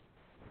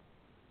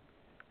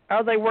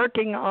 Are they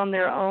working on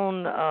their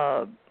own,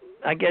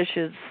 I guess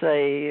you'd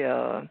say,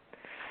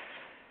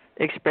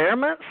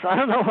 experiments? I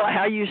don't know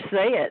how you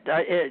say it.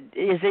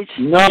 Is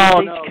each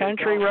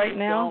country right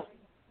now?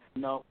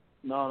 No.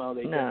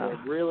 They're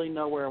really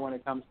nowhere when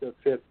it comes to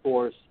 5th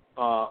force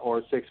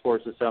or 6th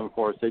force or 7th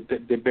force.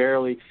 They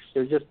barely.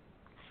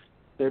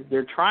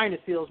 They're trying to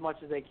steal as much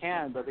as they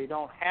can, but they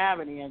don't have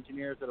any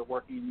engineers that are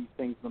working in these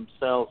things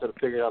themselves, that have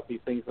figured out these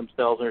things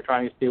themselves, and they're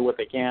trying to steal what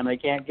they can. They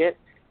can't get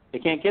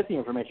the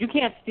information. You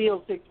can't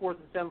steal 6th force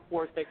and 7th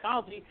force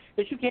technology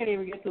because you can't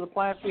even get to the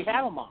planets we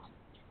have them on.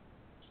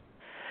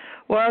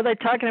 Well, are they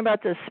talking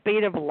about the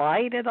speed of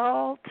light at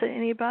all to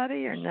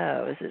anybody, or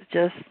no? Is it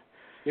just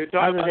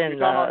other than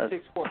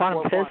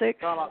quantum physics?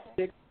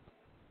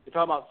 You're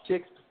talking about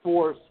 6th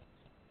force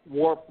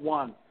warp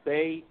 1.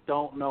 They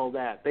don't know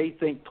that. They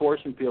think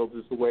torsion fields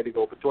is the way to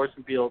go, but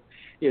torsion field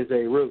is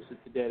a ruse. It's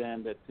a dead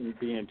end that's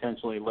being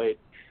intentionally laid.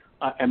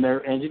 And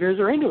their engineers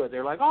are into it.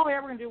 They're like, oh,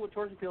 yeah, we're going to do it with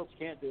torsion fields.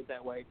 You can't do it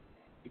that way.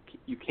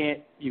 You can't.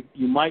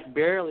 You might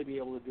barely be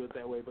able to do it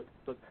that way,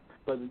 but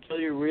until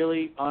you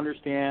really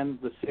understand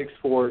the 6th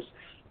force,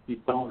 you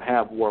don't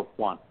have warp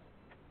 1.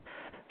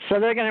 So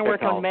they're going to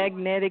work on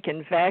magnetic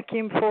and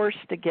vacuum force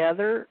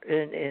together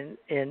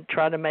and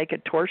try to make a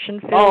torsion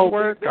field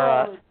work?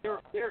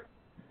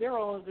 They're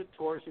all into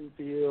torsion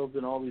fields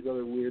and all these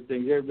other weird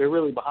things. They're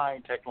really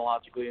behind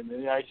technologically, and the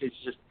United States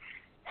is just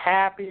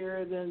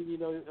happier than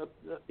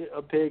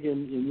a pig,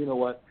 and you know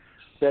what?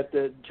 That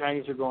the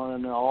Chinese are going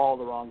in all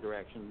the wrong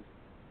directions,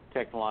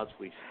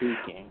 technologically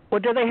speaking.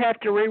 Well, do they have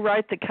to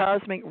rewrite the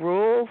cosmic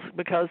rules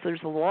because there's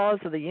the laws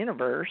of the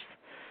universe?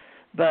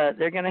 but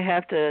they're going to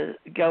have to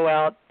go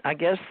out, I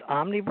guess,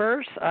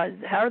 omniverse.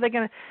 How are they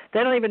going to?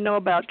 They don't even know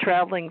about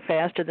traveling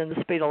faster than the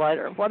speed of light.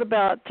 Or what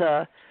about?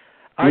 Are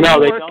you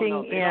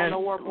working They don't know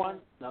warp 1.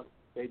 No,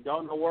 they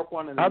don't know warp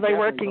 1, and are they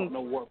working? Don't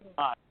know warp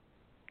 5.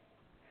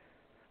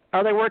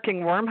 Are they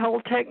working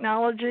wormhole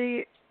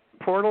technology,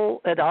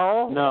 portal at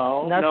all?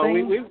 No,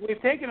 nothing. No.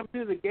 We've taken them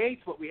through the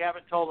gates, but we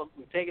haven't told them.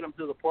 We've taken them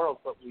through the portals,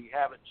 but we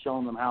haven't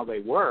shown them how they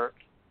work.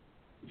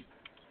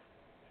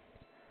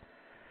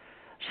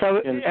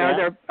 So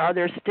are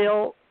there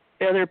still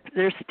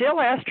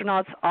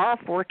astronauts off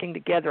working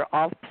together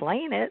off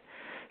planet?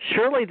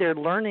 Surely they're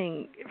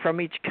learning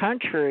from each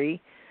country.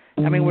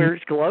 I mean, we're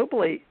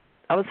globally.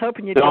 I was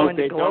hoping you'd go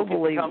into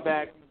globally. Don't come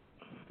back.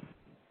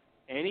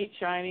 Any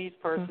Chinese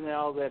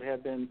personnel that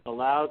have been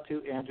allowed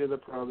to enter the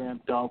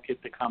program don't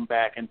get to come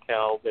back and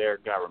tell their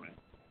government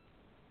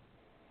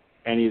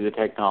any of the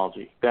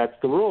technology. That's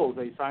the rules.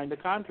 They signed the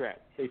contract.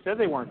 They said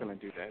they weren't going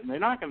to do that, and they're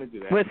not going to do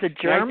that. With the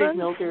Germans?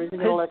 Military isn't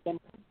going to let them.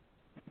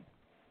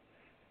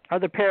 Are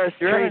the Paris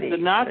Treaty? The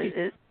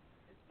Nazis.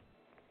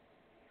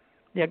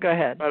 Yeah, go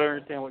ahead. I don't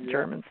understand what you're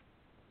Germans.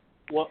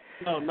 Well,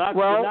 no, not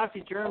the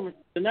Nazi Germans.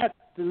 The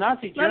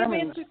Nazi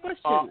Germans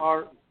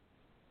are.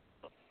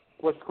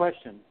 What's the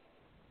question?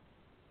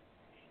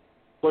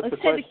 Let's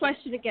say the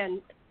question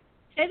again.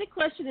 Say the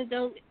question and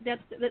don't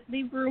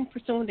leave room for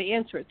someone to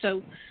answer it.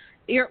 So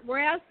we're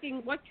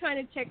asking what kind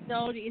of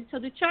technology. And so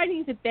the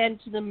Chinese have been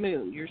to the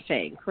moon, you're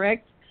saying,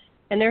 correct?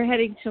 And they're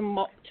heading to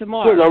Mars.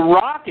 With a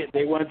rocket,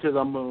 they went to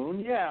the moon.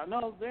 Yeah,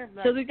 no, they're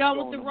not. So they're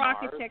going with the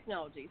rocket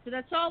technology. So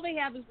that's all they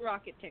have is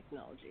rocket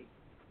technology.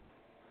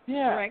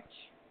 Yeah. Correct?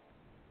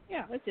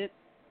 Yeah, that's it.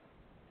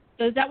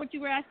 So is that what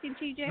you were asking,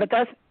 TJ? But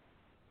that's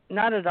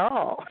not at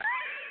all.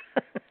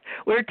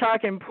 We're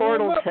talking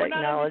portal technology.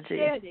 We're not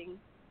understanding.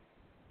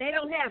 They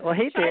don't have it. Well,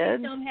 he Chinese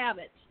did. Don't have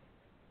it.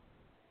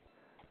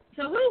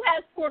 So who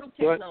has portal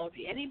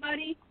technology?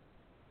 Anybody?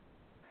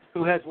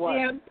 Who has what?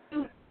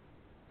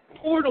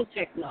 Portal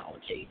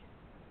technology.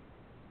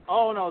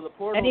 Oh no, the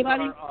portals.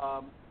 Anybody?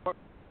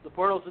 The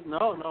portals.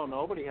 No,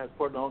 nobody has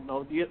portals.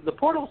 No, the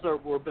portals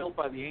were built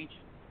by the ancients.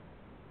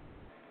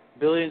 A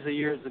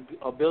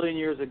billion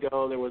years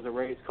ago, there was a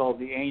race called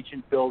the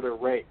Ancient Builder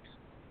Race.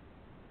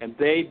 And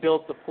they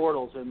built the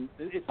portals, and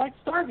it's like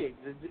Stargate,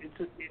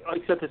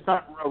 except it's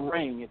not a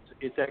ring;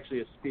 it's actually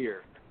a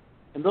sphere,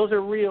 and those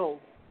are real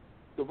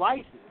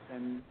devices.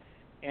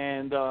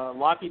 And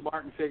Lockheed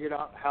Martin figured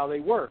out how they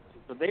worked,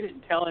 but they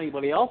didn't tell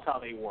anybody else how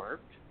they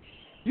worked.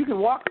 You can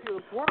walk through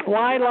the portal.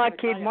 Why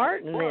Lockheed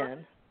Martin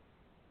then?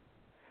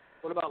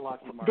 What about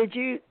Lockheed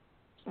Martin?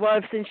 Well,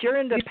 since you're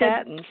into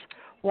patents,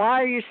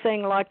 why are you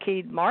saying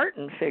Lockheed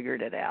Martin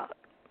figured it out?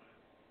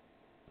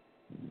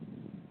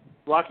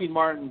 Lockheed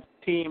Martin's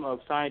team of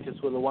scientists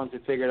were the ones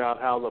that figured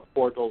out how the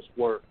portals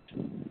worked.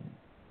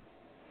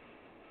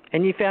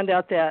 And you found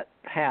out that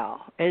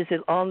how? Is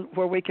it on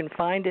where we can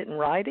find it in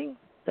writing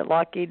that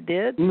Lockheed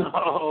did?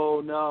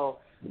 No.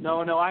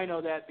 I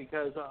know that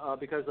because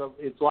of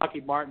it's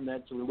Lockheed Martin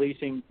that's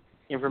releasing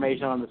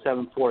information on the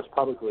 7th Force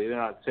publicly. They're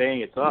not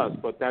saying it's us,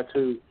 but that's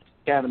who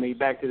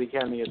back to the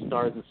Academy of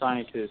Stars and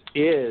Scientists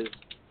is.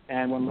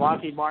 And when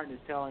Lockheed Martin is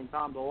telling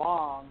Tom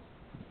DeLonge,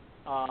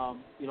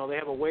 they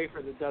have a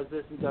wafer that does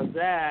this and does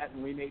that,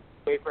 and we make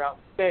a wafer out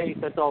in space.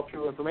 That's all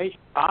true information.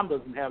 Tom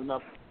doesn't have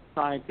enough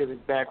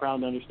scientific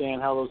background to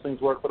understand how those things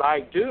work, but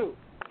I do,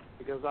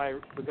 because I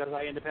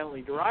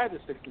independently derive the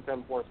 6th and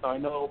 7th Force, so I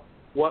know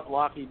what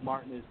Lockheed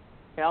Martin is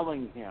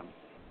telling him.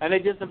 And they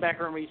did some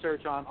background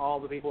research on all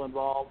the people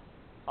involved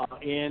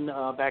in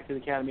Back to the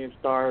Academy of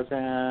Stars,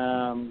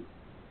 and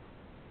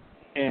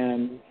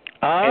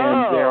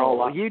they're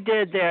all you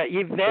did that.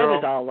 You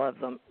vetted all of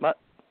them, but.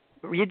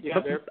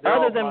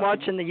 Other than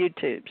watching the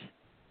YouTubes,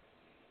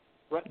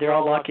 they're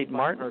all Lockheed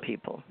Martin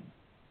people.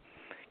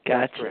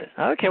 Gotcha.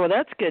 Okay, well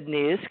that's good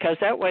news because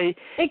that way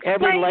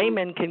every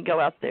layman can go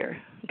out there.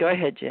 Go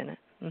ahead, Janet.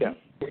 Mm-hmm. Yeah.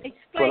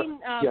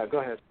 Explain. Go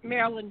ahead.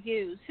 Marilyn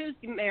Hughes. Who's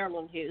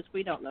Marilyn Hughes?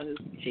 We don't know who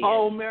she is.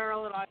 Oh,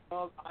 Marilyn! I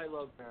love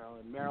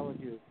Marilyn. Marilyn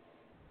Hughes.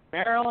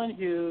 Marilyn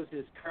Hughes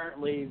is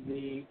currently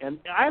and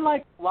I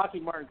like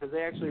Lockheed Martin because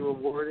they actually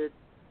rewarded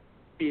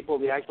people,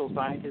 the actual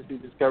scientists who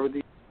discovered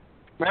these.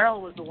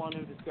 Marilyn was the one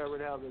who discovered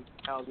how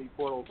the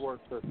portals work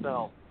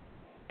herself,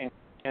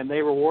 and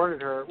they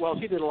rewarded her. Well,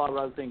 she did a lot of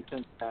other things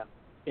since then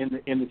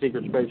in the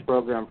secret space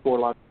program for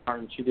Lockheed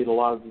Martin. She did a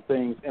lot of the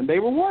things, and they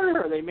rewarded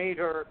her. They made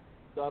her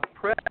the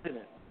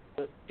president,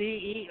 the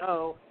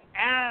CEO,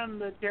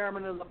 and the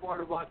chairman of the board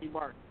of Lockheed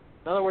Martin.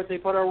 In other words, they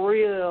put a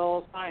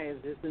real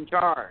scientist in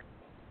charge.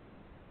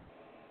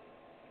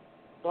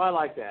 So I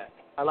like that.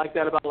 I like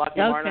that about Lockheed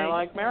Martin. I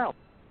like Marilyn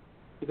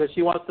because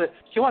she wants the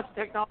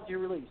technology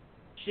released.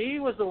 She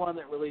was the one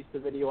that released the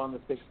video on the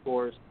 6th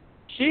Force.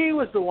 She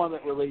was the one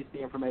that released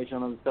the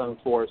information on the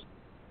 7th Force.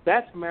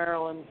 That's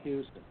Marilyn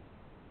Houston.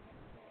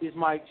 She's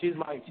my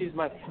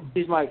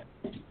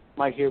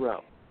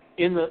hero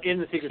in the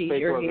secret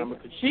space program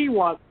because she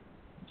wants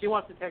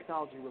the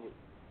technology released.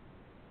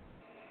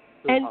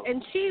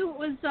 And she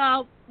was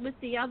with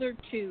the other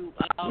two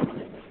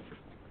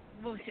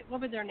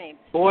what were their names?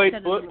 Boyd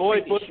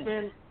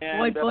Bushman and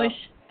Boyd Bush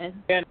and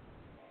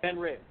Ben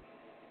Rich.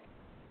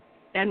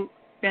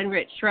 Ben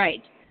Rich,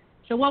 right.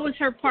 So what was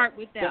her part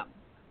with them?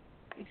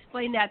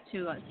 Explain that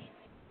to us.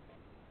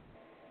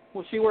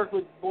 Well, she worked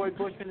with Boyd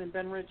Bushman and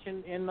Ben Rich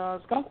in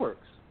Skunk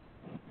Works.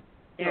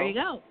 There you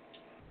go.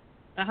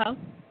 Uh-huh.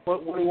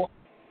 What do you want?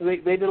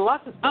 They did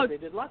lots of stuff. They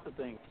did lots of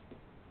things.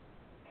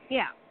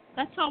 Yeah,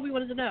 that's all we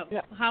wanted to know.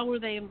 Yeah. How were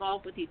they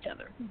involved with each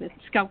other, with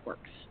Skunk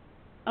Works?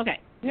 Okay.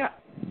 Yeah.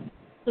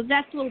 So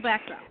that's a little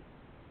background.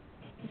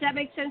 Does that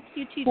make sense to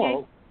you, TJ?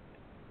 Well,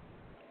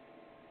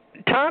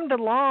 Tom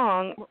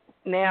DeLonge,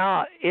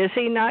 now, is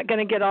he not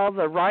going to get all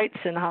the rights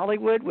in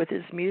Hollywood with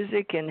his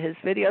music and his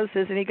videos?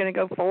 Isn't he going to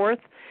go forth?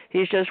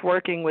 He's just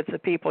working with the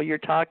people you're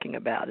talking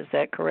about. Is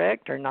that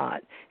correct or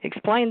not?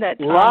 Explain that,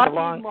 Tom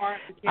DeLonge.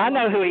 I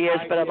know who he is,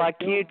 but I'd like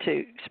you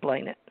to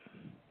explain it.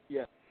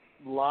 Yes.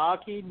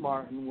 Lockheed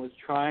Martin was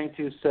trying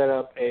to set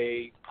up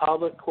a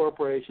public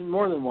corporation,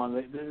 more than one.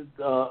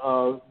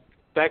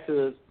 Back to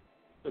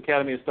the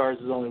Academy of Stars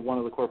is only one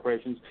of the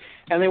corporations,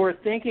 and they were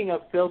thinking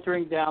of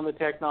filtering down the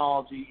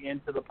technology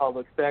into the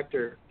public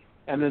sector,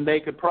 and then they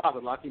could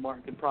profit. Lockheed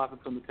Martin could profit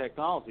from the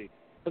technology.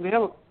 But they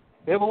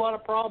have a lot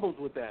of problems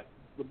with that.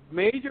 The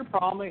major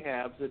problem they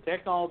have is the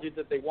technology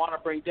that they want to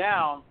bring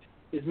down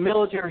is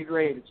military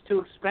grade. It's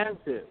too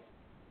expensive.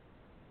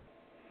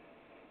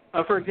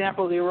 For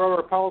example, the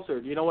Aurora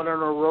Pulsar. Do you know what an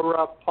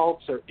Aurora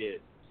Pulsar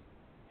is?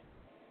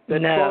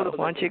 No.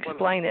 Why don't you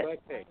explain it?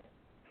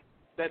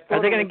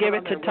 Are they going to give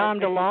it to Tom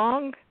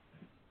DeLonge?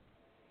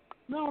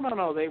 No.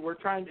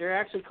 They're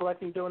actually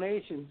collecting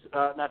donations.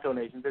 Not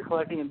donations. They're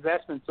collecting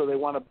investments, so they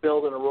want to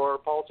build an Aurora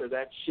Pulsar.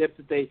 That ship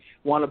that they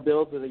want to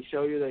build, that they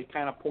show you, the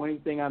kind of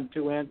pointing thing on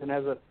two ends and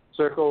has a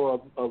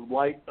circle of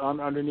light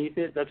underneath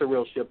it. That's a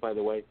real ship, by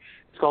the way.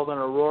 It's called an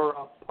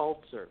Aurora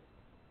Pulsar.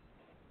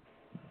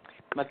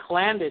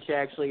 McClandish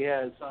actually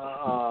has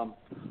a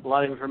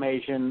lot of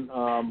information.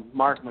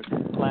 Mark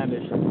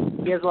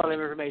McClandish, he has a lot of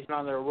information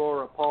on the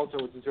Aurora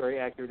Pulsar, which is very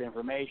accurate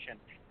information.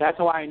 That's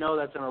why I know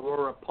that's an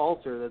Aurora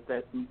Pulsar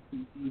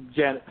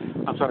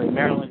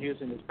Marilyn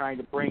Houston is trying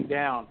to bring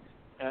down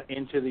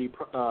into the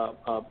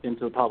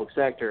public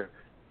sector,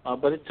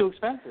 but it's too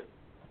expensive,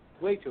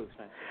 way too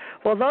expensive.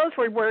 Well, those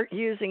were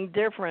using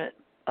different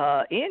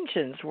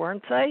engines,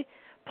 weren't they?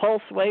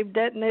 Pulse wave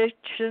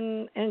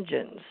detonation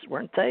engines,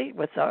 weren't they,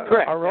 with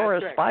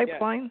Aurora spy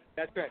plane?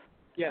 That's correct.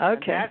 Yes.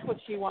 Okay. And that's what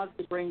she wants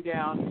to bring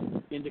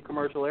down into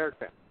commercial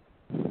aircraft.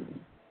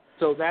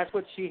 So that's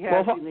what she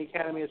has in the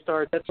Academy of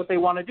Stars. That's what they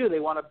want to do. They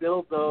want to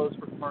build those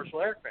for commercial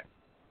aircraft.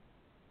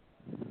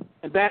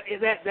 And that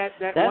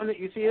one that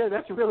you see there,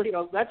 that's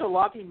a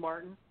Lockheed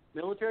Martin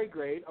military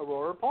grade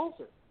Aurora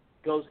Pulsar.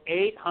 Goes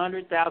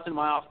 800,000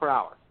 miles per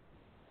hour,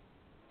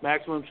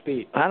 maximum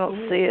speed. I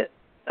don't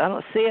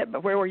see it,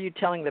 but where were you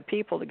telling the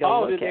people to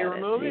go look at it? Did they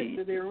remove it?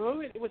 Did they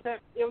remove it? It was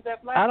that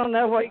black. I don't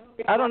know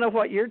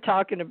what you're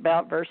talking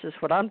about versus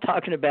what I'm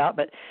talking about,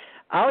 but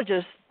I was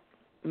just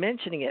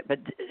mentioning it. But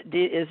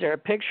is there a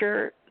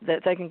picture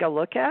that they can go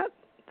look at?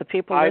 The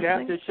people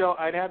listening?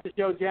 I'd have to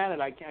show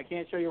Janet. I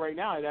can't show you right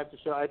now. I'd have to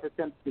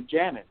send it to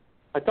Janet.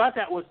 I thought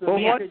that was the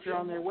main picture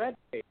on their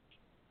webpage.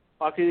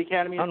 Off to the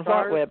Academy of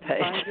Stars. On what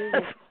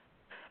webpage?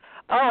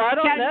 I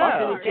don't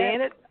know,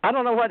 Janet. I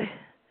don't know what.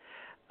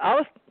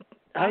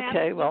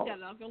 Okay, well.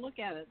 I'll go look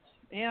at it.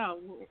 Yeah,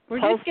 we're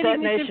Pulse just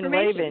getting this detonation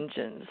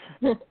information.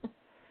 wave engines.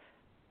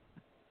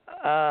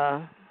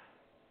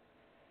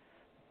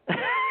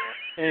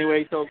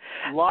 Anyway, so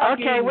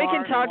Lockheed we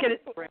can talk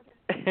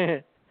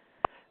it.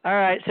 All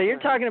right, so you're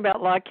talking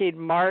about Lockheed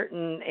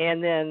Martin,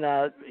 and then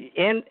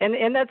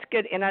and that's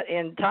good.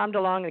 And Tom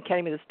DeLonge,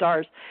 Academy of the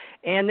Stars,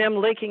 and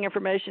them leaking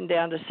information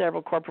down to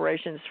several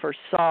corporations for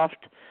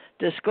soft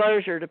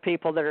disclosure to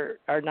people that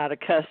are not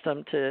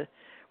accustomed to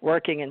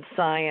working in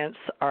science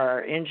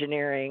or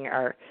engineering,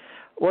 or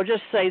we'll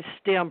just say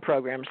STEM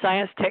programs,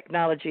 science,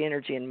 technology,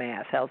 energy, and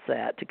math. How's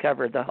that, to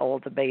cover the whole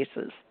of the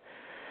bases?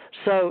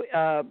 So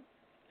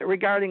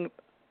regarding,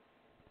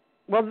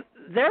 well,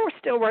 they're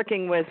still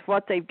working with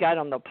what they've got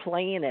on the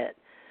planet,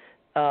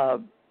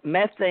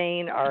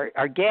 methane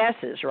or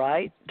gases,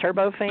 right?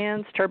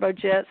 Turbofans,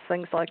 turbojets,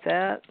 things like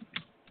that?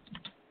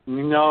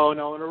 No, an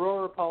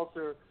Aurora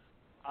Pulsar,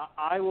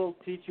 I will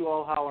teach you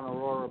all how an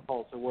Aurora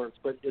Pulsar works,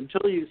 but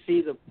until you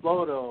see the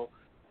photo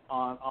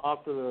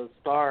off of the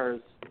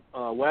Stars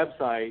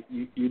website,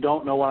 you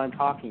don't know what I'm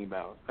talking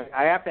about.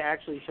 I have to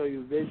actually show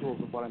you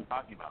visuals of what I'm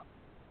talking about.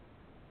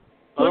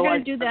 We're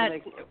going to do that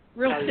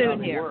real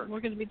soon here.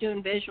 We're going to be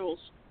doing visuals.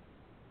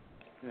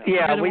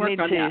 Yeah, we need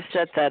to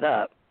set that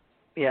up.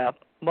 Yeah.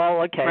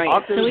 Well, okay.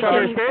 Right. So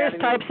there's various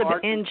types of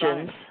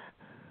engines.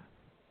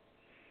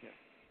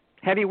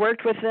 Have you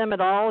worked with them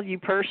at all, you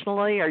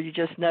personally, or you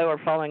just know or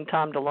following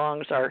Tom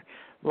DeLonge's or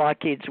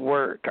Lockheed's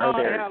work? Are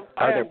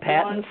there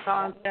patents?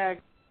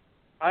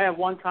 I have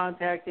one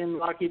contact in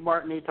Lockheed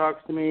Martin who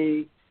talks to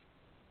me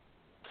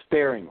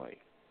sparingly.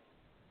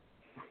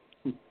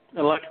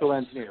 Electrical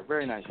engineer,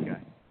 very nice guy.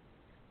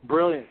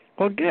 Brilliant.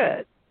 Well,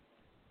 good.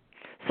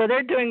 So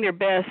they're doing their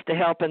best to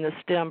help in the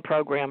STEM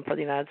program for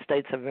the United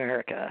States of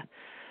America,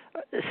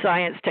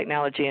 science,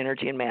 technology,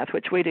 energy, and math,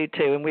 which we do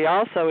too. And we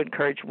also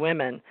encourage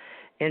women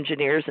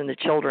engineers and the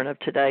children of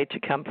today to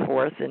come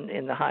forth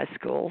in the high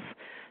schools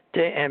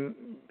to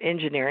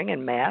engineering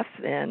and math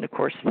and, of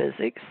course,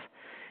 physics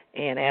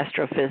and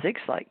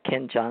astrophysics, like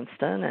Ken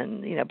Johnston,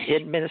 and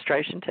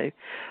administration too.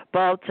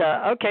 But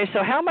okay,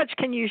 so how much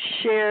can you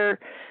share?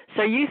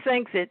 So you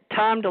think that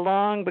Tom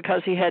DeLonge,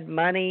 because he had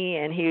money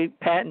and he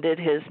patented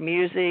his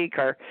music,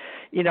 or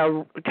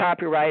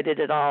copyrighted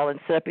it all and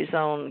set up his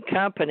own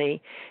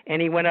company,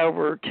 and he went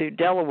over to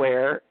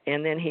Delaware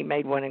and then he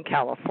made one in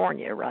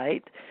California,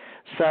 right?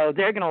 So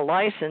they're going to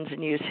license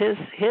and use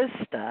his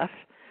stuff.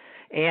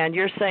 And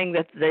you're saying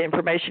that the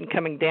information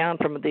coming down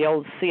from the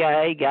old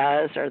CIA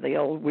guys, or the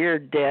old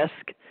weird desk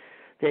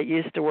that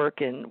used to work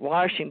in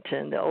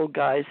Washington, the old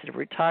guys that have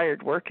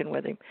retired working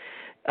with him,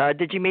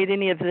 did you meet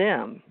any of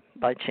them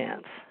by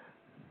chance?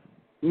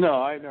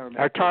 No, I never met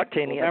or talked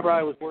to any of them.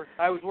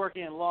 I was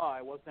working in law.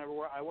 I wasn't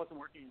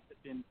working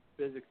in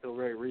physics till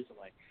very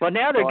recently. Well,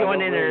 now they're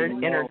going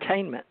into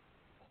entertainment,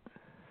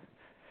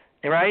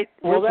 right?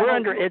 Well, we're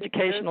under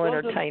educational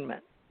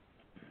entertainment.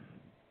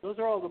 Those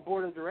are all the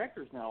board of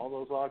directors now. All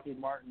those Lockheed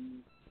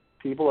Martin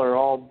people are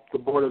all the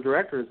board of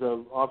directors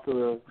of off to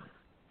the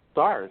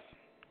stars.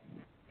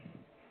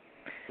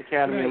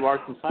 Academy of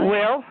Arts and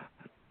Sciences.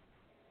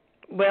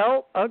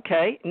 Well,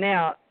 okay.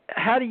 Now,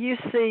 how do you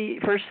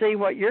foresee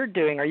what you're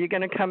doing? Are you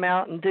going to come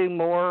out and do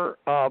more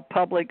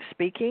public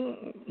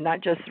speaking, not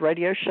just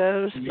radio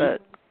shows,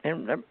 but?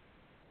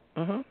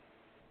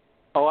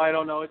 Oh, I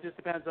don't know. It just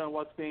depends on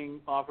what's being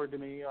offered to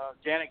me.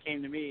 Janet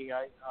came to me.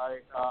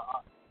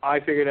 I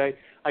figured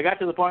I got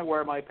to the point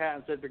where my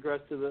patents had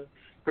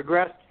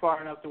progressed far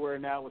enough to where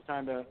now it was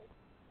time to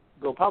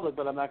go public,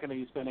 but I'm not going to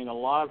be spending a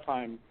lot of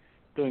time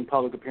doing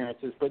public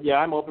appearances. But yeah,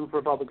 I'm open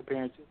for public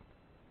appearances.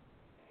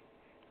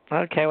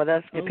 Okay,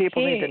 well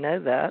people need to know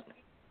that.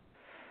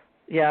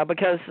 Yeah,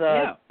 because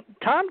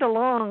Tom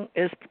DeLonge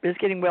is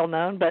getting well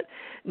known, but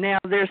now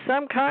there's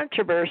some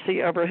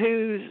controversy over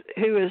who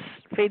is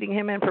feeding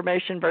him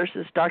information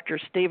versus Dr.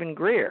 Stephen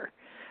Greer.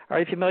 Are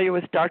you familiar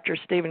with Dr.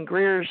 Stephen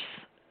Greer's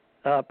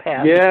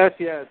past? Yes.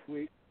 Yes,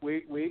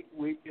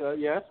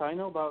 I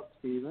know about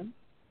Stephen.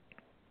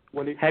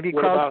 Have you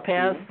crossed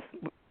paths?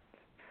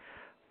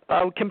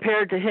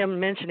 Compared to him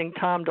mentioning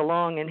Tom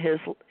DeLonge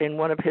in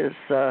one of his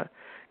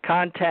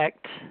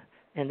Contact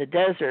in the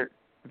Desert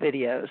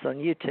videos on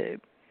YouTube,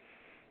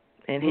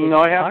 and he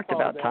talked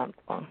about Tom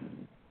DeLonge.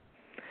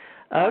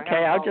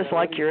 Okay, I'll just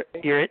like your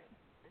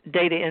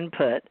data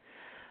input.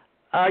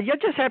 You'll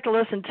just have to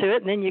listen to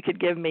it, and then you could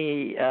give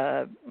me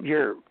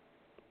your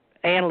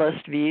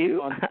analyst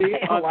view. On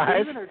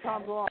Stephen or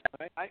Tom DeLonge?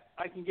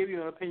 I can give you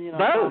an opinion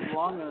on Tom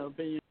DeLonge and an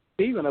opinion on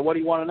Stephen. What do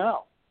you want to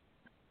know?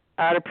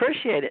 I'd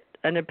appreciate it.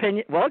 An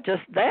opinion. Well,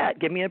 just that.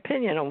 Give me an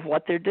opinion on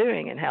what they're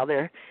doing and how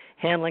they're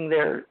handling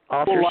their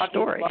author's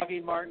story.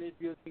 Lockheed Martin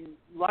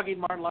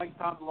likes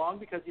Tom DeLonge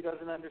because he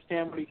doesn't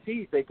understand what he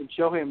sees. They can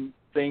show him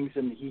things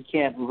and he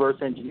can't reverse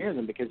engineer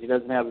them because he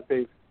doesn't have the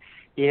physics.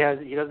 He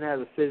doesn't have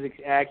the physics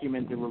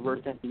acumen to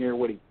reverse engineer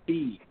what he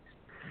sees.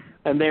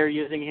 And they're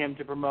using him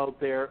to promote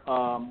their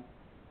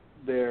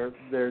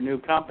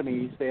new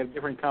companies. They have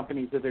different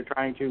companies that they're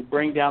trying to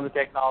bring down the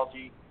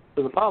technology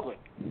to the public.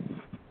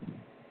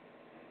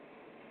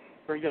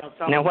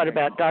 Now, what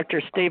about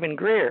Dr. Stephen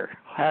Greer?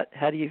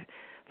 How do you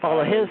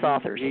follow his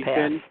author's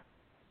path?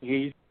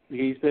 He's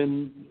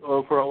been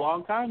for a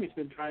long time. He's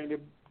been trying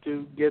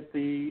to get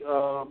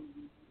the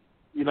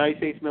United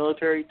States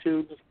military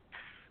to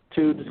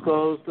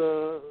disclose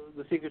the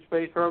secret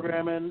space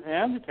program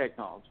and the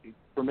technology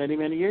for many,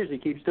 many years. He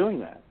keeps doing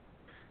that.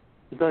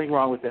 There's nothing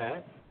wrong with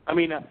that. I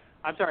mean,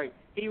 I'm sorry.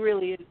 He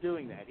really is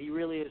doing that. He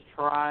really is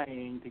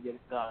trying to get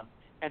it done.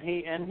 And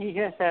he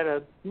has had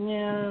a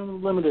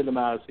limited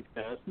amount of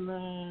success.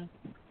 And,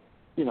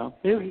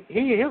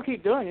 he'll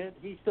keep doing it.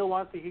 He still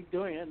wants to keep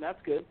doing it, and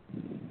that's good.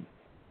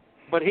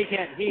 But he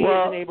can't. He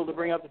isn't able to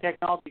bring up the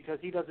technology because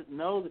he doesn't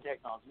know the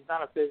technology. He's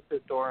not a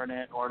physicist or an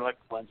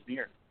electrical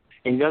engineer,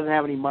 and he doesn't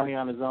have any money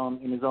on his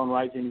own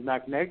rights, and he's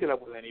not connected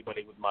up with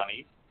anybody with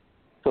money,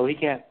 so he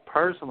can't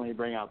personally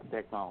bring out the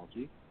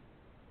technology.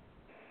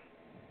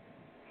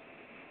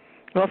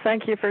 Well,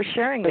 thank you for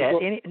sharing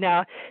that.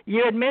 Now,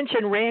 you had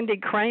mentioned Randy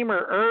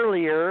Kramer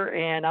earlier,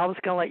 and I was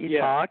going to let you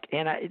talk.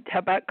 And how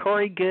about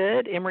Corey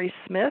Good, Emery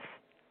Smith?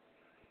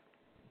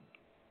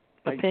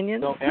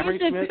 Opinions? So Emery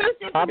Smith,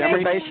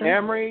 observation?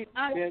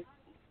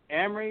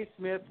 Emery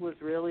Smith was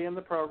really in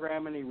the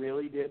program, and he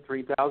really did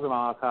 3,000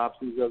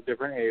 autopsies of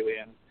different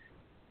aliens.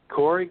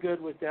 Corey Good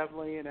was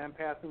definitely an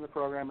empath in the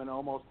program, and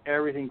almost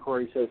everything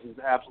Corey says is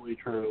absolutely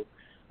true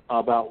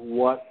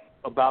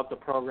about the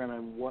program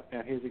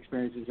and his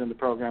experiences in the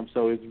program.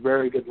 So it's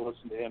very good to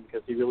listen to him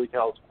because he really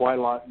tells quite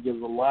a lot,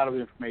 gives a lot of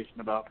information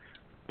about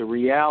the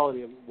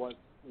reality of what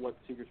the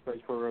secret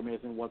space program is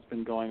and what's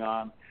been going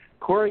on.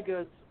 Corey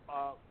Good's,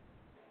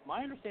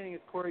 my understanding is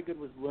Corey Good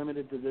was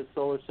limited to this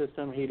solar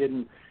system.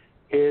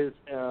 His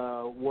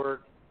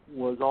work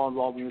was all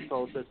involved in the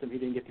solar system. He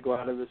didn't get to go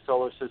out of the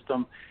solar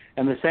system.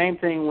 And the same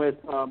thing with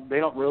they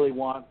don't really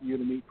want you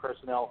to meet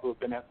personnel who have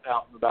been out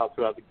and about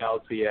throughout the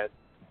galaxy yet.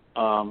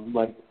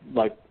 Like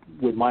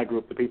with my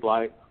group, the people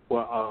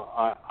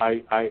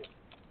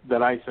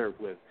that I served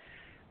with.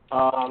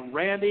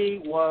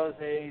 Randy was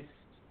a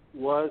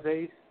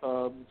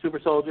super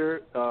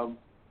soldier, a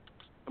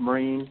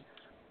Marine.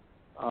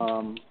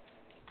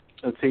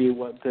 Let's see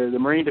what the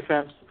Marine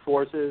Defense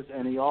Forces,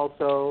 and he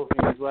also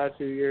in his last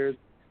few years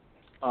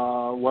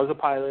was a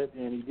pilot,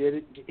 and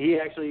he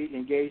actually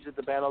engaged at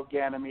the Battle of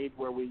Ganymede,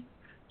 where we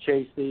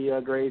chased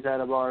the Greys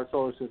out of our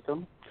solar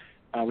system.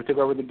 We took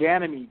over the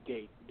Ganymede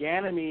Gate.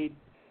 Ganymede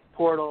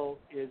portal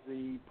is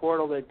the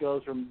portal that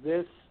goes from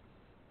this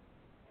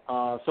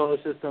solar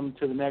system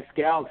to the next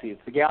galaxy.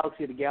 It's the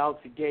galaxy to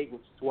galaxy gate,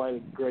 which is why the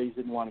Greys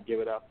didn't want to give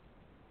it up.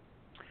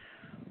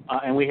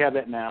 And we have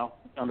that now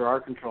under our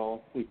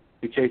control. We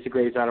chased the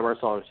Greys out of our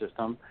solar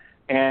system.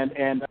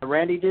 And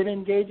Randy did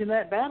engage in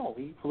that battle.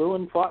 He flew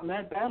and fought in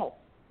that battle.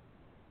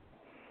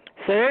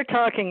 So they're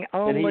talking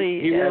only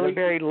he really, at a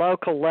very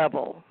local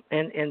level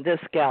in this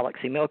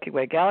galaxy, Milky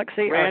Way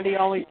galaxy? Randy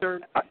only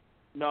served...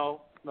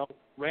 No.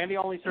 Randy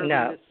only served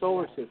in this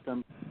solar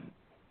system.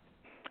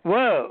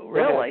 Whoa,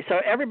 really? So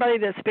everybody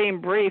that's being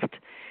briefed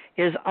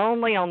is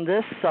only on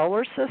this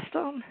solar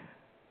system?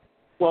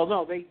 Well,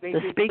 no, they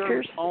the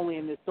speakers only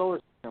in this solar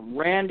system.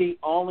 Randy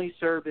only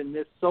served in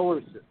this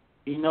solar system.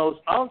 He knows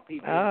of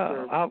people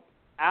who served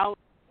out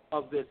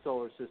of this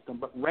solar system,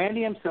 but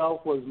Randy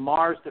himself was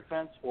Mars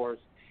Defense Force,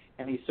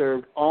 and he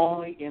served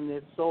only in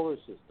this solar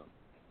system.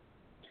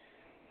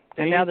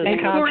 And now there's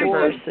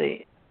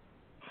controversy.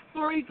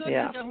 Corey Good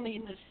is only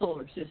in this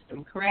solar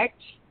system, correct?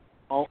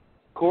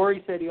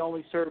 Corey said he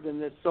only served in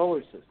this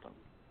solar system.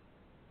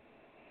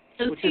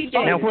 So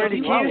now, where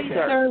did you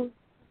serve?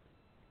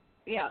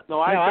 Yeah. No,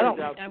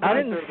 I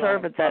didn't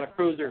serve at that. On a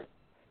cruiser.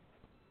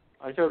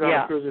 I served on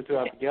a cruiser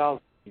throughout the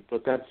galaxy,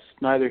 but that's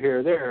neither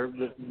here nor there.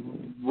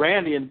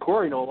 Randy and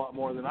Corey know a lot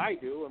more than I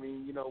do. I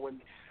mean,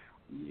 when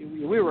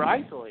we were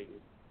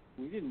isolated,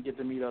 we didn't get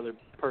to meet other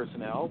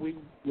personnel. We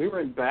were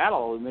in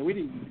battle, and we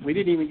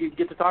didn't even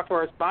get to talk to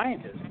our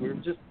scientists. We were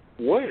just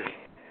warriors,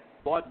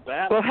 fought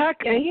battle. Well, heck,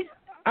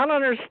 I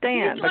don't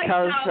understand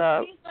because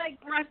he's like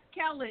Russ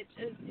Kellett,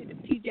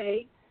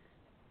 TJ.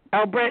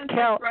 Oh, Brett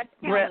Kellett.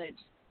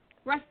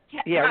 Russ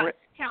Kellett.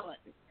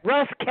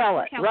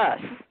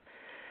 Russ.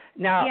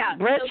 Now,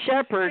 Brett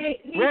Shepard.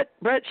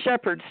 Brett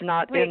Shepard's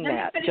not in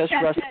that. Just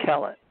Russ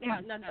Kellett. No.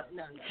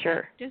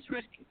 Sure. Just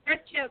Russ.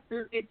 Brett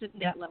Shepard is in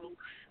that level.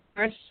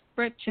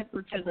 Brett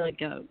Shepard doesn't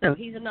go. No,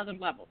 he's another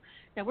level.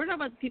 Now we're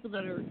talking about the people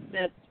that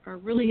are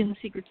really in the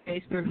secret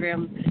space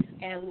program,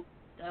 and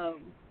so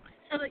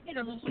that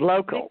there's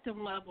local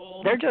victim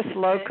level. They're just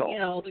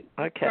local.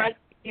 Okay.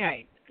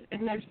 Right.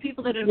 And there's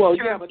people that have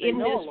served in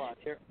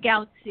this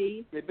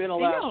galaxy. They've been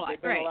allowed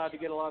to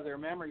get a lot of their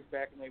memories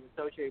back, and they've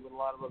associated with a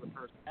lot of other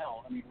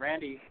personnel. I mean,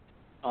 Randy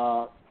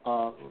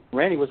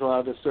was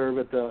allowed to serve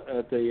at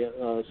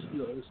the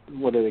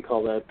what do they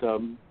call that?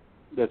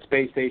 That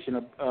space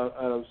station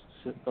of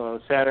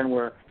Saturn,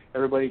 where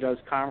everybody does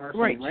commerce.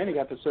 Right. And Randy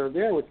got to serve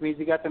there, which means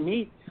he got to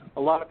meet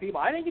a lot of people.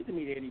 I didn't get to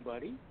meet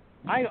anybody.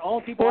 All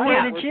people. Well,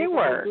 where did you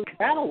work?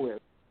 Battle with.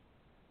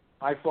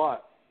 I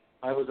fought.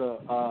 I was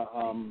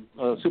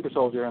a super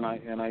soldier, and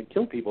I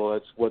killed people.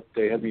 That's what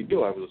they had me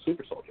do. I was a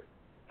super soldier.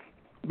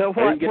 But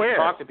I didn't get where? to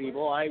talk to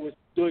people. I was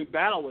doing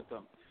battle with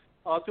them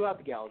throughout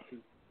the galaxy.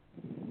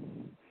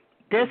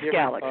 This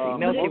galaxy,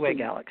 Milky Way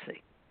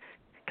galaxy.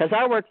 Because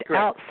I worked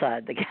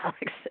outside the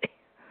galaxy.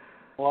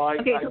 Well,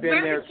 I've been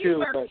there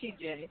too. But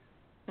TJ?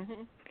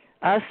 Mm-hmm.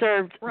 I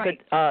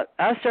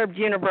served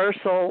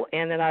Universal,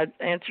 and then I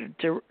answered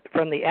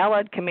from the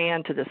Allied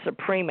Command to the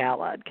Supreme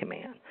Allied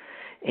Command.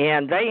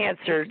 And they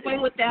answered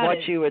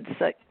what you would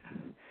say.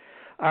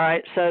 All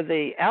right, so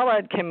the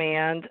Allied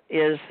Command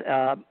is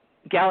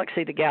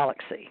galaxy to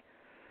galaxy.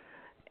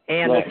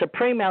 And the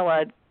Supreme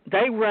Allied,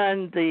 they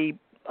run they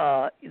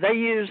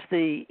use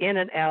the in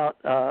and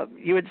out,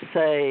 you would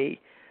say,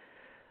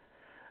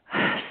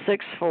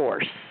 Sixth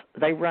Force.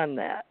 They run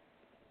that.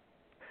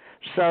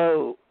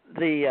 So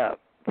the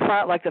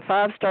like the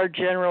 5-star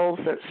generals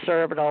that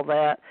serve and all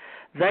that,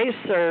 they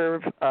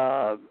serve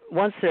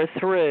once they're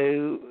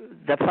through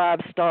the 5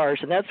 stars,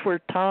 and that's where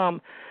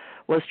Tom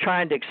was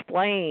trying to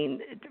explain,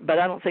 but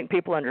I don't think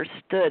people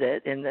understood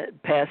it in the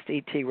past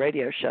ET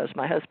radio shows.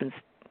 My husband's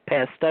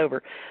passed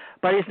over,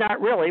 but he's not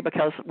really,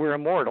 because we're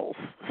immortals.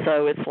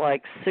 So it's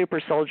like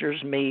super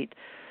soldiers meet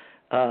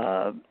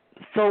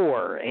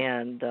Thor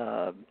and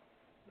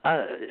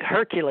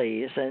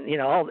Hercules,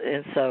 and all,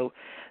 and so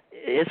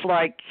it's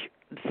like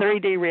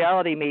 3D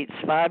reality meets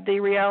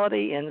 5D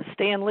reality, and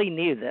Stan Lee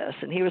knew this,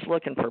 and he was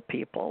looking for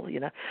people,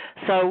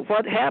 So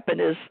what happened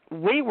is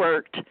we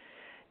worked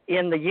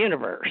in the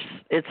universe.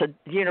 It's a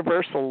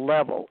universal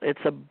level.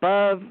 It's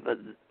above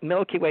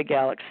Milky Way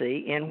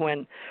galaxy, and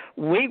when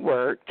we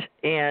worked,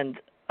 and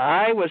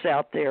I was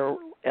out there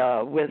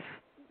with,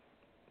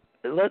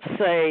 let's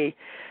say,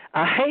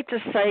 I hate to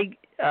say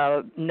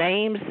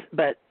names,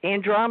 but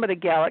Andromeda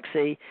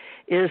Galaxy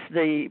is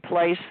the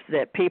place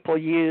that people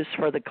use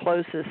for the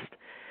closest,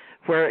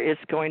 where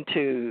it's going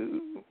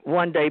to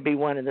one day be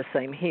one and the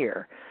same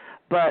here.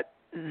 But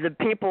the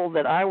people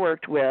that I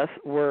worked with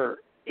were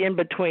in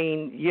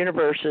between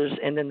universes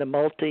and then the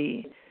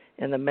multi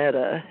and the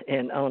meta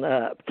and on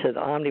up to the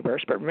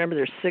omniverse. But remember,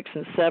 there's 6th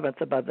and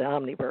 7th above the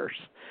omniverse.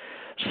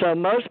 So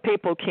most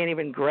people can't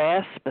even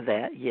grasp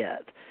that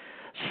yet.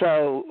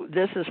 So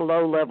this is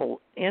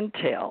low-level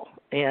intel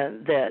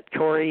and that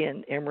Corey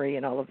and Emery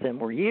and all of them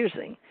were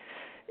using.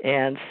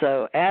 And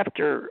so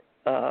after,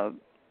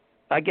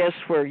 I guess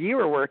where you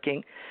were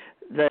working,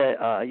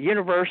 the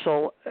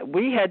Universal,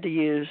 we had to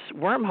use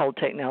wormhole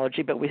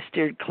technology, but we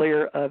steered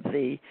clear of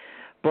the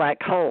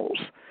black holes.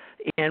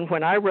 And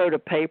when I wrote a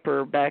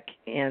paper back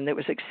and it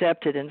was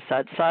accepted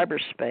inside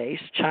cyberspace,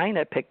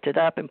 China picked it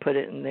up and put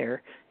it in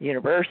their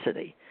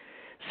university.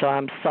 So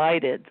I'm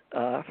cited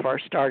for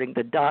starting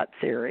the dot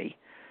theory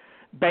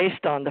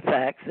based on the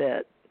fact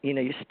that, you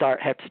know, you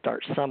have to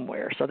start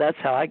somewhere. So that's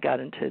how I got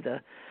into the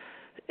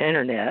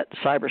internet,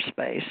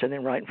 cyberspace, and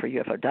then writing for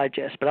UFO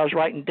Digest. But I was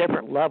writing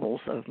different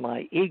levels of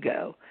my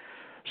ego.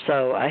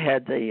 So I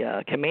had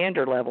the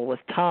commander level with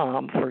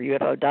Tom for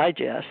UFO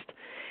Digest,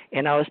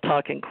 and I was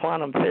talking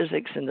quantum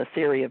physics and the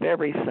theory of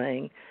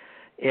everything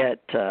at,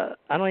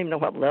 I don't even know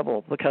what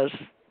level, because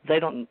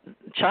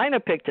China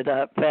picked it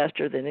up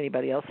faster than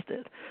anybody else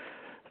did.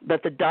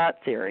 But the dot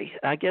theory,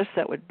 I guess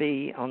that would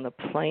be on the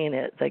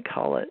planet, they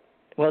call it,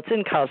 well, it's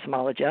in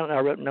cosmology. I don't know, I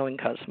wrote knowing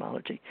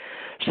cosmology.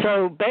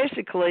 So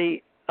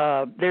basically,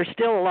 there's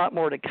still a lot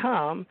more to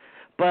come.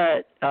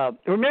 But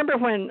remember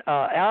when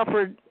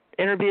Alfred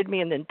interviewed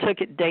me and then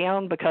took it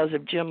down because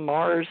of Jim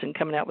Mars and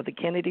coming out with the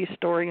Kennedy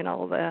story and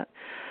all of that?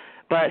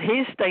 But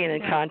he's staying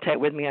in contact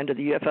with me under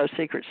the UFO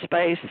Secret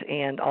Space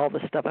and all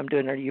the stuff I'm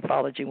doing under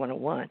Ufology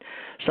 101.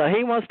 So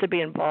he wants to be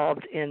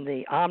involved in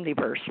the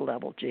omniverse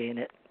level,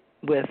 Janet,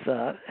 with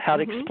how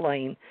to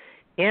explain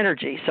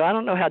energy. So I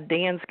don't know how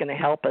Dan's going to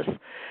help us.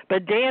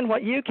 But Dan,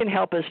 what you can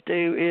help us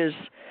do is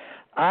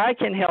I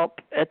can help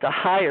at the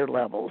higher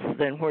levels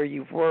than where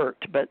you've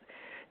worked. But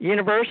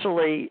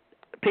universally,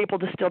 people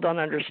just still don't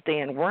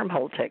understand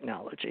wormhole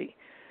technology.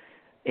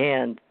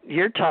 And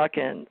you're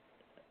talking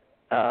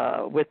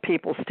with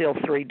people still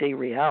 3D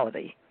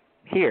reality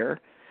here.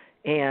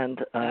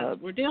 And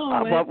we're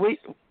dealing with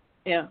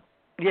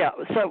Yeah,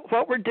 so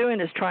what we're doing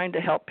is trying to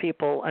help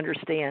people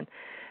understand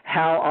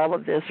how all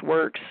of this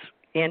works.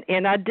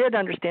 And I did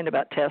understand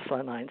about Tesla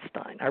and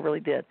Einstein. I really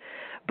did.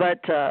 But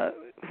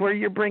where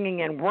you're bringing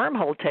in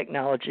wormhole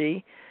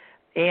technology,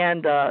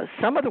 and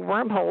some of the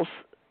wormholes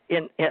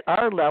at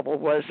our level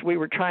was we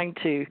were trying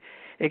to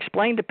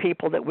explain to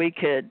people that we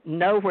could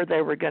know where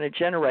they were going to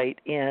generate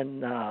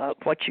in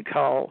what you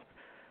call,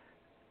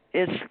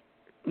 it's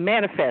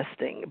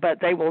manifesting, but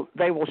they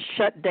will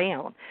shut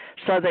down.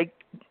 So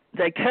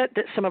they cut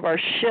some of our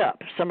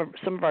ships, some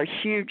of our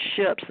huge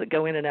ships that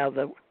go in and out of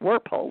the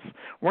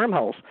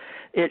wormholes.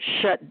 It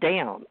shut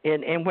down,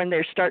 and when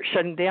they start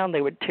shutting down,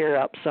 they would tear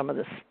up some of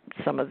the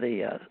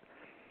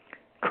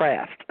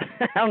craft.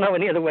 I don't know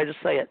any other way to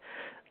say it,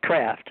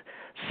 craft.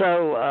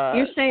 So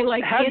you're saying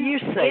like how do you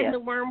say in it?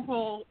 the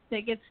wormhole,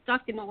 they get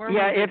stuck in the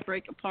wormhole and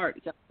break apart.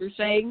 Is that what you're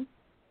saying?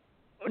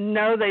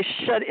 No,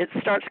 it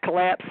starts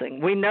collapsing.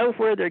 We know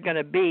where they're going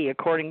to be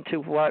according to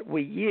what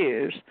we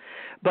use,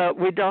 but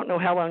we don't know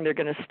how long they're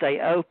going to stay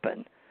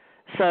open.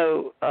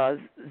 So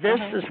this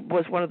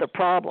was one of the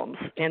problems.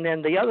 And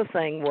then the other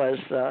thing was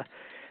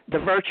the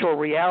virtual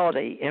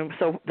reality. And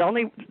so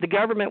the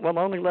government will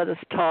only let us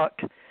talk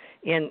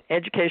in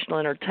educational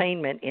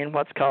entertainment in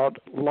what's called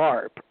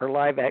LARP, or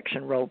live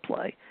action role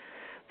play.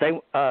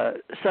 So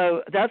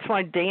that's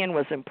why Dan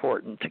was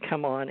important to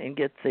come on and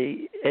get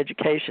the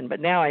education. But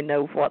now I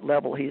know what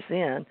level he's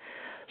in,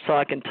 so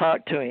I can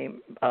talk to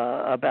him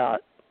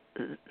about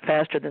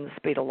faster than the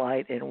speed of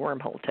light and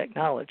wormhole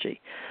technology.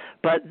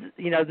 But,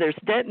 there's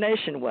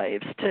detonation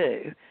waves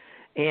too.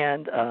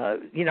 And,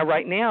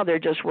 right now they're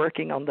just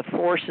working on the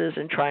forces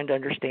and trying to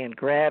understand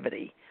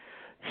gravity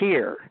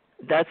here.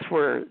 That's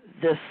where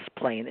this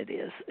planet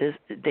is.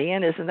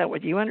 Dan, isn't that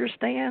what you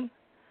understand?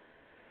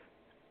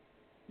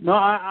 No,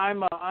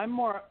 I'm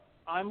more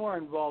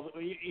involved.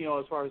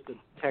 As far as the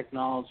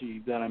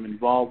technology that I'm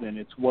involved in,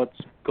 it's what's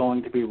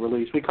going to be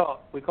released. We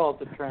call it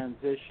the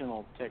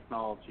transitional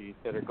technologies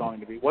that are going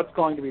to be. What's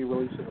going to be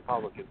released to the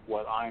public is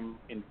what I'm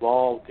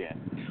involved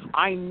in.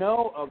 I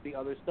know of the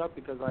other stuff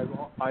because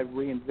I've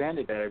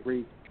reinvented it. I've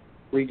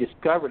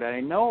rediscovered it. I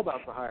know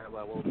about the higher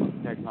levels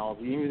of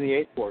technology, even the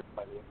 8th Force,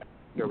 by the way.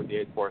 With the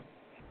 8th Force.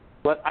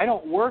 But I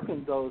don't work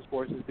in those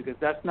forces because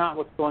that's not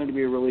what's going to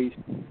be released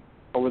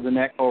over the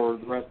next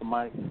 30,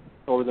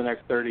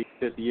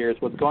 50 years.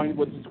 What's going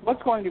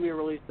to be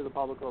released to the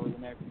public over the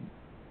next,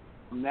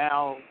 from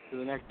now to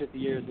the next 50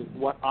 years, is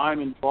what I'm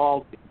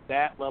involved in,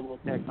 that level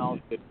of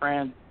technology, the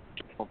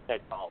transitional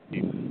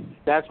technology.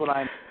 That's what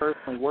I'm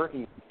personally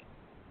working on.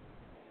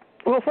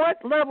 Well, what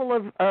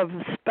level of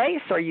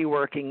space are you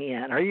working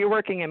in? Are you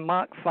working in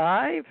Mach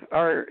 5,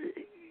 or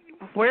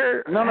how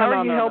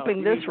are you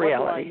helping this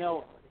reality?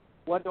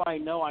 What do I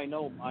know? I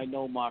know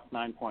Mach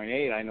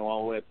 9.8. I know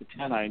all the way up to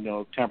 10. I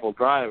know temporal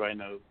drive. I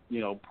know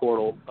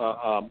portal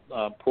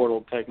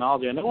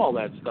technology. I know all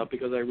that stuff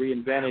because I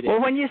reinvented it.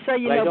 Well, when you say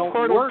you know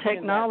portal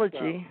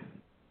technology,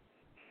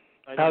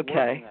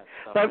 okay,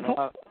 but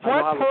what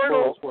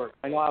portals work?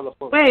 I know how the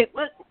portals. Wait,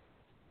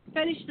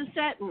 finish the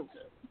sentence.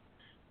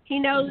 You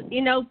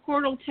know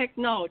portal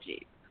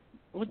technology.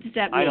 What does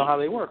that mean? I know how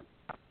they work.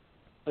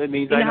 It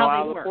means I know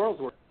how the portals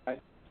work.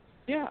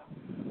 Yeah.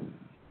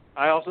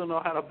 I also know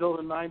how to build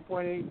a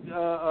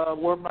 9.8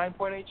 warp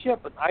 9.8 ship,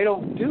 but I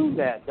don't do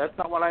that. That's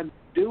not what I'm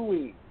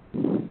doing.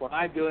 What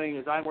I'm doing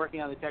is I'm working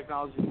on the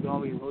technology that's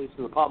going to be released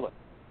to the public.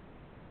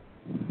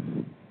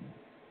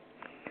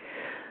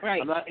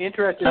 Right. I'm not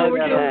interested in that.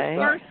 We're doing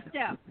the first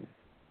step.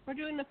 We're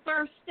doing the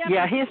first step.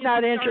 Yeah, he's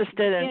not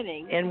interested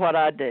in what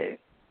I do.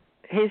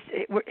 He's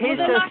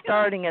just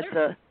starting at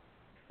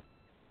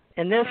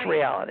in this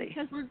reality.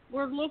 Because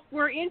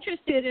we're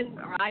interested in,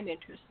 or I'm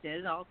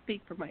interested. I'll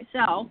speak for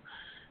myself.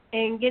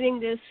 And getting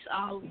this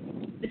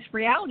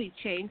reality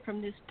change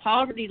from this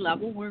poverty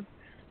level where,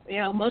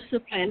 most of the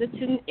planet's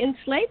in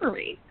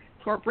slavery,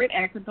 corporate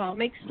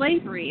economic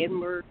slavery,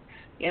 and we're,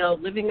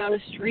 living on the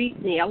street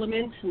in the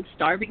elements and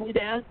starving to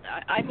death.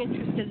 I'm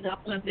interested in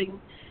uplifting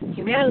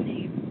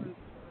humanity.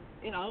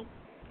 I'm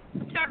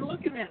tired of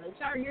looking at it. I'm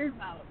tired of hearing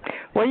about it.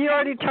 Well, you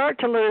already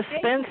talked to Lewis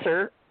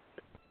Spencer.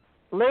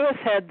 Lewis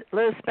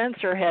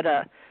Spencer had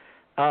a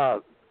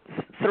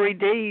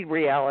 3D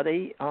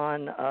reality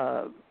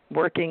on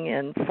working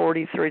in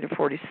 43 to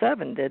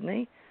 47, didn't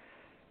he?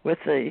 With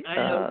the I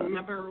don't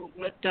remember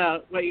what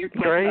you're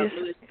talking about,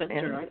 Lewis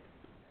Spencer. Right?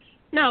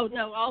 No.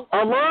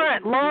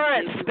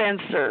 Lawrence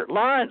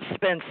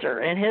Spencer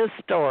and his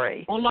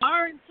story. Well,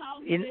 Lawrence,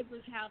 all he did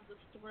was have the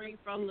story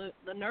from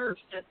the nurse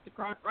at the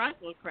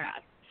Roswell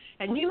crash,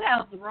 and you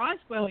have the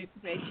Roswell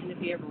information if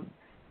you ever,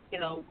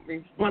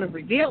 want to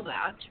reveal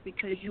that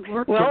because you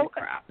worked on the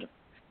craft.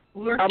 A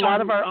lot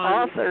of our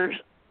authors.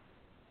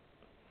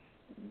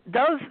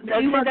 That's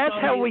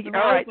how we. All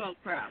right.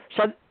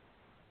 So,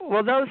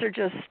 those are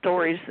just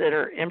stories that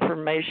are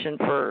information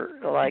for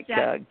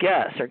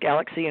guests or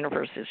Galaxy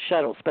Universes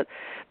shuttles. But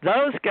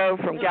those go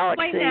from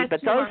Galaxy,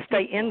 but those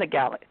stay in the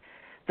Galaxy.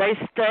 They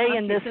stay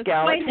in this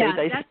galaxy.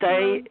 They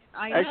stay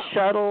a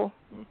shuttle.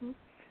 Mm-hmm.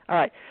 All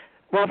right.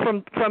 Well,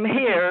 from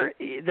here,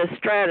 the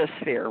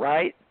stratosphere,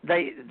 right?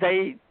 They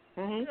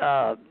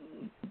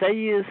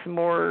use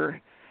more.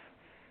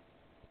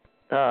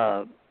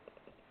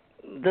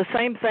 The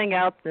same thing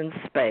out in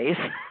space.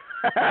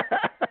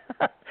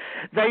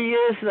 They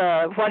use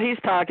what he's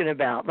talking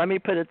about. Let me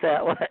put it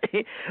that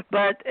way.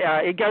 But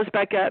it goes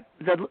back up.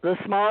 The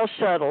small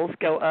shuttles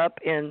go up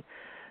to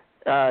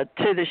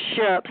the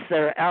ships that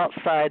are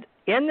outside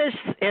in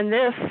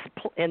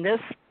this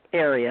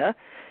area,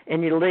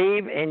 and you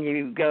leave and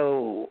you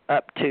go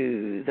up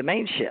to the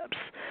main ships.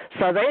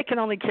 So they can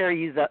only carry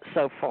you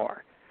so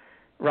far,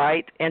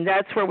 right? And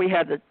that's where we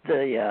have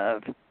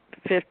the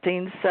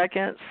 15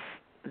 seconds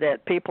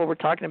that people were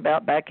talking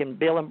about back in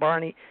Bill and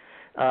Barney,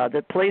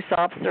 the police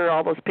officer,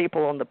 all those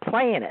people on the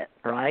planet,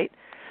 right?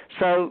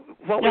 So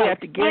what we have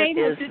to get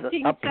is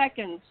 15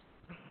 seconds.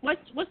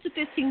 What's the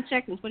 15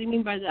 seconds? What do you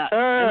mean by that?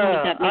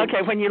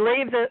 Okay, when you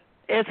leave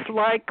it's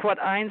like what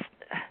Einstein.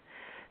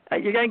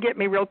 You're going to get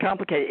me real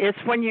complicated. It's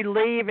when you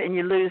leave and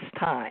you lose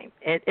time.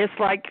 It's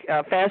like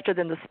faster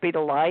than the speed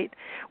of light.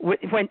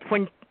 When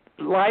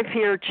life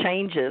here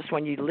changes,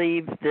 when you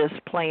leave this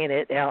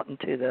planet out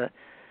into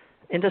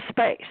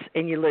space,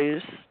 and you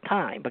lose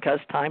time because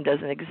time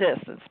doesn't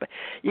exist in space.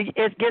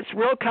 It gets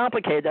real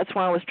complicated. That's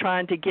why I was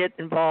trying to get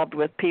involved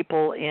with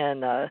people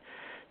in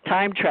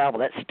time travel.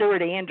 That's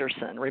Stuart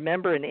Anderson.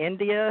 Remember in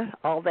India,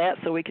 all that,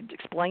 so we could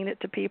explain it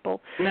to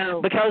people?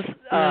 No. Because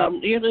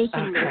you're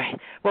losing me.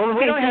 Well,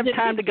 we don't have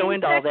time to go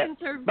into all that.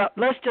 But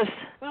let's just.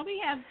 Well,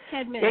 we have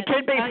 10 minutes. It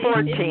could be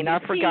 14. I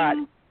forgot.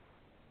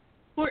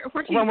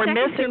 14 when we're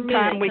missing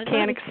time, minutes, we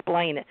can't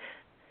explain it.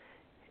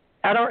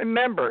 I don't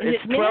remember. Is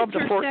it's it 12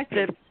 to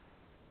 14.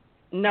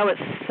 No,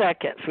 it's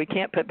seconds. We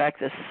can't put back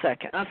the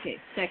seconds. Okay,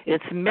 seconds.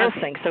 It's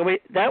missing. Okay.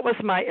 So that was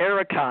my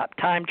AeroCop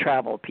time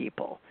travel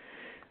people.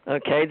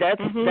 Okay,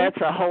 that's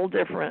a whole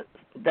different.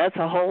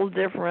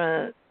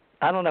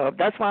 I don't know.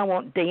 That's why I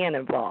want Dan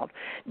involved.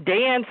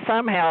 Dan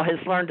somehow has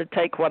learned to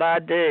take what I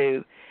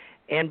do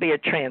and be a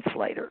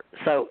translator.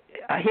 So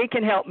he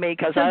can help me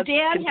because I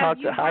can talk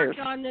to higher.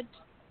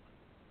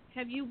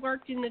 Have you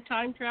worked in the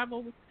time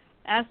travel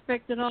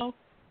aspect at all,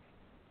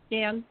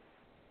 Dan?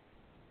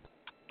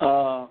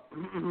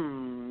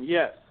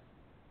 Yes.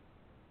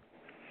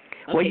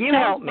 Well, you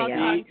help me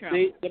out.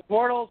 The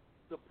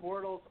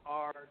portals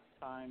are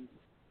time.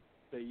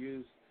 They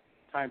use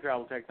time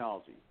travel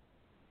technology.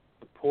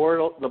 The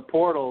portals.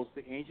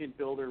 The ancient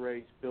builder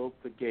race built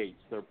the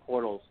gates. They're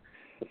portals.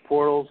 The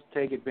portals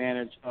take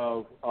advantage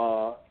of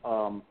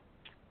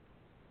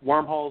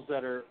wormholes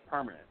that are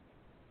permanent.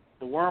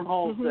 The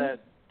wormholes that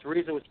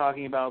Theresa was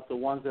talking about, the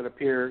ones that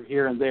appear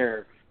here and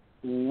there,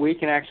 we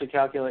can actually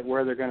calculate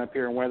where they're going to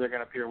appear and where they're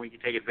going to appear, and we can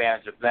take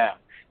advantage of them.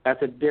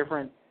 That's a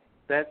different.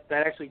 That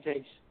actually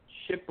takes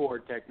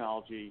shipboard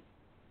technology.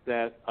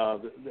 That's what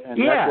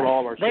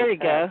all our ships there you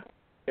have. go.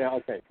 Yeah.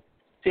 Okay.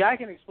 See, I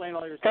can explain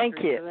all your stuff.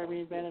 Thank you. Because we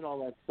invented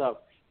all that stuff.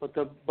 But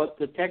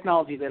the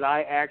technology that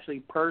I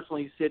actually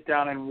personally sit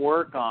down and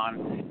work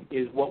on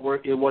is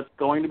what's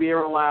going to be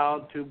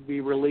allowed to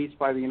be released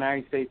by the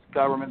United States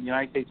government, the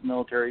United States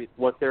military,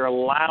 what they're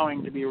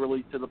allowing to be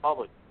released to the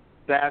public.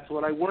 That's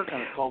what I work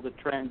on. It's called the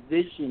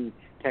transition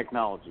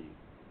technology.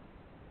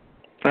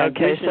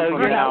 Okay, so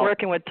you're not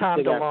working with Tom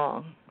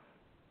DeLonge.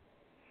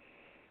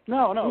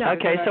 No.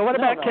 Okay, so what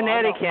about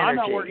kinetic energy? I'm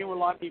not working with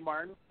Lockheed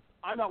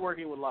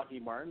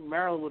Martin.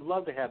 Marilyn would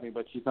love to have me,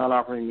 but she's not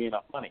offering me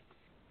enough money.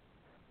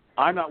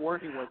 I'm not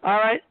working with them. All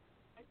right.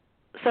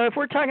 So if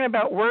we're talking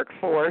about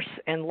workforce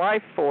and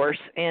life force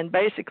and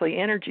basically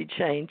energy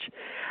change,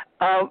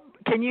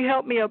 can you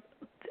help me up?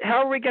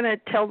 How are we going to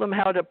tell them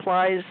how it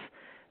applies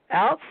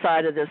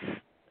outside of this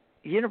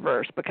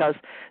universe? Because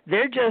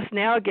they're just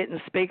now getting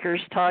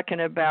speakers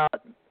talking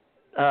about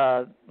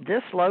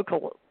this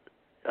local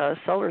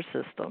solar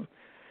system.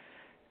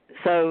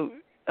 So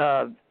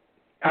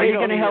are you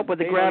going to help with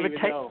the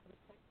gravitation?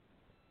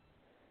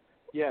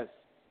 Yes.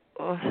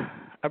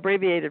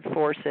 Abbreviated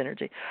force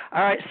energy.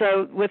 All right,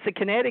 so with the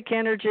kinetic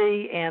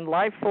energy and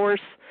life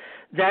force,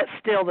 that's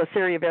still the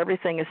theory of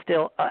everything is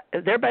still,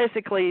 they're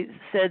basically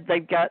said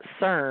they've got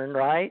CERN,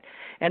 right?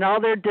 And all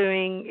they're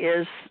doing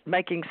is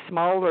making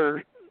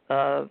smaller,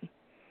 I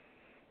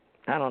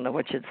don't know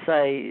what you'd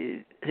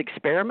say,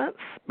 experiments,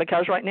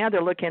 because right now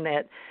they're looking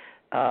at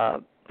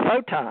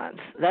photons.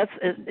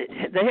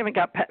 They haven't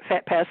got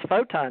past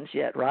photons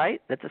yet,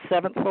 right? At the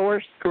seventh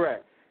force?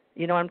 Correct.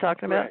 You know what I'm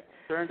talking about?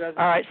 CERN doesn't.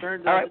 All right.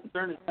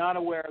 CERN is not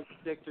aware of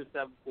the 6th or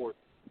 7th forces.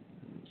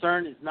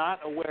 CERN is not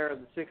aware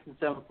of the 6th and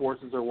 7th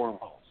forces or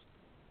wormholes.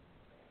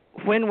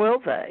 When will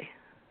they?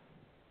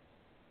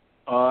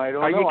 I don't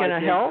know. Are you going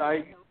to help?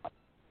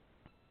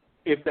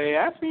 If they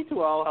ask me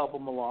to, I'll help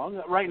them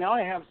along. Right now,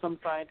 I have some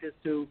scientists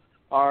who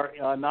are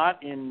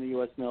not in the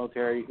U.S.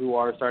 military who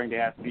are starting to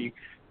ask me,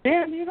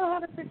 Dan, do you know how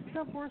the 6th and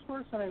 7th force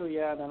works? And I go,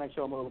 yeah. And then I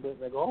show them a little bit.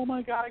 And they go, oh,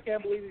 my God, I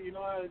can't believe it. You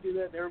know how to do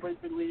that. And everybody's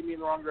been leading me in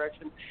the wrong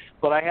direction.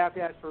 But I have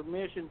to ask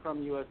permission from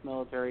the U.S.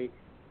 military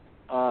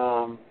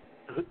to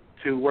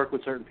work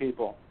with certain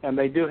people. And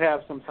they do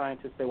have some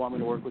scientists. They want me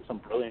to work with some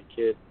brilliant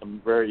kids, some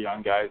very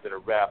young guys that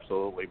are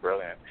absolutely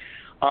brilliant.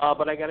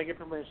 But I got to get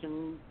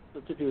permission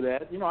to do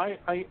that. You know, I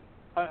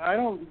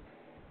don't.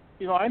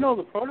 You know, I know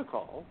the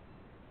protocol.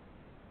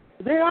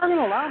 They are going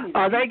to allow me.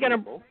 Are they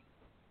going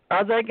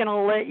to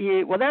let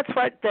you? Well, that's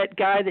what that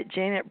guy that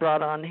Janet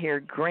brought on here,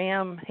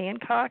 Graham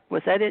Hancock.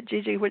 Was that it,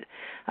 Gigi? No.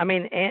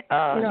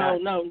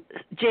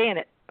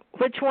 Janet.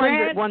 Which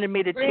one wanted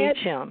me to teach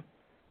him?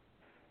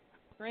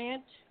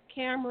 Grant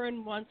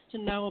Cameron wants to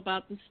know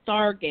about the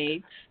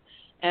Stargate,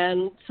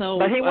 and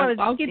so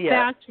I'll get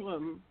back to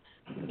him.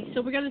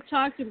 So we're going to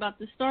talk to him about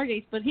the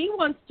Stargates, but he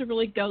wants to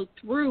really go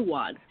through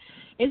one.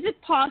 Is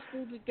it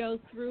possible to go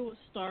through a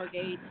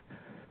Stargate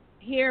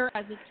here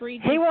as a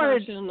 3D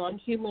person on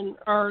human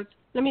Earth?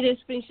 Let me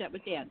just finish that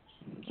with Dan.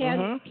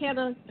 Can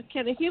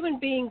a human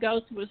being go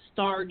through a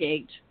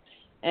Stargate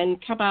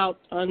and come out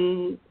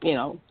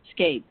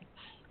unscathed?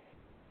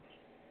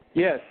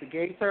 Yes, the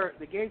gates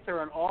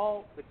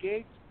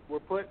were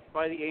put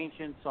by the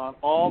ancients on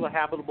all the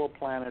habitable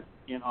planets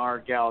in our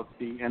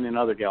galaxy and in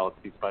other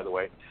galaxies, by the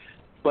way.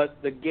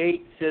 But the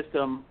gate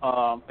system,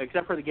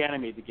 except for the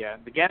Ganymede again,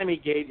 the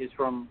Ganymede gate is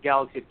from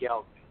galaxy to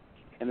galaxy,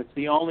 and it's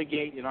the only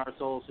gate in our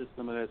solar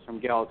system that is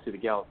from galaxy to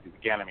galaxy, the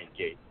Ganymede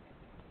gate.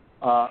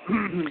 I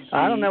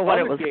don't know what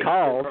it was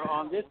called.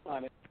 On this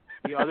planet,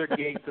 the other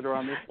gates that are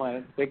on this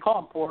planet, they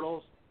call them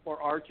portals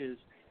or arches.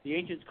 The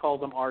ancients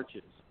called them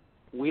arches.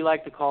 We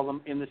like to call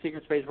them, in the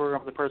secret space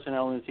program, the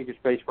personnel in the secret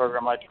space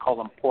program like to call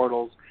them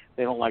portals.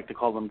 They don't like to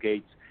call them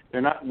gates.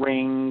 They're not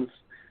rings.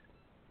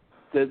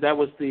 That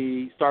was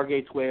the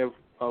Stargate's way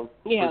of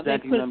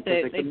presenting them.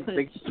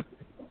 They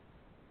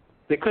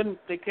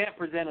can't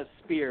present a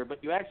sphere,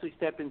 but you actually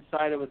step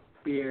inside of a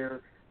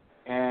sphere,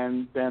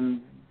 and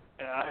then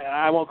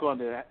I won't go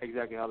into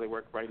exactly how they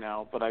work right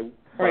now, but I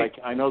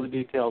know the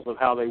details of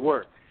how they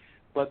work.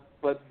 But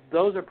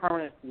those are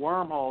permanent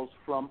wormholes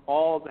from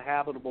all the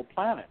habitable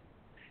planets.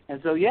 And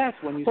so, yes,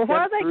 when you step why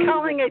are they through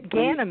calling it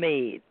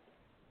Ganymede?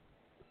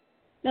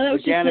 No, that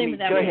was just the name of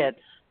that. Go ahead.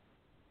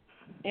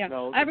 Yeah,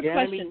 no, I have a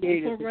question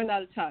before we run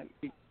out of time.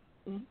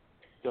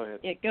 Go ahead.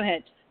 Yeah, go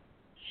ahead.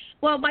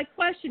 Well, my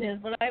question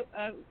is, when I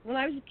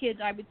was a kid,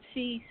 I would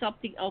see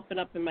something open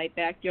up in my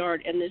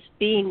backyard, and this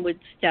being would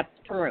step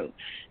through.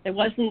 It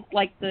wasn't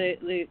like the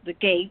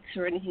gates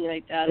or anything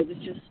like that. It was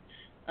just,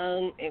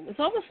 it was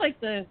almost like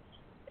it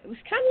was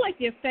kind of like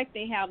the effect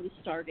they have in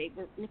Stargate.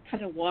 We're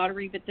kind of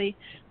watery, but the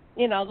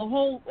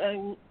whole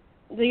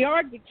the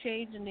yard would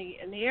change, and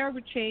the air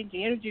would change,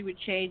 the energy would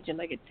change, and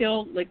like it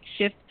feel like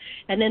shift,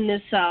 and then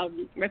this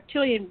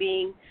reptilian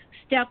being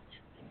stepped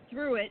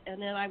through it,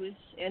 and then I was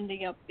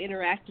ending up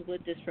interacting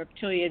with this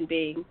reptilian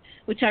being,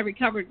 which I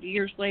recovered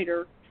years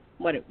later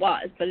what it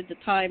was, but at the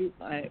time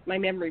my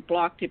memory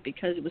blocked it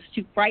because it was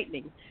too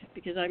frightening.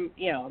 Because I'm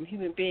a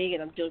human being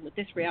and I'm dealing with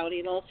this reality,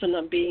 and all of a sudden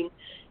I'm being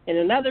in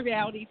another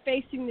reality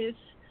facing this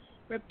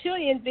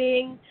reptilian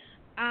being,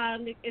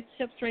 and it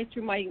steps right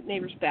through my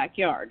neighbor's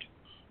backyard,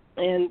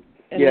 and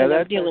then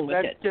I'm dealing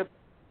with it.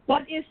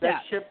 What is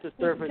that? Ship to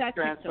surface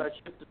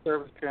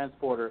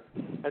transporter.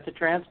 That's a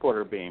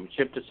transporter beam.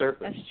 Ship to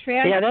surface. That's a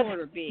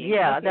transporter beam.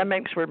 Yeah, okay. that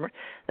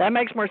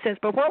makes more sense.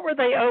 But what were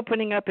they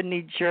opening up in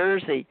New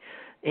Jersey?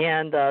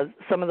 And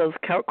some of those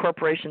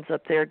corporations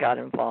up there got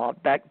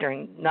involved back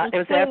during. It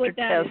was after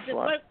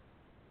Tesla.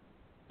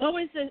 What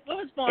was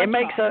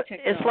Montauk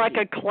technology? It's like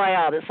a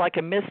cloud. It's like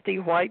a misty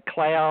white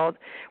cloud.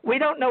 We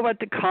don't know what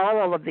to call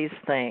all of these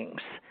things.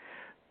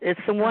 It's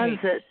the ones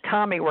that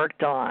Tommy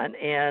worked on,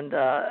 and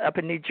up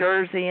in New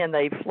Jersey, and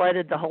they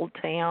flooded the whole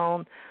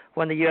town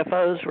when the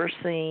UFOs were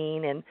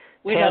seen. And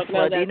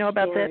Tesla. Do you know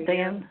about that,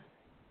 Dan?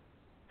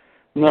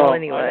 No. Well,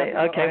 anyway,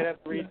 okay. I'd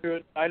have to read through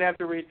it. I'd have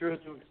to read through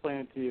it to explain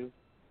it to you.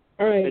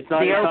 All right. It's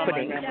not the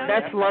opening.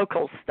 That's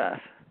local stuff.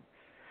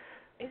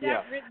 Is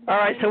that written all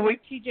right, down so in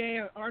the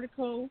TJ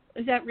article?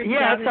 Is that written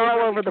yeah, down? It's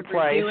all over the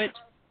place.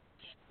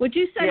 Would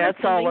you send us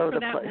a link for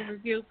that place. we'll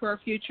review for our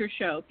future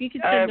show? If you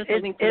could send us a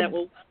link for that,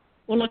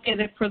 we'll look at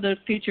it for the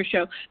future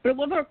show. But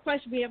one more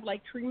question. We have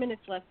like 3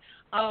 minutes left.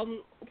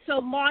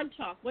 So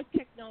Montauk, what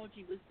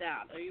technology was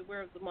that? Are you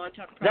aware of the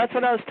Montauk project? That's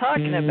what I was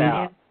talking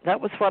about.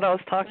 That was what I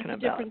was talking about.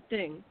 That's a different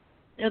thing.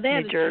 Now, they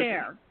had New a Jersey.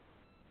 chair.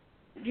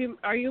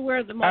 Are you aware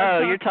of the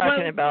Montauk? Oh, you're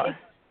talking about...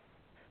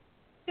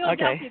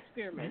 Philadelphia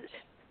experiment.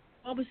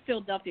 What was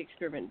Philadelphia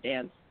experiment,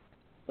 Dan?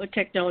 What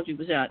technology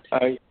was that?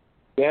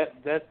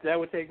 That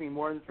would take me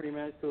more than 3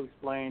 minutes to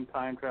explain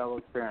time travel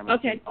experiments.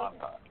 Okay.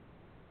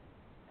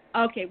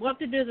 Okay, we'll have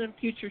to do it in a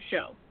future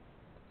show.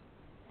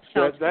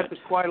 That's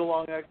quite a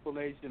long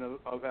explanation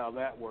of how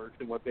that works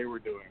and what they were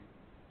doing.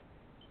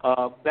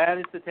 That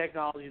is the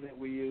technology that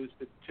we use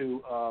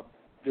to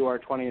do our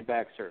 20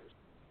 back service.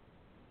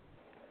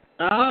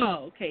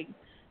 Oh, okay.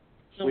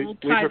 So we'll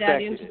tie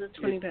that into the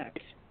 20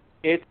 back.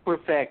 It's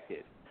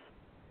perfected.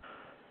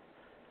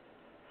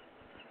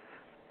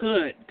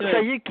 Good.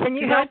 So can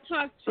you help?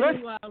 I've talked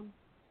to.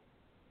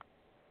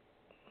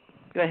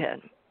 Go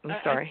ahead. I'm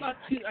sorry.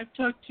 I've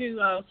talked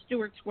to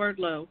Stuart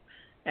Swerdlow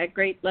at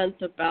great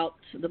length about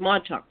the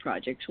Montauk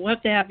project. So we'll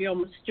have to have you on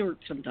with Stuart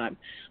sometime.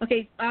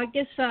 Okay, I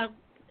guess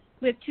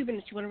we have 2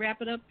 minutes. You want to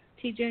wrap it up,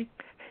 TJ?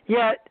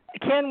 Yeah,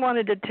 Ken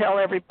wanted to tell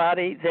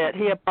everybody that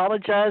he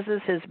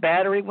apologizes. His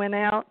battery went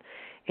out,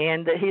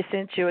 and that he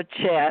sent you a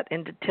chat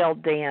and to tell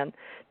Dan.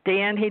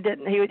 Dan,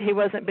 he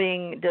wasn't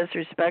being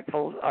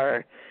disrespectful,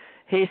 or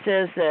he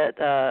says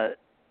that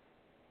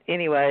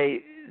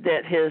anyway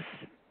that his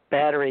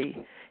battery,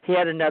 he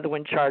had another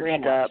one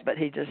charged up, but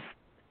he just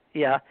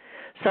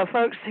So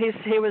folks,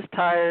 he was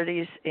tired.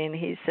 He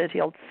said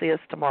he'll see us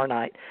tomorrow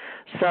night.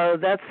 So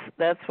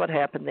that's what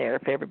happened there.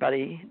 If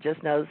everybody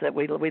just knows that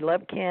we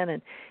love Ken,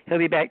 and he'll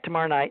be back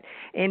tomorrow night.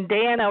 And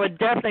Dan, I would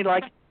definitely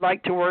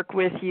like to work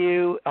with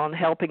you on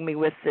helping me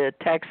with the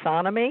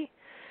taxonomy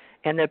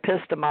and the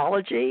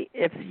epistemology,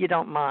 if you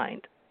don't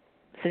mind,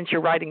 since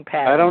you're writing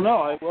patents. I don't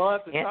know. We'll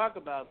have to talk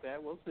about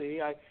that. We'll see.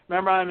 I'm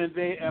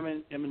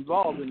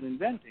involved in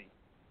inventing,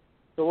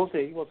 so we'll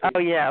see. Oh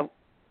yeah.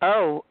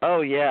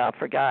 Oh yeah, I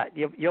forgot.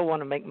 You'll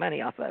want to make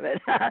money off of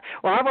it.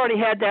 Well, I've already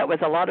had that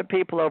with a lot of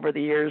people over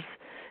the years,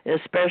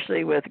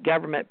 especially with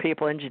government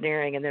people,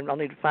 engineering, and then I'll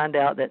need to find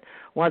out that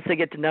once they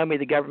get to know me,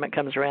 the government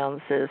comes around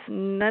and says,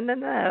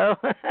 no.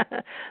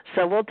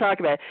 So we'll talk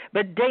about it.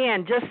 But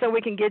Dan, just so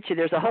we can get you,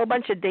 there's a whole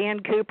bunch of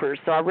Dan Coopers,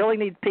 so I really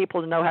need people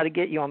to know how to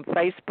get you on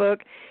Facebook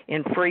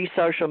and free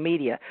social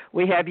media.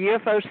 We have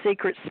UFO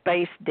Secret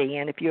Space,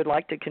 Dan, if you would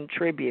like to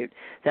contribute.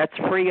 That's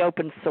free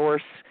open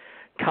source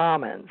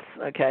commons,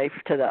 okay,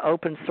 to the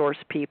open source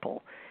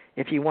people,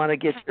 if you want to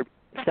get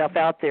yourself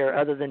out there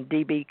other than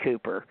D.B.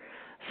 Cooper.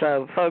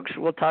 So, folks,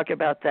 we'll talk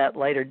about that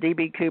later.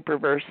 D.B. Cooper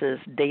versus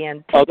Dan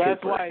T. Oh,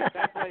 Cooper.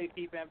 That's why you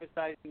keep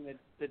emphasizing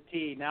the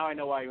T. Now I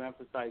know why you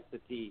emphasize the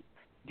T.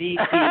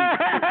 D.T.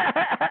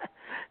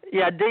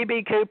 Yeah,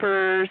 D.B.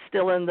 Cooper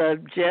still in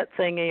the jet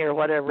thingy or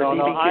whatever. No,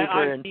 D.B.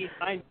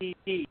 Cooper. I'm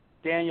D.T.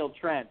 Daniel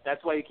Trent.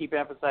 That's why you keep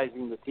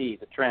emphasizing the T,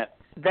 the Trent.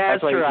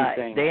 That's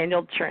right,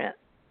 Daniel Trent.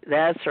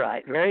 That's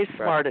right. Very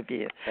smart of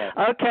you. Yeah.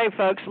 Okay,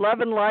 folks, love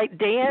and light.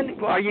 Dan,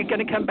 are you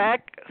going to come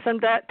back some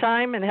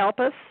time and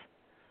help us?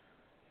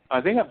 I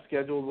think I'm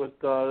scheduled with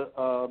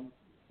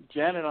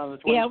Janet on the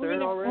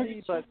 23rd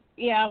already. But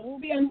we'll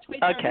be on the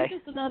 23rd. Okay.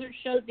 This is another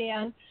show,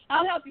 Dan.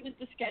 I'll help you with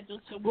the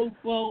schedule, so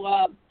we'll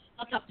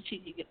I'll talk to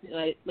you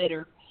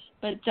later.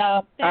 But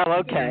thank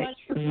you very much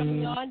for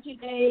coming on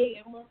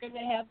today, and we're going to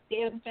have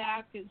Dan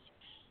back, because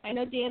I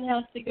know Dan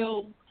has to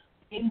go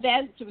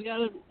invent, so we got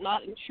to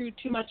not intrude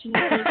too much into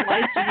his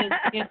life. So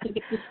he has to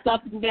get this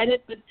stuff invented.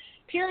 But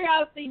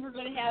periodically, we're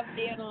going to have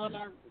Dan on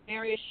our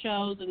various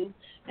shows, and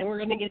we're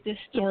going to get this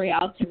story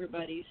out to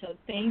everybody. So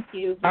thank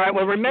you. All right.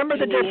 Well, remember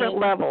the different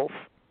levels.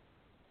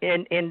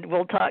 And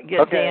we'll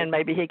get Dan.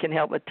 Maybe he can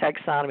help with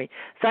taxonomy.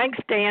 Thanks,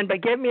 Dan.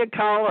 But give me a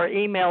call or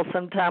email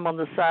sometime on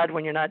the side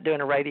when you're not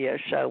doing a radio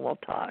show. We'll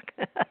talk.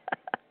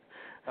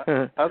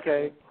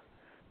 Okay.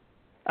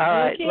 All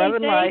right. Love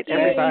and light,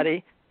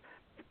 everybody.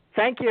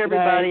 Thank you,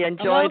 everybody.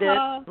 Enjoyed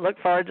Aloha. it. Look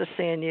forward to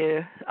seeing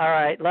you. All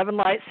right. Love and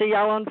light. See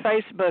y'all on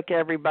Facebook,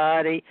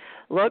 everybody.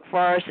 Look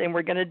for us, and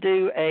we're going to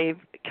do a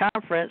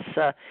conference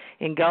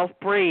in Gulf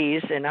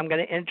Breeze, and I'm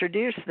going to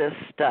introduce this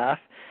stuff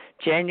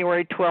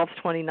January 12th,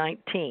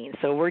 2019.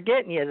 So we're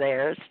getting you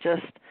there. It's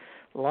just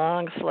a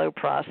long, slow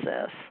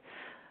process.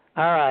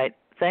 All right.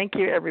 Thank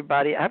you,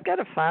 everybody. I've got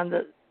to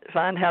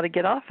find how to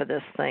get off of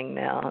this thing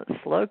now.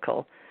 It's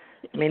local,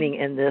 meaning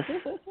in this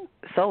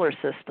solar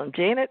system.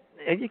 Janet,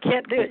 you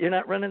can't do it. You're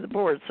not running the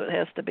board, so it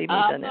has to be me doing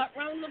it. I'm not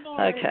running the board.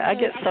 Okay, I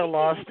get so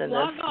lost in this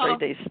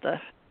 3D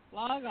stuff.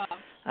 Log off.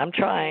 I'm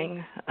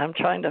trying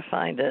to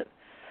find it.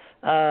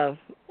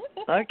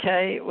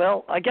 Okay,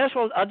 well, I guess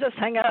I'll just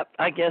hang up,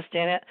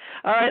 Janet.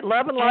 All right,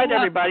 love and light,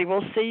 everybody.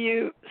 We'll see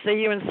you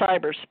in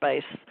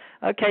cyberspace.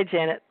 Okay,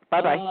 Janet.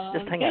 Bye-bye.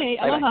 Just hang up.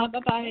 Aloha.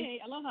 Bye-bye.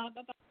 Aloha.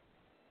 Bye-bye.